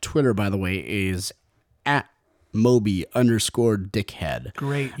Twitter, by the way, is at Moby_dickhead.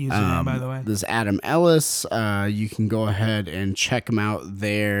 Great username, by the way. This is Adam Ellis. You can go ahead and check him out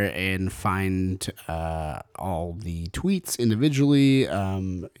there and find all the tweets individually.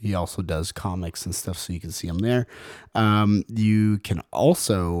 He also does comics and stuff, so you can see him there. You can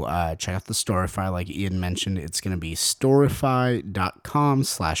also check out the Storify, like Ian mentioned. It's going to be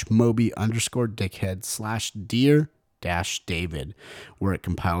storify.com/Moby_dickhead/dear-David, where it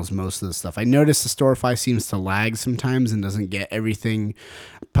compiles most of the stuff. I noticed the Storify seems to lag sometimes and doesn't get everything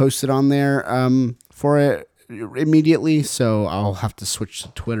posted on there for it immediately, so I'll have to switch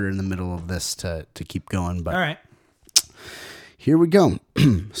to Twitter in the middle of this to keep going. But All right. here we go.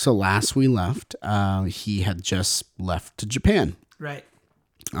 So last we left, he had just left to Japan. Right.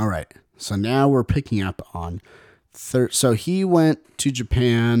 All right. So now we're picking up on so he went to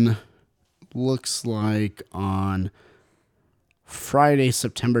Japan, looks like on Friday,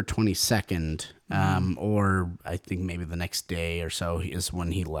 September 22nd, or I think maybe the next day or so is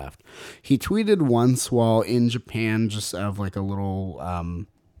when he left. He tweeted once while in Japan, just of like a little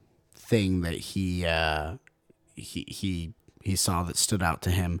thing that he saw that stood out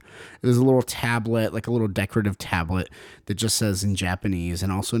to him. It was a little tablet, like a little decorative tablet that just says in Japanese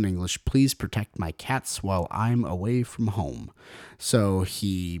and also in English, "Please protect my cats while I'm away from home." So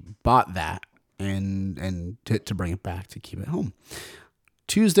he bought that and to bring it back to keep it home.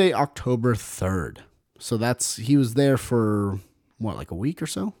 Tuesday, October 3rd. So he was there for what, like a week or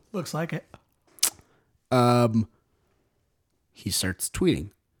so? Looks like it. He starts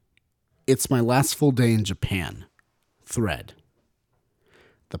tweeting, "It's my last full day in Japan. Thread.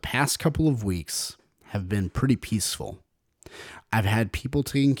 The past couple of weeks have been pretty peaceful. I've had people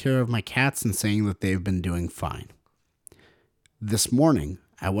taking care of my cats and saying that they've been doing fine. This morning,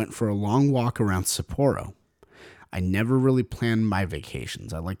 I went for a long walk around Sapporo. I never really plan my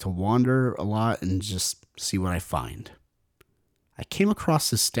vacations. I like to wander a lot and just see what I find. I came across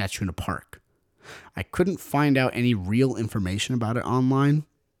this statue in a park. I couldn't find out any real information about it online,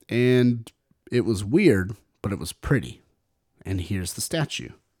 and it was weird, but it was pretty. And here's the statue.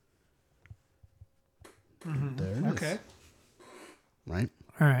 There it is. Okay. Right?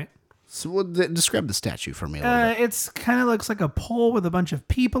 All right. So describe the statue for me a little bit. It's kind of looks like a pole with a bunch of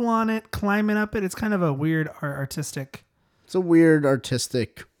people on it climbing up it. It's kind of a weird artistic. It's a weird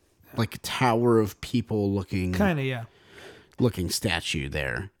artistic, like tower of people looking Kind of, yeah. looking statue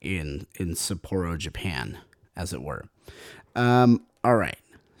there in Sapporo, Japan, as it were. All right.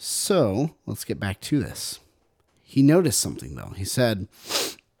 So let's get back to this. He noticed something though. He said,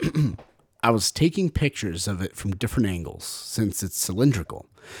 I was taking pictures of it from different angles since it's cylindrical.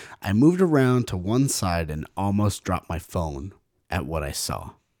 I moved around to one side and almost dropped my phone at what I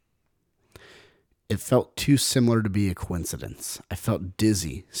saw. It felt too similar to be a coincidence. I felt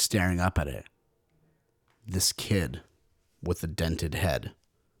dizzy staring up at it. This kid with a dented head.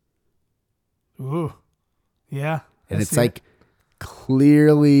 Ooh. Yeah. And I it's see like it.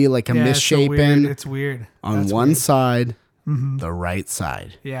 clearly like a Yeah, misshapen It's weird. on That's one weird. side, the right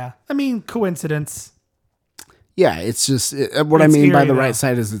side. Yeah. I mean, coincidence. Yeah, it's just what I It's mean by eerie, the though. right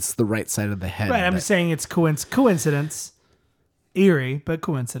side is it's the right side of the head. Right. I'm that- just saying it's coincidence. Eerie, but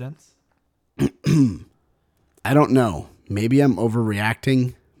coincidence. I don't know. Maybe I'm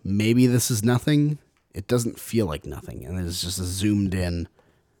overreacting. Maybe this is nothing. It doesn't feel like nothing, and it's just a zoomed in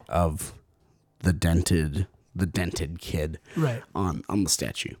of the dented kid Right. on the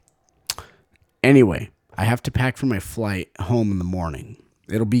statue. Anyway, I have to pack for my flight home in the morning.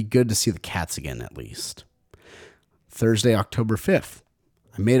 It'll be good to see the cats again at least. Thursday, October 5th.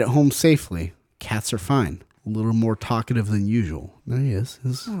 I made it home safely. Cats are fine. A little more talkative than usual. There he is.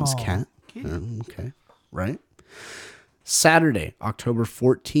 His cat. Okay. Right? Saturday, October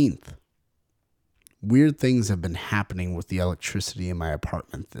 14th. Weird things have been happening with the electricity in my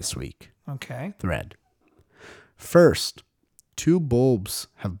apartment this week. Okay. Thread. First, 2 bulbs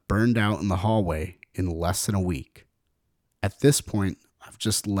have burned out in the hallway in less than a week. At this point, I've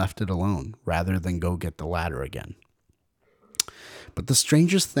just left it alone rather than go get the ladder again. But the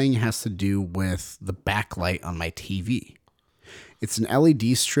strangest thing has to do with the backlight on my TV. It's an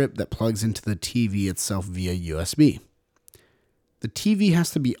LED strip that plugs into the TV itself via USB. The TV has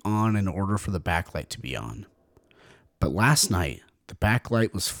to be on in order for the backlight to be on. But last night, the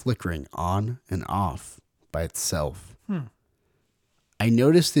backlight was flickering on and off by itself. I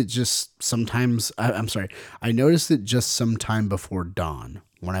noticed it just sometime before dawn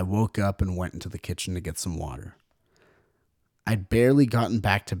when I woke up and went into the kitchen to get some water. I'd barely gotten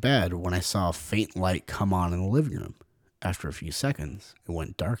back to bed when I saw a faint light come on in the living room. After a few seconds, it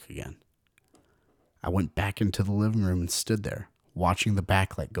went dark again. I went back into the living room and stood there, watching the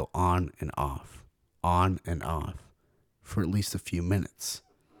backlight go on and off, for at least a few minutes.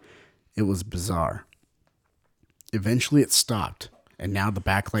 It was bizarre. Eventually it stopped, and now the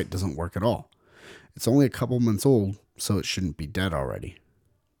backlight doesn't work at all. It's only a couple months old, so it shouldn't be dead already.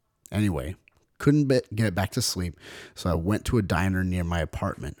 Anyway, couldn't get back to sleep, so I went to a diner near my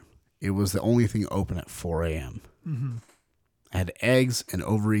apartment. It was the only thing open at 4 a.m. I had eggs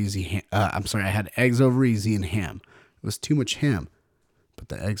over easy, and ham. It was too much ham, but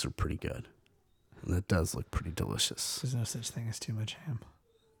the eggs were pretty good. And it does look pretty delicious. There's no such thing as too much ham.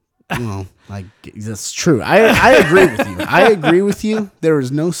 Well, that's true. I agree with you. I agree with you. There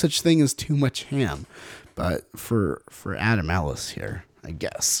is no such thing as too much ham. But for Adam Ellis here, I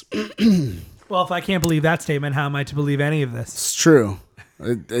guess. Well, if I can't believe that statement, how am I to believe any of this? It's true.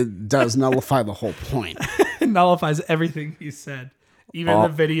 It does nullify the whole point. It nullifies everything he said, even the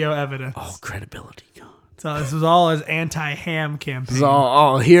video evidence. Oh, credibility gone. So this was all his anti-ham campaign.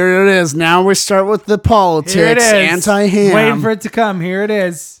 So, here it is. Now we start with the politics. Here it is. Anti-ham. Waiting for it to come. Here it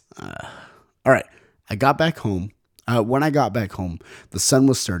is. All right. I got back home. When I got back home, the sun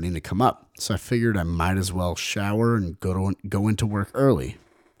was starting to come up. So I figured I might as well shower and go into work early.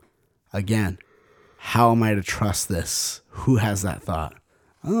 Again, how am I to trust this? Who has that thought?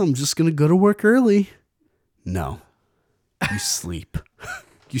 Oh, I'm just going to go to work early. No. You sleep.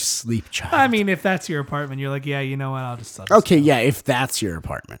 You sleep, child. I mean, if that's your apartment, you're like, yeah, you know what? I'll just Okay, yeah, if that's your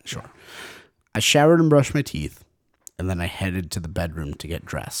apartment, sure. I showered and brushed my teeth, and then I headed to the bedroom to get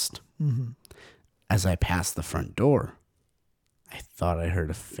dressed. As I passed the front door, I thought I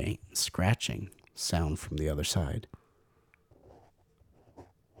heard a faint scratching sound from the other side.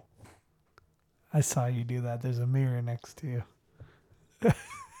 I saw you do that. There's a mirror next to you.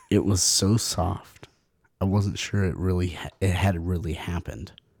 It was so soft. I wasn't sure it had really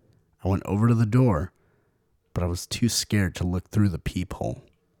happened. I went over to the door, but I was too scared to look through the peephole.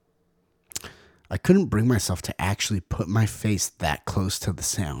 I couldn't bring myself to actually put my face that close to the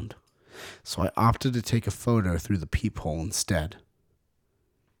sound, so I opted to take a photo through the peephole instead.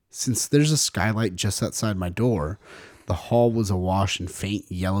 Since there's a skylight just outside my door, the hall was awash in faint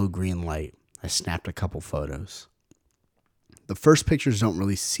yellow-green light. I snapped a couple photos. The first pictures don't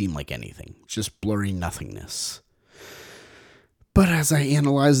really seem like anything, just blurry nothingness. But as I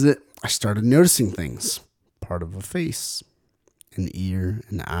analyzed it, I started noticing things. Part of a face, an ear,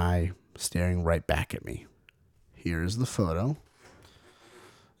 an eye, staring right back at me. Here's the photo.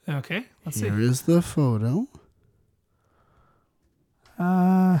 Okay, let's see. Here is the photo.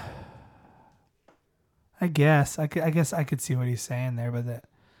 I guess I could see what he's saying there, but that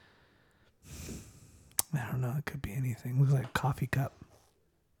I don't know. It could be anything. Looks like a coffee cup.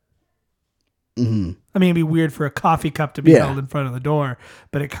 Mm-hmm. I mean, it'd be weird for a coffee cup to be Yeah. held in front of the door,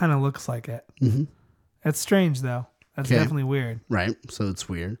 but it kind of looks like it. Mm-hmm. That's strange, though. That's Okay. definitely weird. Right, so it's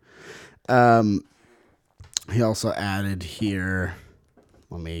weird. He also added here,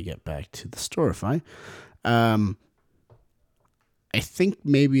 let me get back to the Storify. I think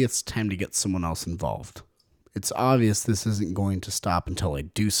maybe it's time to get someone else involved. It's obvious this isn't going to stop until I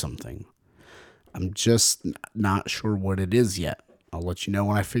do something. I'm just not sure what it is yet. I'll let you know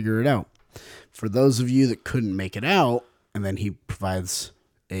when I figure it out. For those of you that couldn't make it out, and then he provides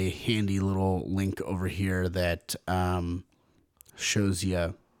a handy little link over here that shows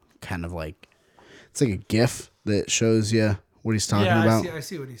you kind of like, it's like a GIF that shows you what he's talking about. I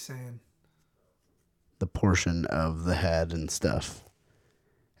see what he's saying. The portion of the head and stuff.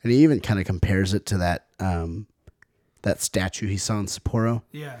 And he even kind of compares it to that that statue he saw in Sapporo.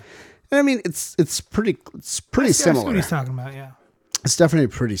 Yeah. And I mean, it's pretty I see similar. what he's talking about, yeah. It's definitely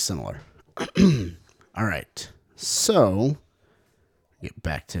pretty similar. All right. So, get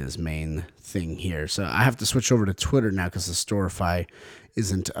back to his main thing here. So, I have to switch over to Twitter now because the Storify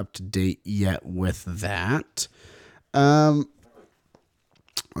isn't up to date yet with that. Okay,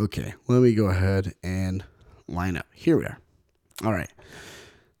 let me go ahead and line up. Here we are. All right.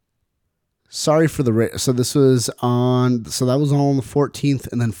 Sorry for the so this was on, so that was on the 14th,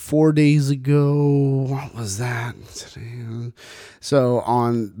 and then 4 days ago, what was that? So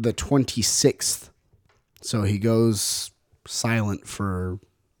on the 26th, so he goes silent for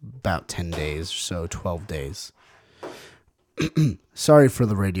about 10 days or so, 12 days. Sorry for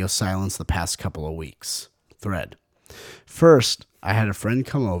the radio silence the past couple of weeks. Thread. First, I had a friend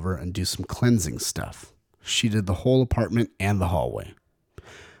come over and do some cleansing stuff. She did the whole apartment and the hallway.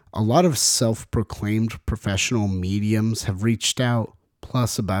 A lot of self-proclaimed professional mediums have reached out,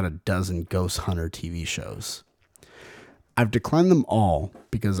 plus about a dozen ghost hunter TV shows. I've declined them all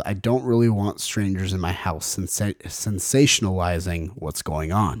because I don't really want strangers in my house sensationalizing what's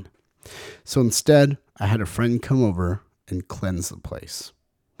going on. So instead, I had a friend come over and cleanse the place.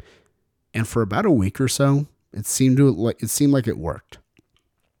 And for about a week or so, it seemed like it worked.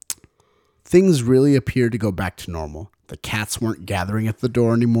 Things really appeared to go back to normal. The cats weren't gathering at the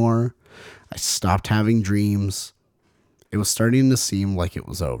door anymore. I stopped having dreams. It was starting to seem like it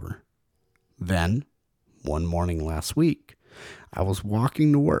was over. Then, one morning last week, I was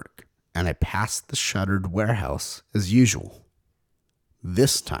walking to work and I passed the shuttered warehouse as usual.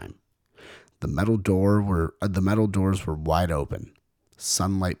 This time, the metal doors were wide open,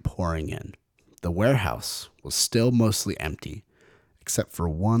 sunlight pouring in. The warehouse was still mostly empty, except for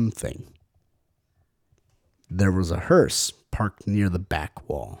one thing. There was a hearse parked near the back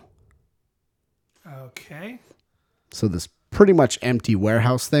wall. Okay. So this pretty much empty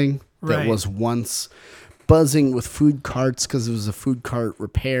warehouse thing that Right. was once buzzing with food carts because it was a food cart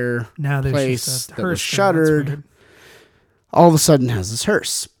repair Now there's place just a that was hearse thing. That's shuttered. weird. All of a sudden has this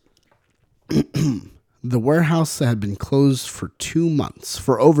hearse. The warehouse that had been closed for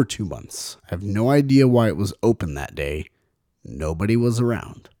over 2 months. I have no idea why it was open that day. Nobody was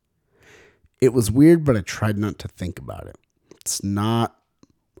around. It was weird, but I tried not to think about it. It's not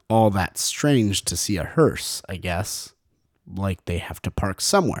all that strange to see a hearse, I guess. Like they have to park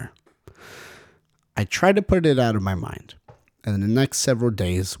somewhere. I tried to put it out of my mind, and the next several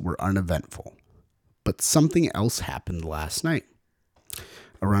days were uneventful. But something else happened last night.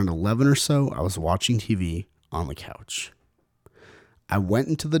 Around 11 or so, I was watching TV on the couch. I went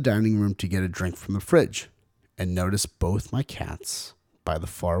into the dining room to get a drink from the fridge and noticed both my cats by the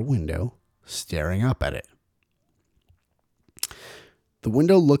far window staring up at it. The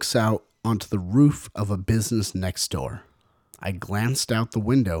window looks out onto the roof of a business next door. I glanced out the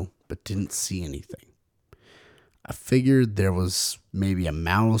window, but didn't see anything. I figured there was maybe a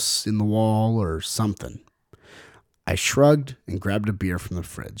mouse in the wall or something. I shrugged and grabbed a beer from the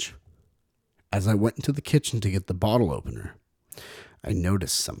fridge. As I went into the kitchen to get the bottle opener, I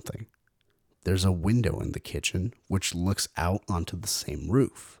noticed something. There's a window in the kitchen which looks out onto the same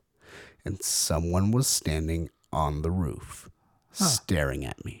roof, and someone was standing on the roof, staring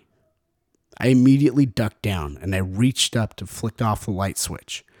at me. I immediately ducked down and I reached up to flick off the light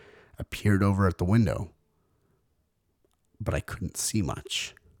switch. I peered over at the window, but I couldn't see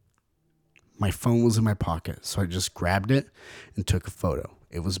much. My phone was in my pocket, so I just grabbed it and took a photo.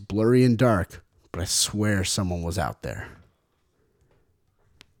 It was blurry and dark, but I swear someone was out there.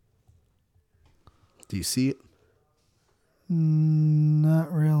 Do you see it?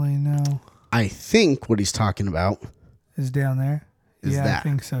 Not really, no. I think what he's talking about Is down there? Is yeah, that. I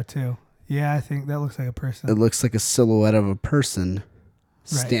think so too. Yeah, I think that looks like a person. It looks like a silhouette of a person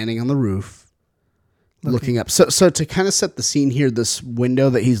standing on the roof, looking up. So to kind of set the scene here, this window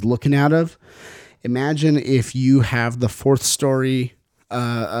that he's looking out of, imagine if you have the fourth story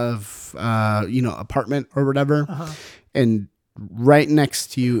of apartment or whatever, and right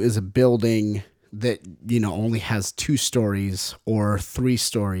next to you is a building that only has 2 stories or 3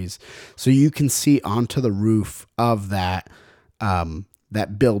 stories, so you can see onto the roof of that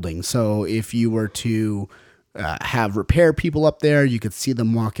building. So if you were to have repair people up there, you could see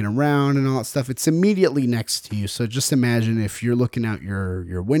them walking around and all that stuff. It's immediately next to you. So just imagine if you're looking out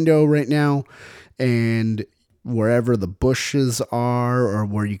your window right now, and wherever the bushes are or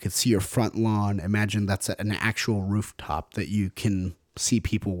where you could see your front lawn, imagine that's an actual rooftop that you can see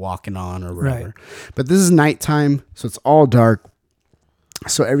people walking on or whatever. Right. But this is nighttime, so it's all dark.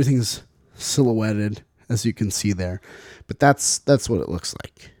 So everything's silhouetted, as you can see there. But that's what it looks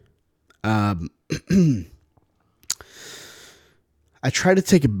like. I tried to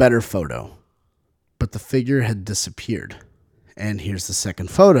take a better photo, but the figure had disappeared. And here's the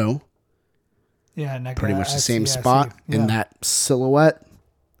second photo. Yeah, and Pretty much the same spot, and that silhouette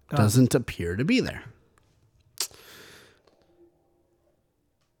doesn't appear to be there.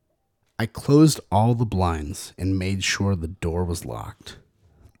 I closed all the blinds and made sure the door was locked,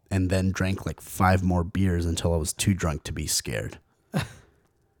 and then drank like 5 more beers until I was too drunk to be scared.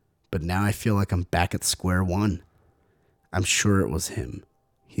 But now I feel like I'm back at square one. I'm sure it was him.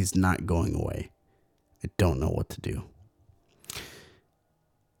 He's not going away. I don't know what to do.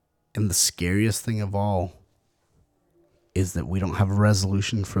 And the scariest thing of all is that we don't have a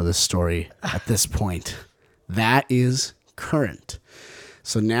resolution for this story at this point. That is current.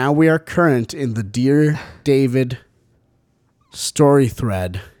 So now we are current in the Dear David story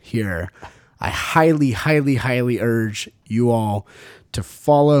thread here. I highly, highly, highly urge you all to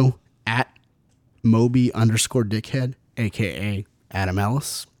follow at Moby_Dickhead, aka Adam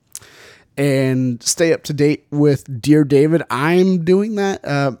Ellis, and stay up to date with Dear David. I'm doing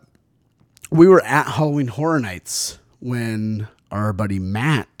that. We were at Halloween Horror Nights when our buddy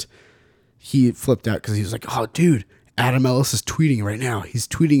Matt, he flipped out because he was like, "Oh, dude, Adam Ellis is tweeting right now. He's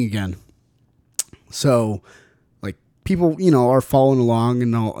tweeting again." So, like, people, are following along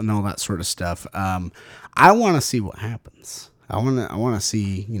and all that sort of stuff. I want to see what happens. I want to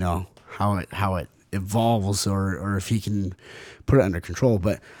see, how it evolves or if he can put it under control.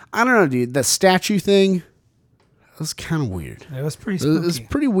 But I don't know, dude. That statue thing, it was kind of weird. It was pretty spooky. It was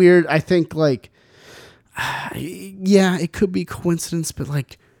pretty weird. I think, yeah, it could be coincidence,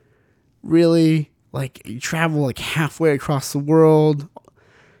 but, really, you travel, halfway across the world,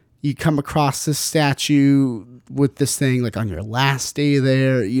 you come across this statue with this thing, on your last day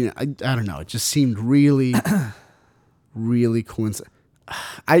there. I don't know. It just seemed really, really coincidental.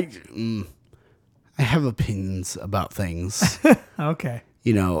 I have opinions about things. Okay.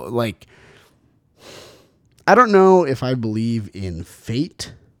 I don't know if I believe in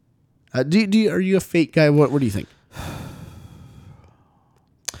fate. Are you a fate guy? What do you think?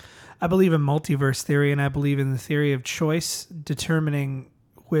 I believe in multiverse theory, and I believe in the theory of choice determining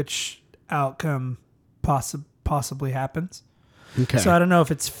which outcome possibly happens. Okay. So I don't know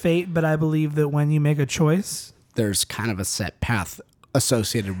if it's fate, but I believe that when you make a choice, there's kind of a set path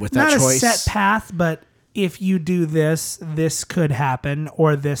associated with that not choice. Not a set path, but if you do this, this could happen,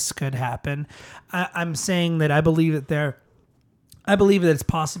 or this could happen. I'm saying that I believe that it's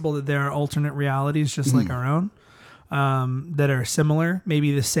possible that there are alternate realities just like our own, that are similar,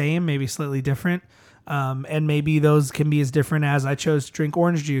 maybe the same, maybe slightly different. And maybe those can be as different as I chose to drink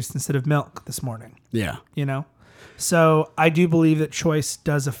orange juice instead of milk this morning. Yeah. So I do believe that choice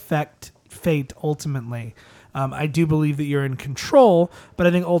does affect fate ultimately. I do believe that you're in control, but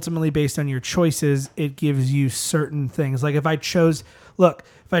I think ultimately based on your choices, it gives you certain things. Like if I chose, look,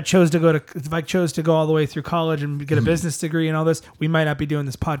 if I chose to go all the way through college and get a business degree and all this, we might not be doing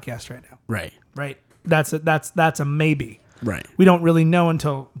this podcast right now. Right. Right. That's a maybe. Right. We don't really know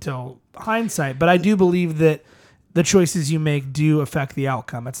until hindsight, but I do believe that the choices you make do affect the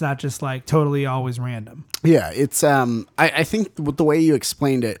outcome. It's not just like totally always random. Yeah, it's I think with the way you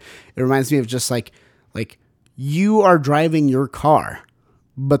explained it, it reminds me of just like you are driving your car,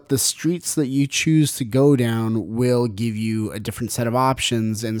 but the streets that you choose to go down will give you a different set of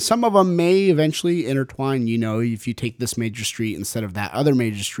options, and some of them may eventually intertwine. You know, if you take this major street instead of that other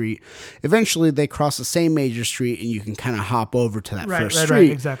major street, eventually they cross the same major street and you can kind of hop over to that first street. Right,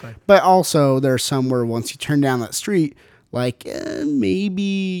 exactly. But also there are some where once you turn down that street, like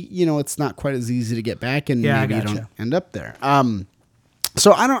maybe, you know, it's not quite as easy to get back, and maybe you don't end up there.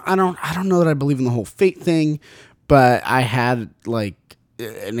 So I don't know that I believe in the whole fate thing, but I had like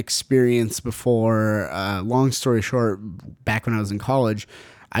an experience before. Long story short, back when I was in college,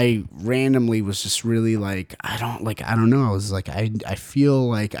 I randomly was just really like, I don't know. I was like, I feel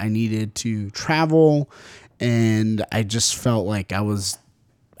like I needed to travel, and I just felt like I was,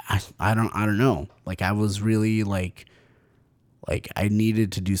 I don't know. Like I was really like I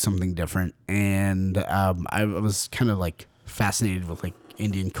needed to do something different, and I was kind of like fascinated with like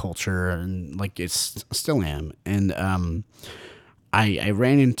Indian culture, and like it's still am, and I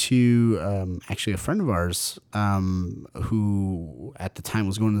ran into actually a friend of ours who at the time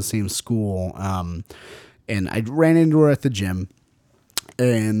was going to the same school, and I ran into her at the gym,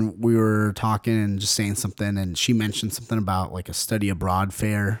 and we were talking and just saying something, and she mentioned something about like a study abroad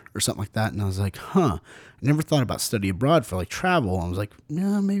fair or something like that, and I was like, I never thought about study abroad for like travel. I was like,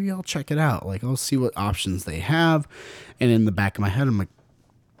 yeah, maybe I'll check it out. Like I'll see what options they have, and in the back of my head, I'm like,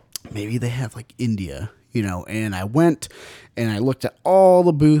 maybe they have like India. You know, and I went and I looked at all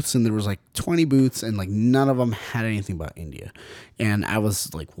the booths, and there was like 20 booths, and like none of them had anything about India. And I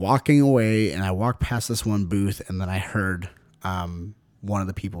was like walking away, and I walked past this one booth, and then I heard one of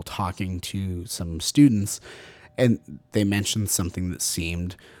the people talking to some students, and they mentioned something that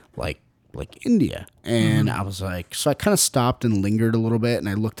seemed like India. And I was like, so I kind of stopped and lingered a little bit, and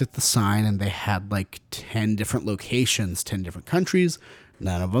I looked at the sign, and they had like 10 different locations, 10 different countries,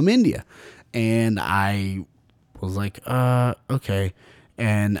 none of them India. And I was like, okay.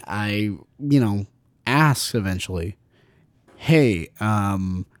 And I, asked eventually, hey,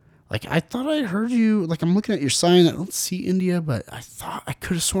 like I thought I heard you, like I'm looking at your sign, I don't see India, but I thought I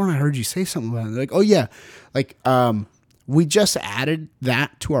could have sworn I heard you say something about it. They're like, oh yeah, like we just added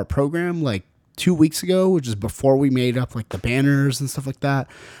that to our program like 2 weeks ago, which is before we made up like the banners and stuff like that.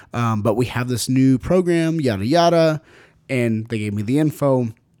 But we have this new program, yada yada, and they gave me the info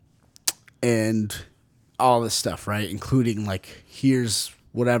and all this stuff, right? Including like, here's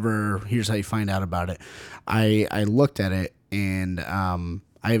how you find out about it. I looked at it, and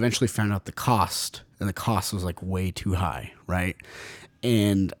I eventually found out the cost, and the cost was like way too high, right?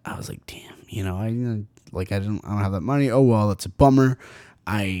 And I was like, damn, I don't have that money. Oh well, that's a bummer.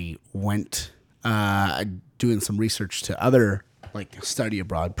 I went doing some research to other like study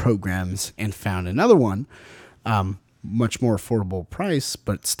abroad programs and found another one, much more affordable price,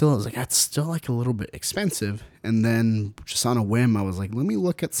 but still, I was like, that's still like a little bit expensive. And then just on a whim, I was like, let me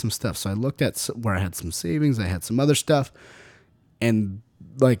look at some stuff. So I looked at where I had some savings, I had some other stuff, and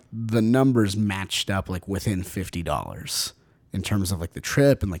like the numbers matched up like within $50 in terms of like the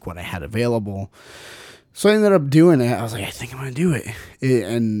trip and like what I had available. So I ended up doing it. I was like, I think I'm going to do it.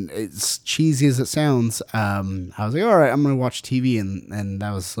 And it's cheesy as it sounds. I was like, all right, I'm going to watch TV. And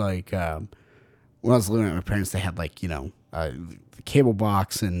that was like, when I was living at my parents, they had like, the cable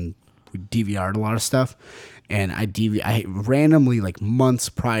box, and we DVR'd a lot of stuff. And I randomly, like months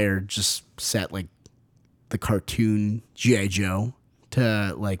prior, just set like the cartoon G.I. Joe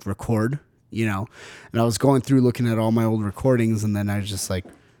to like record, and I was going through looking at all my old recordings, and then I was just like,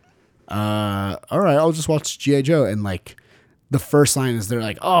 all right, I'll just watch G.I. Joe. And like the first line is, they're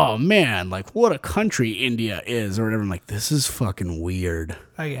like, oh man, like what a country India is, or whatever. I'm like, this is fucking weird.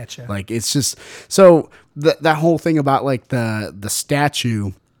 I getcha. Like, it's just, so that whole thing about like the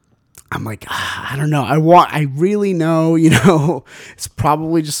statue, I'm like, I don't know. I really know, it's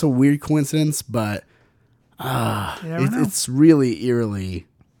probably just a weird coincidence, but it's really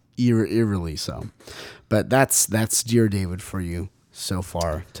eerily so. But that's Dear David for you so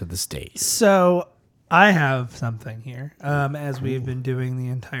far to this date. So I have something here, as we've been doing the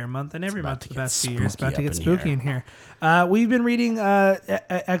entire month and every month the past few years. About to get spooky in here. We've been reading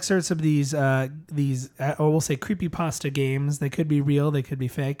excerpts of these, or we'll say creepypasta games. They could be real, they could be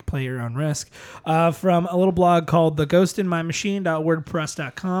fake. Play your own risk. From a little blog called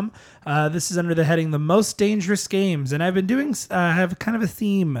theghostinmymachine.wordpress.com. This is under the heading "The Most Dangerous Games," and I've been doing. Have kind of a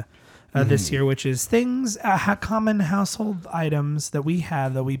theme. This year, which is things, common household items that we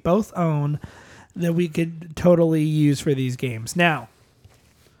have that we both own that we could totally use for these games. Now,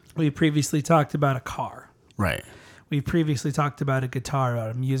 we previously talked about a car. Right. We previously talked about a guitar,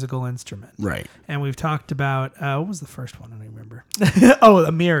 about a musical instrument. Right. And we've talked about, what was the first one? I don't remember. Oh,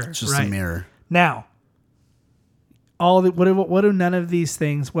 a mirror. It's just right. a mirror. Now, what do none of these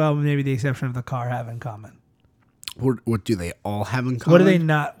things, well, maybe the exception of the car, have in common? What do they all have in common? What are they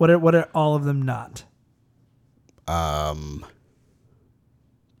not? What are all of them not?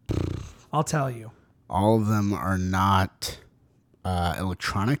 I'll tell you. All of them are not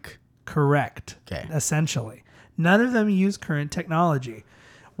electronic? Correct. Okay. Essentially. None of them use current technology.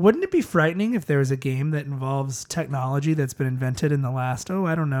 Wouldn't it be frightening if there was a game that involves technology that's been invented in the last,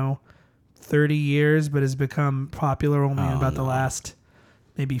 30 years, but has become popular only in about the last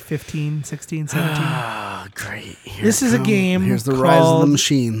maybe 15, 16, 17? Oh, great. This is a game. Here's the rise of the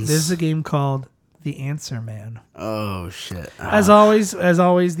machines. This is a game called The Answer Man. Oh, shit. As always,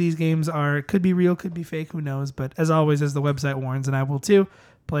 these games could be real, could be fake, who knows? But as always, as the website warns, and I will too,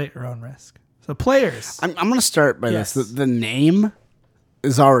 play at your own risk. So players. I'm going to start by Yes. this. The name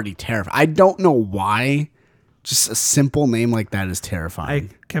is already terrifying. I don't know why. Just a simple name like that is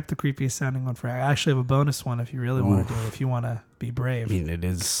terrifying. I kept the creepiest sounding one for. I actually have a bonus one if you really want to do it. If you want to be brave. I mean, it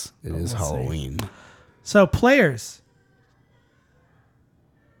is we'll see. Halloween. So players.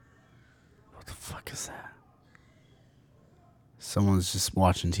 What the fuck is that? Someone's just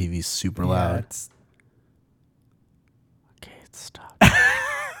watching TV super loud. Okay, stop.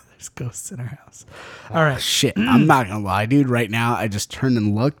 There's ghosts in our house. All right. Shit, I'm not gonna lie, dude. Right now, I just turned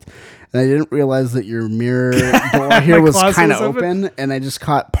and looked, and I didn't realize that your mirror door here was closet kind of was open? and I just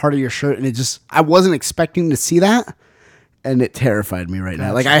caught part of your shirt, and I wasn't expecting to see that, and it terrified me right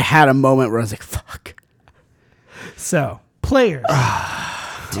now. Like, I had a moment where I was like, fuck. So players.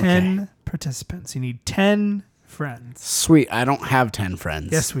 10 participants. You need 10 friends. Sweet, I don't have 10 friends.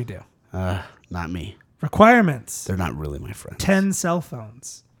 Yes, we do. Not me. Requirements. They're not really my friends. 10 cell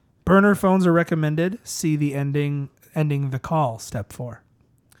phones. Burner phones are recommended. See the ending the call, step 4.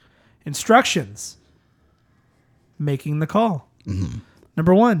 Instructions. Making the call. Mm-hmm.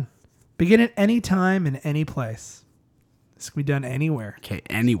 Number 1. Begin at any time in any place. This can be done anywhere. Okay,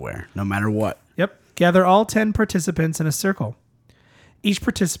 anywhere, no matter what. Yep. Gather all 10 participants in a circle. Each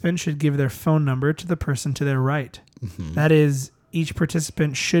participant should give their phone number to the person to their right. Mm-hmm. That is, each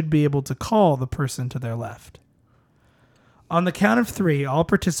participant should be able to call the person to their left. On the count of 3, all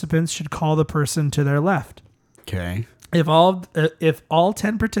participants should call the person to their left. Okay. If all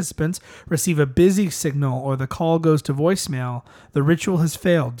 10 participants receive a busy signal or the call goes to voicemail, the ritual has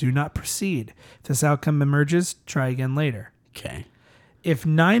failed. Do not proceed. If this outcome emerges, try again later. Okay. If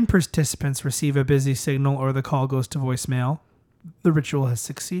 9 participants receive a busy signal or the call goes to voicemail, the ritual has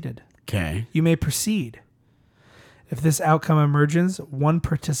succeeded. Okay. You may proceed. If this outcome emerges, 1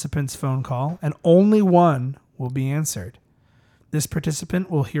 participant's phone call and only 1 will be answered. This participant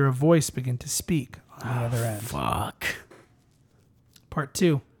will hear a voice begin to speak on the other end. Fuck. Part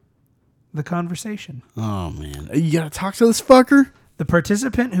 2. The conversation. Oh, man. You gotta talk to this fucker? The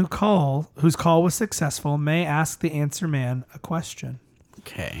participant whose call was successful may ask the answer man a question.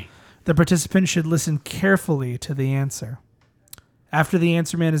 Okay. The participant should listen carefully to the answer. After the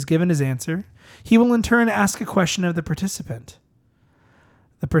answer man has given his answer, he will in turn ask a question of the participant.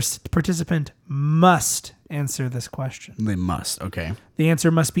 The participant must answer this question. They must. Okay. The answer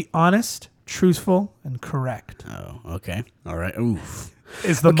must be honest, truthful, and correct. Oh, okay. All right. Oof.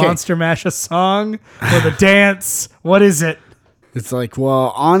 Is the Monster Mash a song or the dance? What is it? It's like,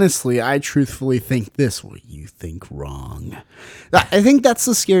 well, honestly, I truthfully think this. Well, you think wrong. I think that's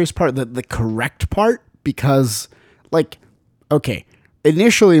the scariest part, the correct part, because, like, okay,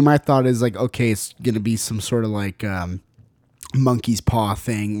 initially my thought is like, okay, it's going to be some sort of like monkey's paw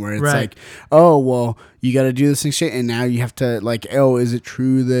thing where it's Right. like, oh, well, you got to do this exchange, and now you have to like, oh, is it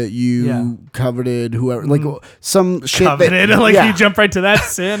true that you coveted whoever? Like some shit Coveted, that, you jump right to that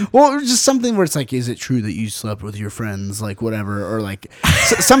sin. Well, just something where it's like, is it true that you slept with your friends, like whatever, or like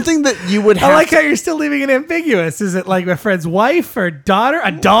something that you would have. I like how you're still leaving it ambiguous. Is it like my friend's wife or daughter,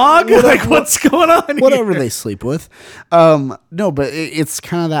 a dog? Like what's going on? Whatever here? they sleep with. No, but it's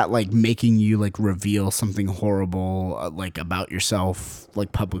kind of that like making you like reveal something horrible like about yourself,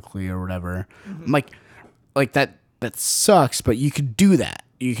 like publicly or whatever. Like that sucks, but you could do that.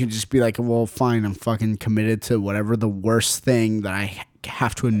 You could just be like, well, fine, I'm fucking committed to whatever the worst thing that I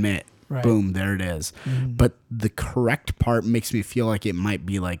have to admit. Right. Boom, there it is. But the correct part makes me feel like it might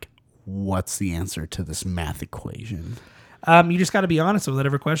be like, what's the answer to this math equation? You just got to be honest with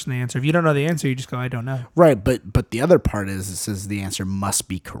whatever question they answer. If you don't know the answer, you just go, I don't know. Right, but the other part is it says the answer must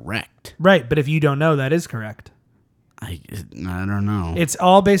be correct. Right, but if you don't know, that is correct. I don't know. It's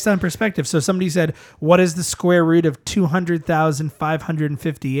all based on perspective. So somebody said, what is the square root of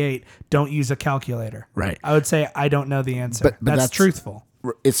 200,558? Don't use a calculator. Right. I would say, I don't know the answer. But that's truthful.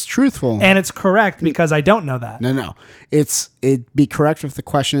 It's truthful. And it's correct because I don't know that. No. It'd be correct if the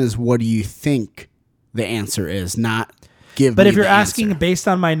question is, what do you think the answer is? Not give But me if you're the asking answer. based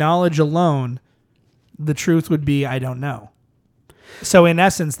on my knowledge alone, the truth would be, I don't know. So in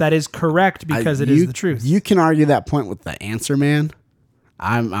essence, that is correct because it is the truth. You can argue that point with the answer man.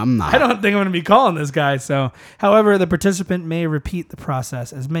 I'm not. I don't think I'm going to be calling this guy. So, however, the participant may repeat the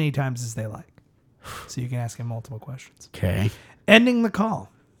process as many times as they like. So you can ask him multiple questions. Okay. Ending the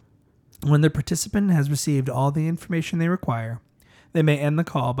call. When the participant has received all the information they require, they may end the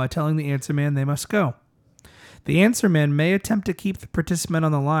call by telling the answer man they must go. The answer man may attempt to keep the participant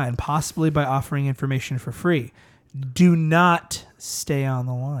on the line, possibly by offering information for free. Do not stay on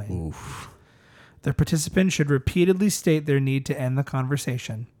the line. Oof. The participant should repeatedly state their need to end the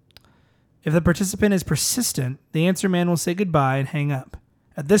conversation. If the participant is persistent, the answer man will say goodbye and hang up.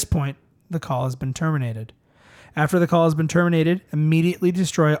 At this point, the call has been terminated. After the call has been terminated, immediately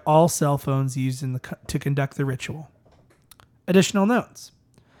destroy all cell phones used to conduct the ritual. Additional notes.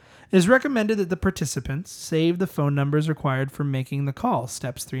 It is recommended that the participants save the phone numbers required for making the call,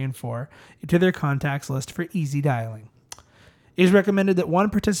 steps 3 and 4, into their contacts list for easy dialing. It is recommended that one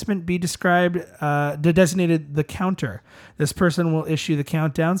participant be designated the counter. This person will issue the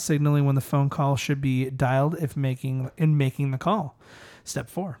countdown, signaling when the phone call should be dialed in making the call. Step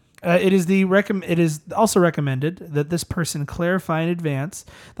 4. It is also recommended that this person clarify in advance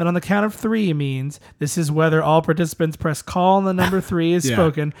that on the count of 3 means this is whether all participants press call and the number 3 is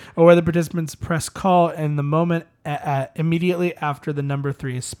spoken, or whether participants press call in the moment immediately after the number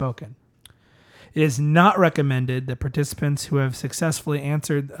 3 is spoken. It is not recommended that participants who have successfully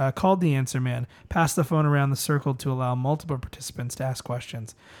called the answer man pass the phone around the circle to allow multiple participants to ask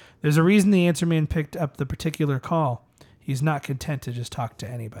questions. There's a reason the answer man picked up the particular call. He's not content to just talk to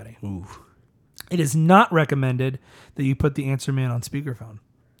anybody. Ooh. It is not recommended that you put the answer man on speakerphone.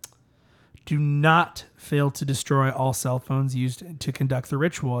 Do not fail to destroy all cell phones used to conduct the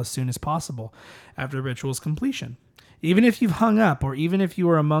ritual as soon as possible after the ritual's completion. Even if you've hung up, or even if you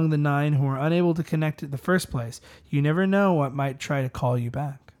are among the 9 who are unable to connect in the first place, you never know what might try to call you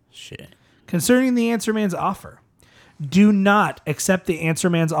back. Shit. Concerning the answer man's offer. Do not accept the answer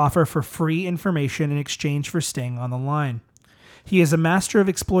man's offer for free information in exchange for staying on the line. He is a master of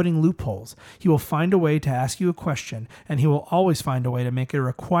exploiting loopholes. He will find a way to ask you a question, and he will always find a way to make it a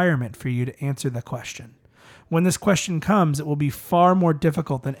requirement for you to answer the question. When this question comes, it will be far more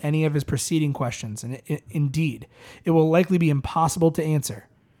difficult than any of his preceding questions, and indeed, it will likely be impossible to answer.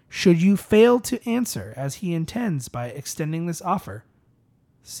 Should you fail to answer as he intends by extending this offer,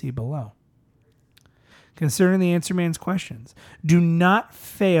 see below. Concerning the answer man's questions, do not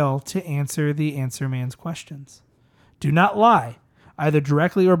fail to answer the answer man's questions. Do not lie, either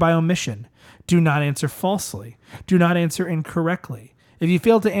directly or by omission. Do not answer falsely. Do not answer incorrectly. If you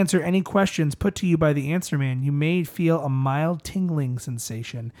fail to answer any questions put to you by the answer man, you may feel a mild tingling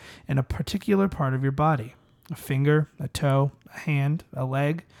sensation in a particular part of your body. A finger, a toe, a hand, a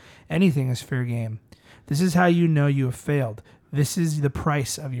leg, anything is fair game. This is how you know you have failed. This is the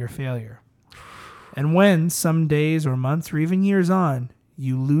price of your failure. And when, some days or months or even years on,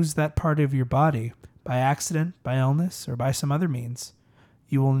 you lose that part of your body, by accident, by illness, or by some other means,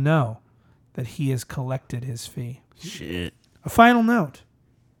 you will know that he has collected his fee. Shit. A final note.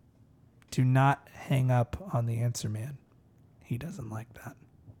 Do not hang up on the answer man. He doesn't like that.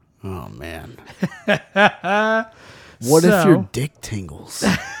 Oh, man. What if your dick tingles?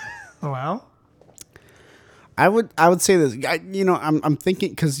 Well, I would say this. I'm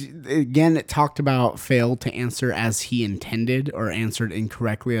thinking because again, it talked about failed to answer as he intended or answered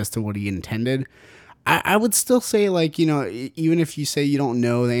incorrectly as to what he intended. I would still say, like, you know, even if you say you don't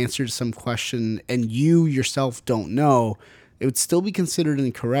know the answer to some question and you yourself don't know, it would still be considered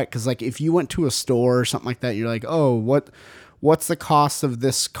incorrect. Because, like, if you went to a store or something like that, you're like, oh, what's the cost of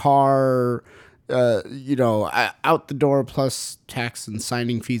this car, you know, out the door plus tax and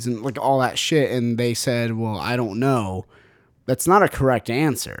signing fees and, like, all that shit. And they said, well, I don't know. That's not a correct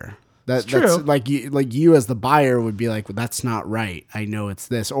answer. That's like you as the buyer would be like, well, that's not right. I know it's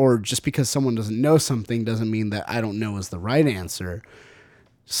this. Or just because someone doesn't know something doesn't mean that I don't know is the right answer.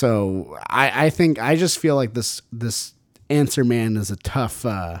 So I just feel like this answer man is a tough,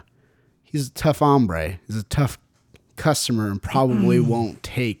 he's a tough hombre. He's a tough customer and probably won't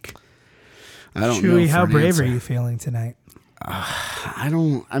take. I don't know. Chewy, how brave are you feeling tonight?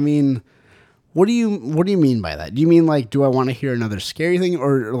 What do you mean by that? Do you mean, like, do I want to hear another scary thing,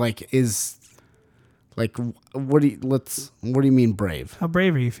 or like what do you mean brave? How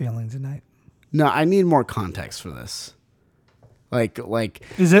brave are you feeling tonight? No, I need more context for this. Like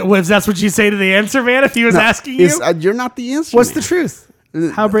Was that's what you say to the answer man if he was asking you? You're not the answer. What's man. the truth?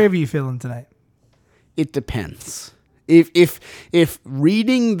 How brave are you feeling tonight? It depends. If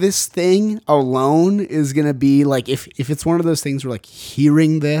reading this thing alone is gonna be like, if it's one of those things where, like,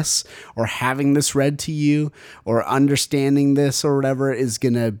 hearing this or having this read to you or understanding this or whatever is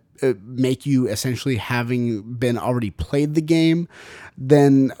gonna make you essentially having been already played the game,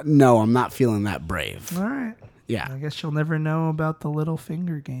 then no, I'm not feeling that brave. All right. Yeah. I guess you'll never know about the little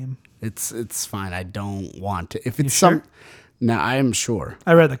finger game. It's fine. I don't want to. If You it's sure? No, I am sure.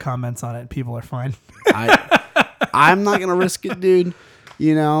 I read the comments on it. People are fine. I'm not gonna risk it, dude.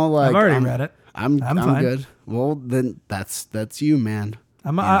 You know, like, I've already read it. I'm fine. good. Well, then that's you, man.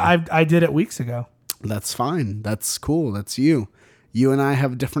 I did it weeks ago. That's fine. That's cool. That's you. You and I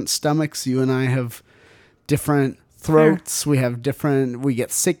have different stomachs. You and I have different throats. We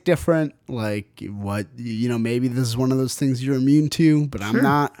get sick different. Like, what, you know, maybe this is one of those things you're immune to, but I'm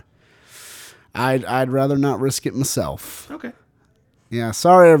not. I'd rather not risk it myself. Okay. Yeah,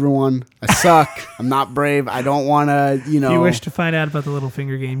 sorry everyone. I suck. I'm not brave. I don't want to, you know. If you wish to find out about the little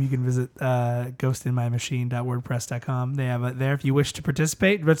finger game, you can visit ghostinmymachine.wordpress.com. They have it there. If you wish to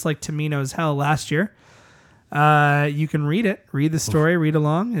participate, it's like Tamino's Hell last year. You can read the story, read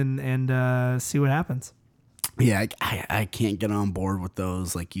along, and see what happens. Yeah, I can't get on board with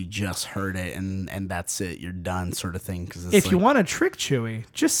those. Like, you just heard it and that's it. You're done, sort of thing. Because if you want to trick Chewy,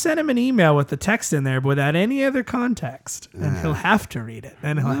 just send him an email with the text in there, but without any other context, and he'll have to read it,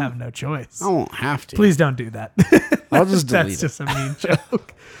 and he'll have no choice. I won't have to. Please don't do that. I'll just delete That's just a mean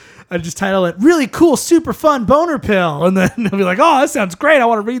joke. I just title it "Really Cool, Super Fun Boner Pill," and then they'll be like, "Oh, that sounds great! I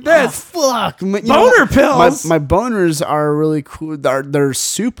want to read this." Oh, fuck, Boner pills. My boners are really cool. They're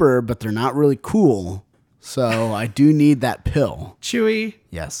super, but they're not really cool. So I do need that pill. Chewy.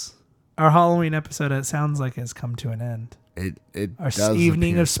 Yes. Our Halloween episode, it sounds like, has come to an end. It Our does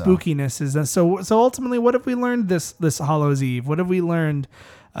evening appear of spookiness is so ultimately, what have we learned this Hallows Eve? What have we learned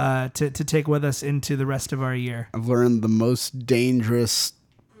to take with us into the rest of our year? I've learned the most dangerous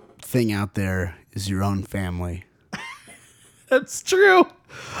thing out there is your own family. That's true.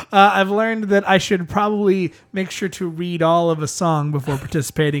 I've learned that I should probably make sure to read all of a song before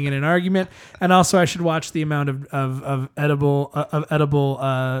participating in an argument, and also I should watch the amount of edible. I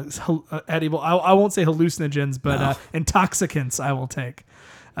won't say hallucinogens, but intoxicants I will take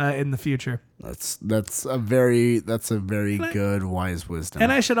in the future. That's a very good wise wisdom.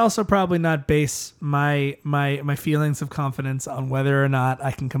 And I should also probably not base my feelings of confidence on whether or not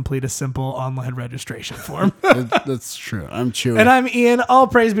I can complete a simple online registration form. That's true. I'm Chewy. And I'm Ian. All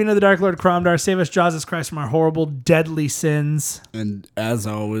praise be to the Dark Lord Cromdar. Save us, Jesus Christ, from our horrible, deadly sins. And as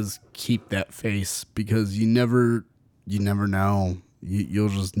always, keep that face, because you never know. You'll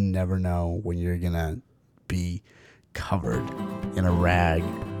just never know when you're gonna be covered in a rag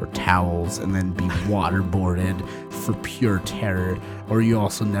or towels and then be waterboarded for pure terror. Or you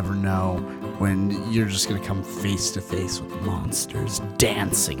also never know when you're just going to come face to face with monsters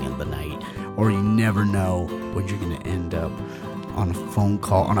dancing in the night. Or you never know when you're going to end up on a phone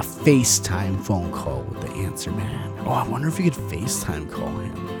call, on a FaceTime phone call with the answer man. Oh, I wonder if you could FaceTime call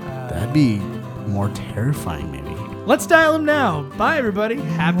him. That'd be more terrifying, maybe. Let's dial him now. Bye, everybody.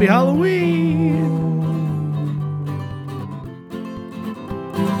 Happy Halloween.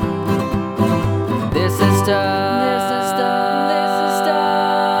 This is stuff. This is stuff. This is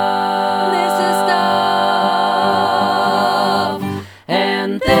stuff. This is stuff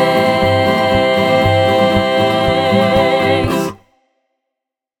and things.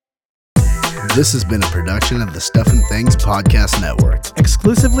 This has been a production of the Stuff and Things Podcast Network.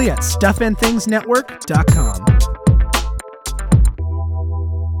 Exclusively at stuffandthingsnetwork.com.